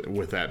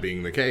with that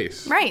being the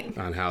case. Right.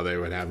 On how they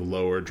would have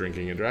lower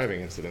drinking and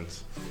driving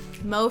incidents.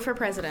 Mo for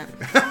president.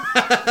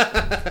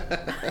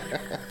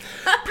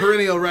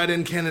 Perennial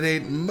write-in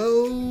candidate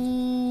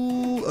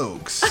Mo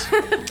Oaks.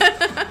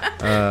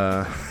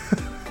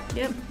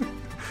 Yep.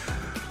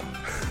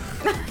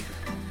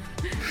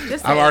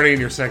 I'm already in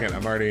your second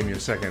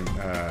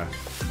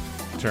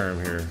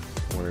term here,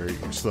 where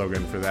your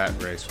slogan for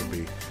that race would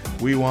be,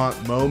 "We want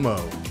Momo."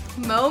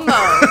 Momo.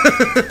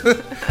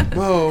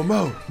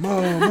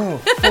 Mo.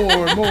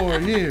 4 more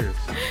years.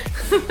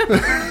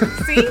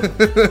 See?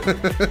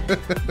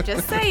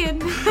 Just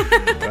saying.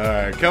 All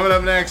right, coming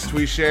up next,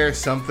 we share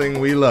something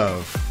we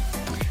love.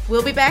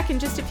 We'll be back in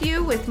just a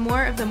few with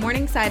more of the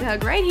Morning Side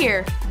Hug right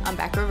here on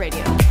Back Row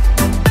Radio.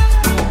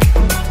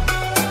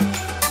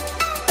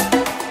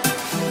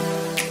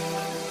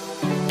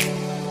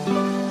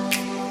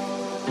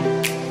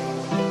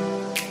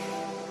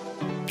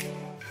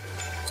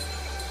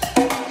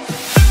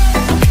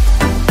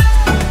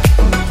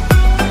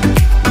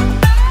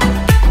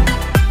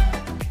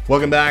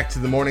 Welcome back to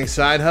the Morning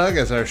Side Hug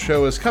as our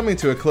show is coming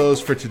to a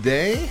close for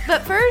today.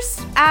 But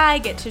first, I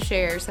get to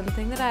share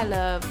something that I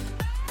love.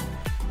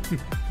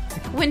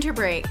 Winter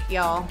break,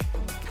 y'all.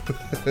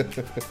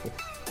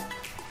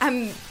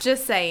 I'm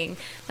just saying.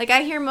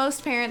 I hear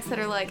most parents that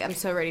are like, I'm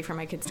so ready for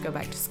my kids to go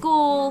back to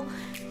school.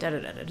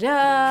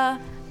 Da-da-da-da-da.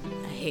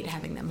 I hate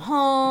having them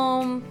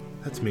home.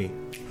 That's me.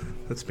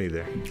 That's me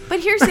there. But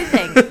here's the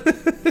thing.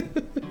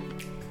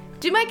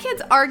 Do my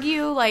kids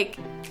argue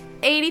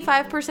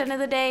 85% of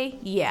the day?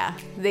 Yeah,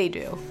 they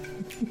do.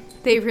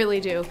 They really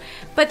do.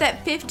 But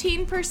that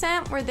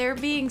 15% where they're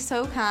being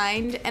so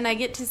kind, and I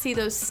get to see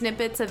those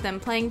snippets of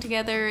them playing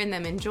together and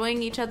them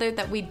enjoying each other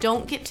that we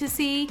don't get to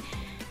see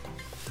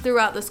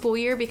throughout the school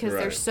year because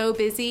they're so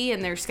busy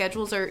and their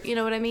schedules are, you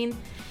know what I mean?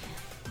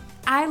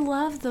 I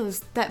love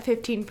that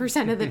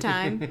 15% of the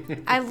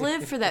time. I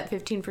live for that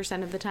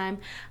 15% of the time.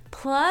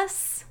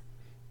 Plus,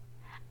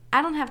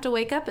 I don't have to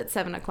wake up at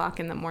 7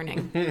 o'clock in the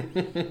morning.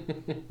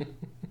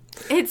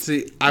 It's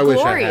I wish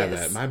I had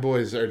that. My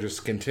boys are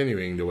just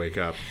continuing to wake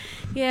up.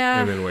 Yeah.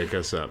 And then wake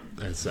us up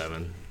at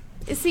 7.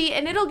 See,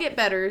 and it'll get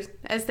better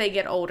as they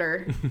get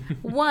older.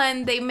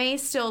 One, they may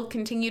still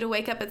continue to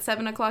wake up at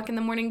 7 o'clock in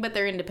the morning, but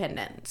they're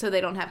independent, so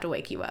they don't have to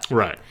wake you up.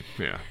 Right,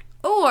 yeah.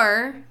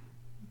 Or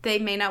they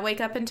may not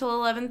wake up until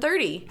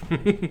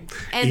 11:30.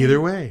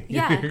 Either way.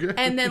 Yeah,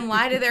 and then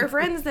lie to their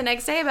friends the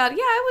next day about,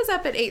 I was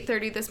up at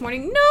 8:30 this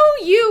morning.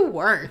 No, you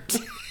weren't.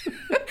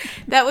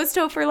 That was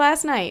Topher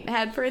last night.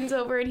 Had friends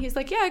over, and he's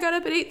like, I got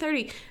up at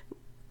 8:30.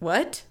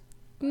 What?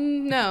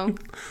 No.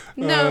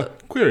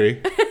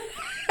 Query.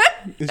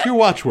 Is your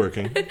watch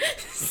working?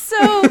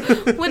 So,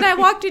 when I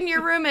walked in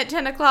your room at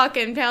 10 o'clock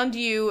and found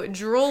you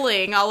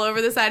drooling all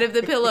over the side of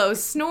the pillow,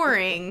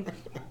 snoring,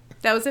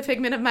 that was a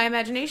figment of my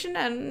imagination?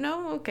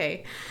 No?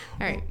 Okay.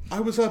 All right. I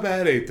was up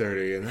at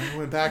 8:30, and then I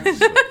went back to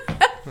sleep.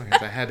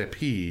 I had to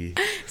pee.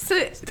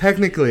 So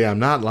technically, I'm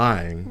not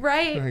lying.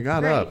 Right. I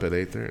got up at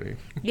 8:30.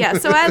 Yeah,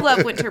 so I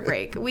love winter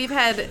break. We've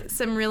had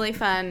some really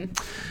fun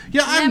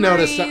I've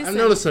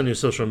noticed on your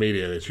social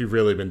media that you've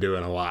really been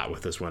doing a lot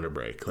with this winter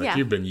break.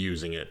 You've been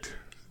using it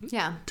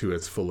to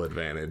its full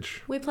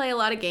advantage. We play a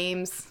lot of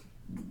games.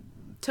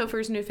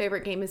 Topher's new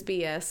favorite game is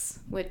BS,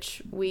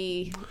 which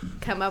we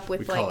come up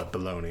with. We call it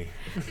bologna.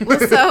 Well,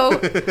 so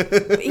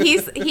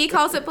he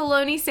calls it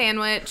bologna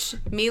sandwich.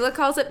 Mila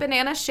calls it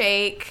banana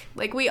shake.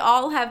 Like, we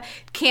all have.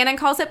 Cannon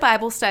calls it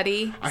Bible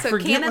study. So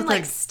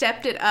Cannon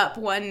stepped it up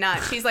one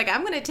notch. He's like,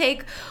 I'm going to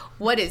take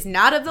what is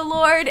not of the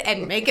Lord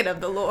and make it of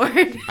the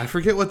Lord. I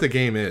forget what the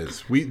game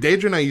is.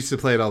 Deidre and I used to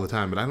play it all the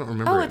time, but I don't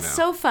remember it now. Oh, it's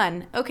so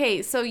fun.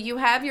 Okay, so you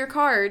have your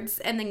cards,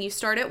 and then you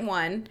start at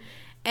 1.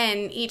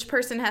 And each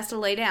person has to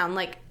lay down.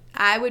 Like,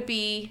 I would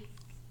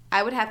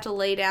have to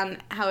lay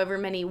down however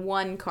many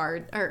 2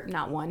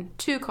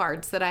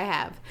 cards that I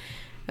have.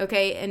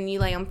 Okay? And you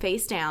lay them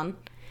face down.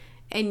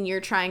 And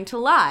you're trying to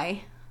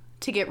lie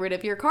to get rid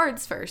of your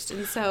cards first.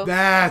 And so...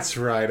 That's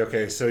right.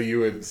 Okay, so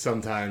you would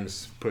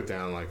sometimes put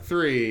down, like,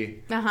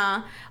 3.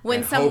 Uh-huh.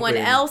 When someone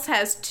else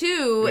has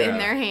 2 in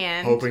their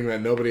hand. Hoping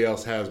that nobody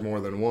else has more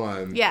than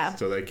 1. Yeah.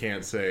 So they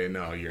can't say,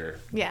 no, you're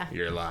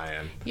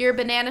lying. You're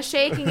banana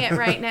shaking it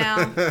right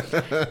now.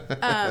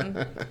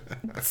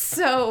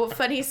 So,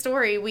 funny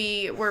story.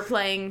 We were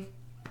playing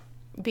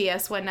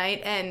BS one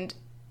night, and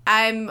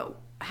I'm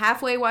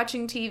halfway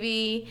watching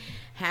TV,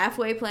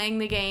 halfway playing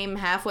the game,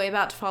 halfway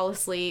about to fall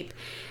asleep.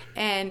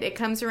 And it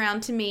comes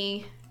around to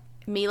me.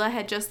 Mila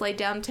had just laid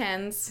down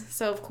 10s.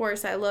 So, of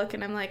course, I look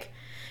and I'm like,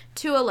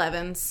 2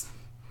 11s.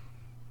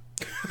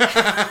 And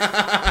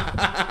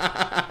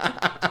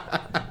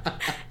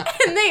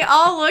they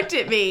all looked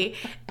at me.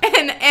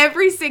 And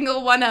every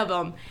single one of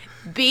them,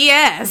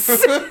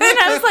 BS. And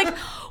I was like,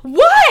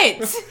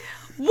 what?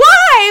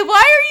 Why?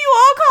 Why are you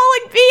all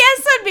calling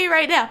BS on me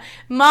right now?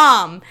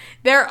 Mom,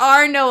 there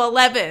are no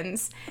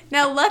 11s.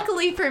 Now,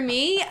 luckily for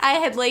me, I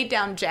had laid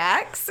down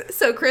jacks.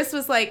 So Chris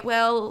was like,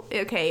 well,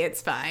 okay,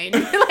 it's fine.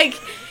 Like,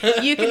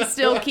 you can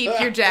still keep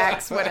your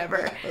jacks,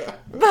 whatever.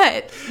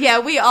 But, yeah,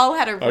 we all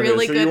had a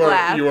really good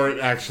laugh. You weren't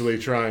actually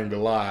trying to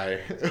lie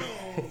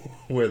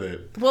with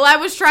it. Well, I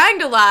was trying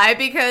to lie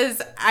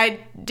because I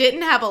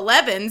didn't have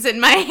 11s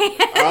in my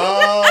hand.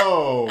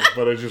 Oh,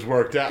 but it just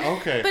worked out.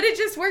 Okay. But it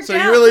just worked out. So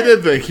you really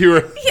did think you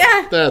were...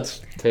 Yeah.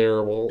 That's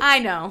terrible. I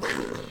know.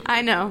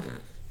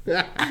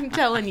 I'm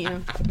telling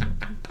you.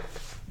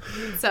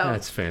 So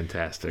that's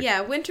fantastic.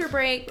 Yeah, winter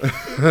break,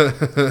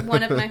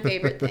 one of my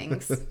favorite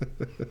things. All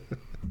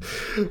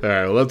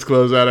right, well, let's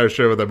close out our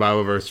show with our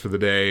Bible verse for the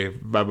day.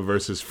 Bible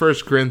verse is 1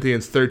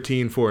 Corinthians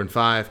 13, 4 and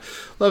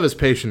 5. Love is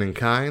patient and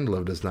kind.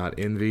 Love does not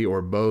envy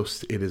or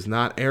boast. It is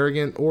not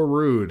arrogant or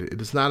rude. It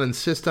does not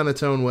insist on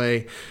its own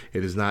way.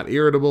 It is not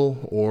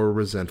irritable or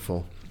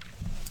resentful.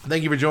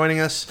 Thank you for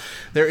joining us.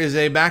 There is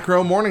a Back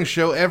Row morning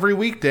show every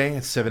weekday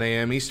at 7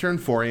 a.m. Eastern,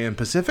 4 a.m.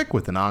 Pacific,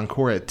 with an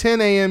encore at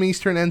 10 a.m.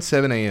 Eastern and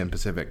 7 a.m.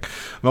 Pacific.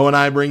 Mo and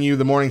I bring you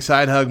the morning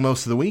side hug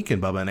most of the week,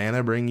 and Bubba and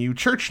Anna bring you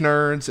Church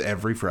Nerds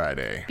every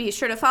Friday. Be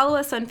sure to follow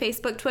us on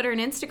Facebook, Twitter, and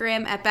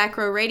Instagram at Back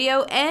Row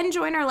Radio, and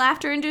join our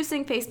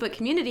laughter-inducing Facebook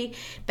community,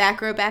 Back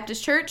Row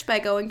Baptist Church, by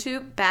going to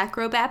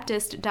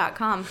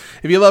backrowbaptist.com.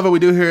 If you love what we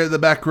do here at the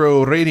Back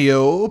Row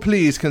Radio,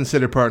 please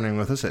consider partnering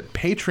with us at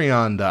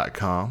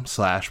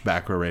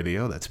patreon.com/backrowradio.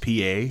 That's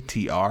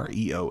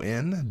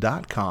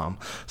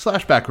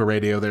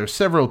patreon.com/backrowradio. There are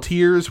several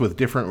tiers with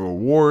different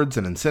rewards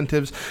and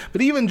incentives,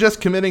 but even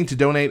just committing to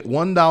donate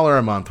 $1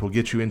 a month will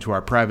get you into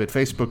our private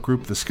Facebook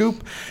group, The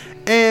Scoop,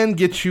 and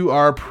get you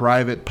our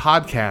private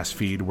podcast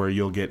feed where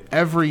you'll get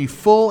every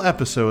full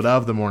episode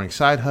of The Morning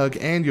Side Hug,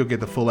 and you'll get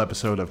the full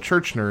episode of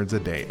Church Nerds a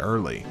day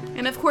early.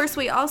 And of course,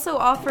 we also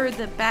offer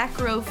the Back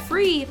Row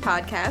Free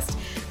podcast,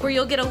 where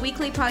you'll get a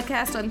weekly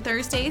podcast on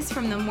Thursdays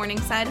from The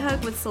Morning Side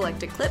Hug with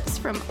selected clips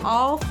from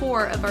all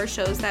 4 of our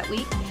shows that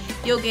week.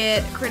 You'll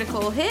get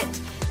Critical Hit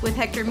with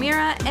Hector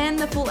Mira and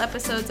the full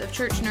episodes of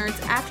Church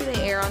Nerds after they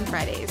air on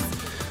Fridays.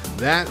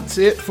 That's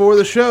it for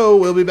the show.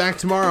 We'll be back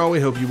tomorrow. We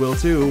hope you will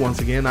too. Once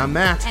again, I'm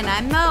Matt. And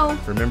I'm Mo.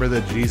 Remember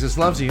that Jesus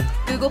loves you.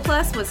 Google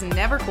Plus was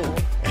never cool.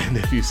 And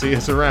if you see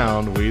us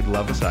around, we'd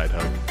love a side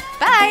hug.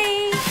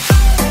 Bye!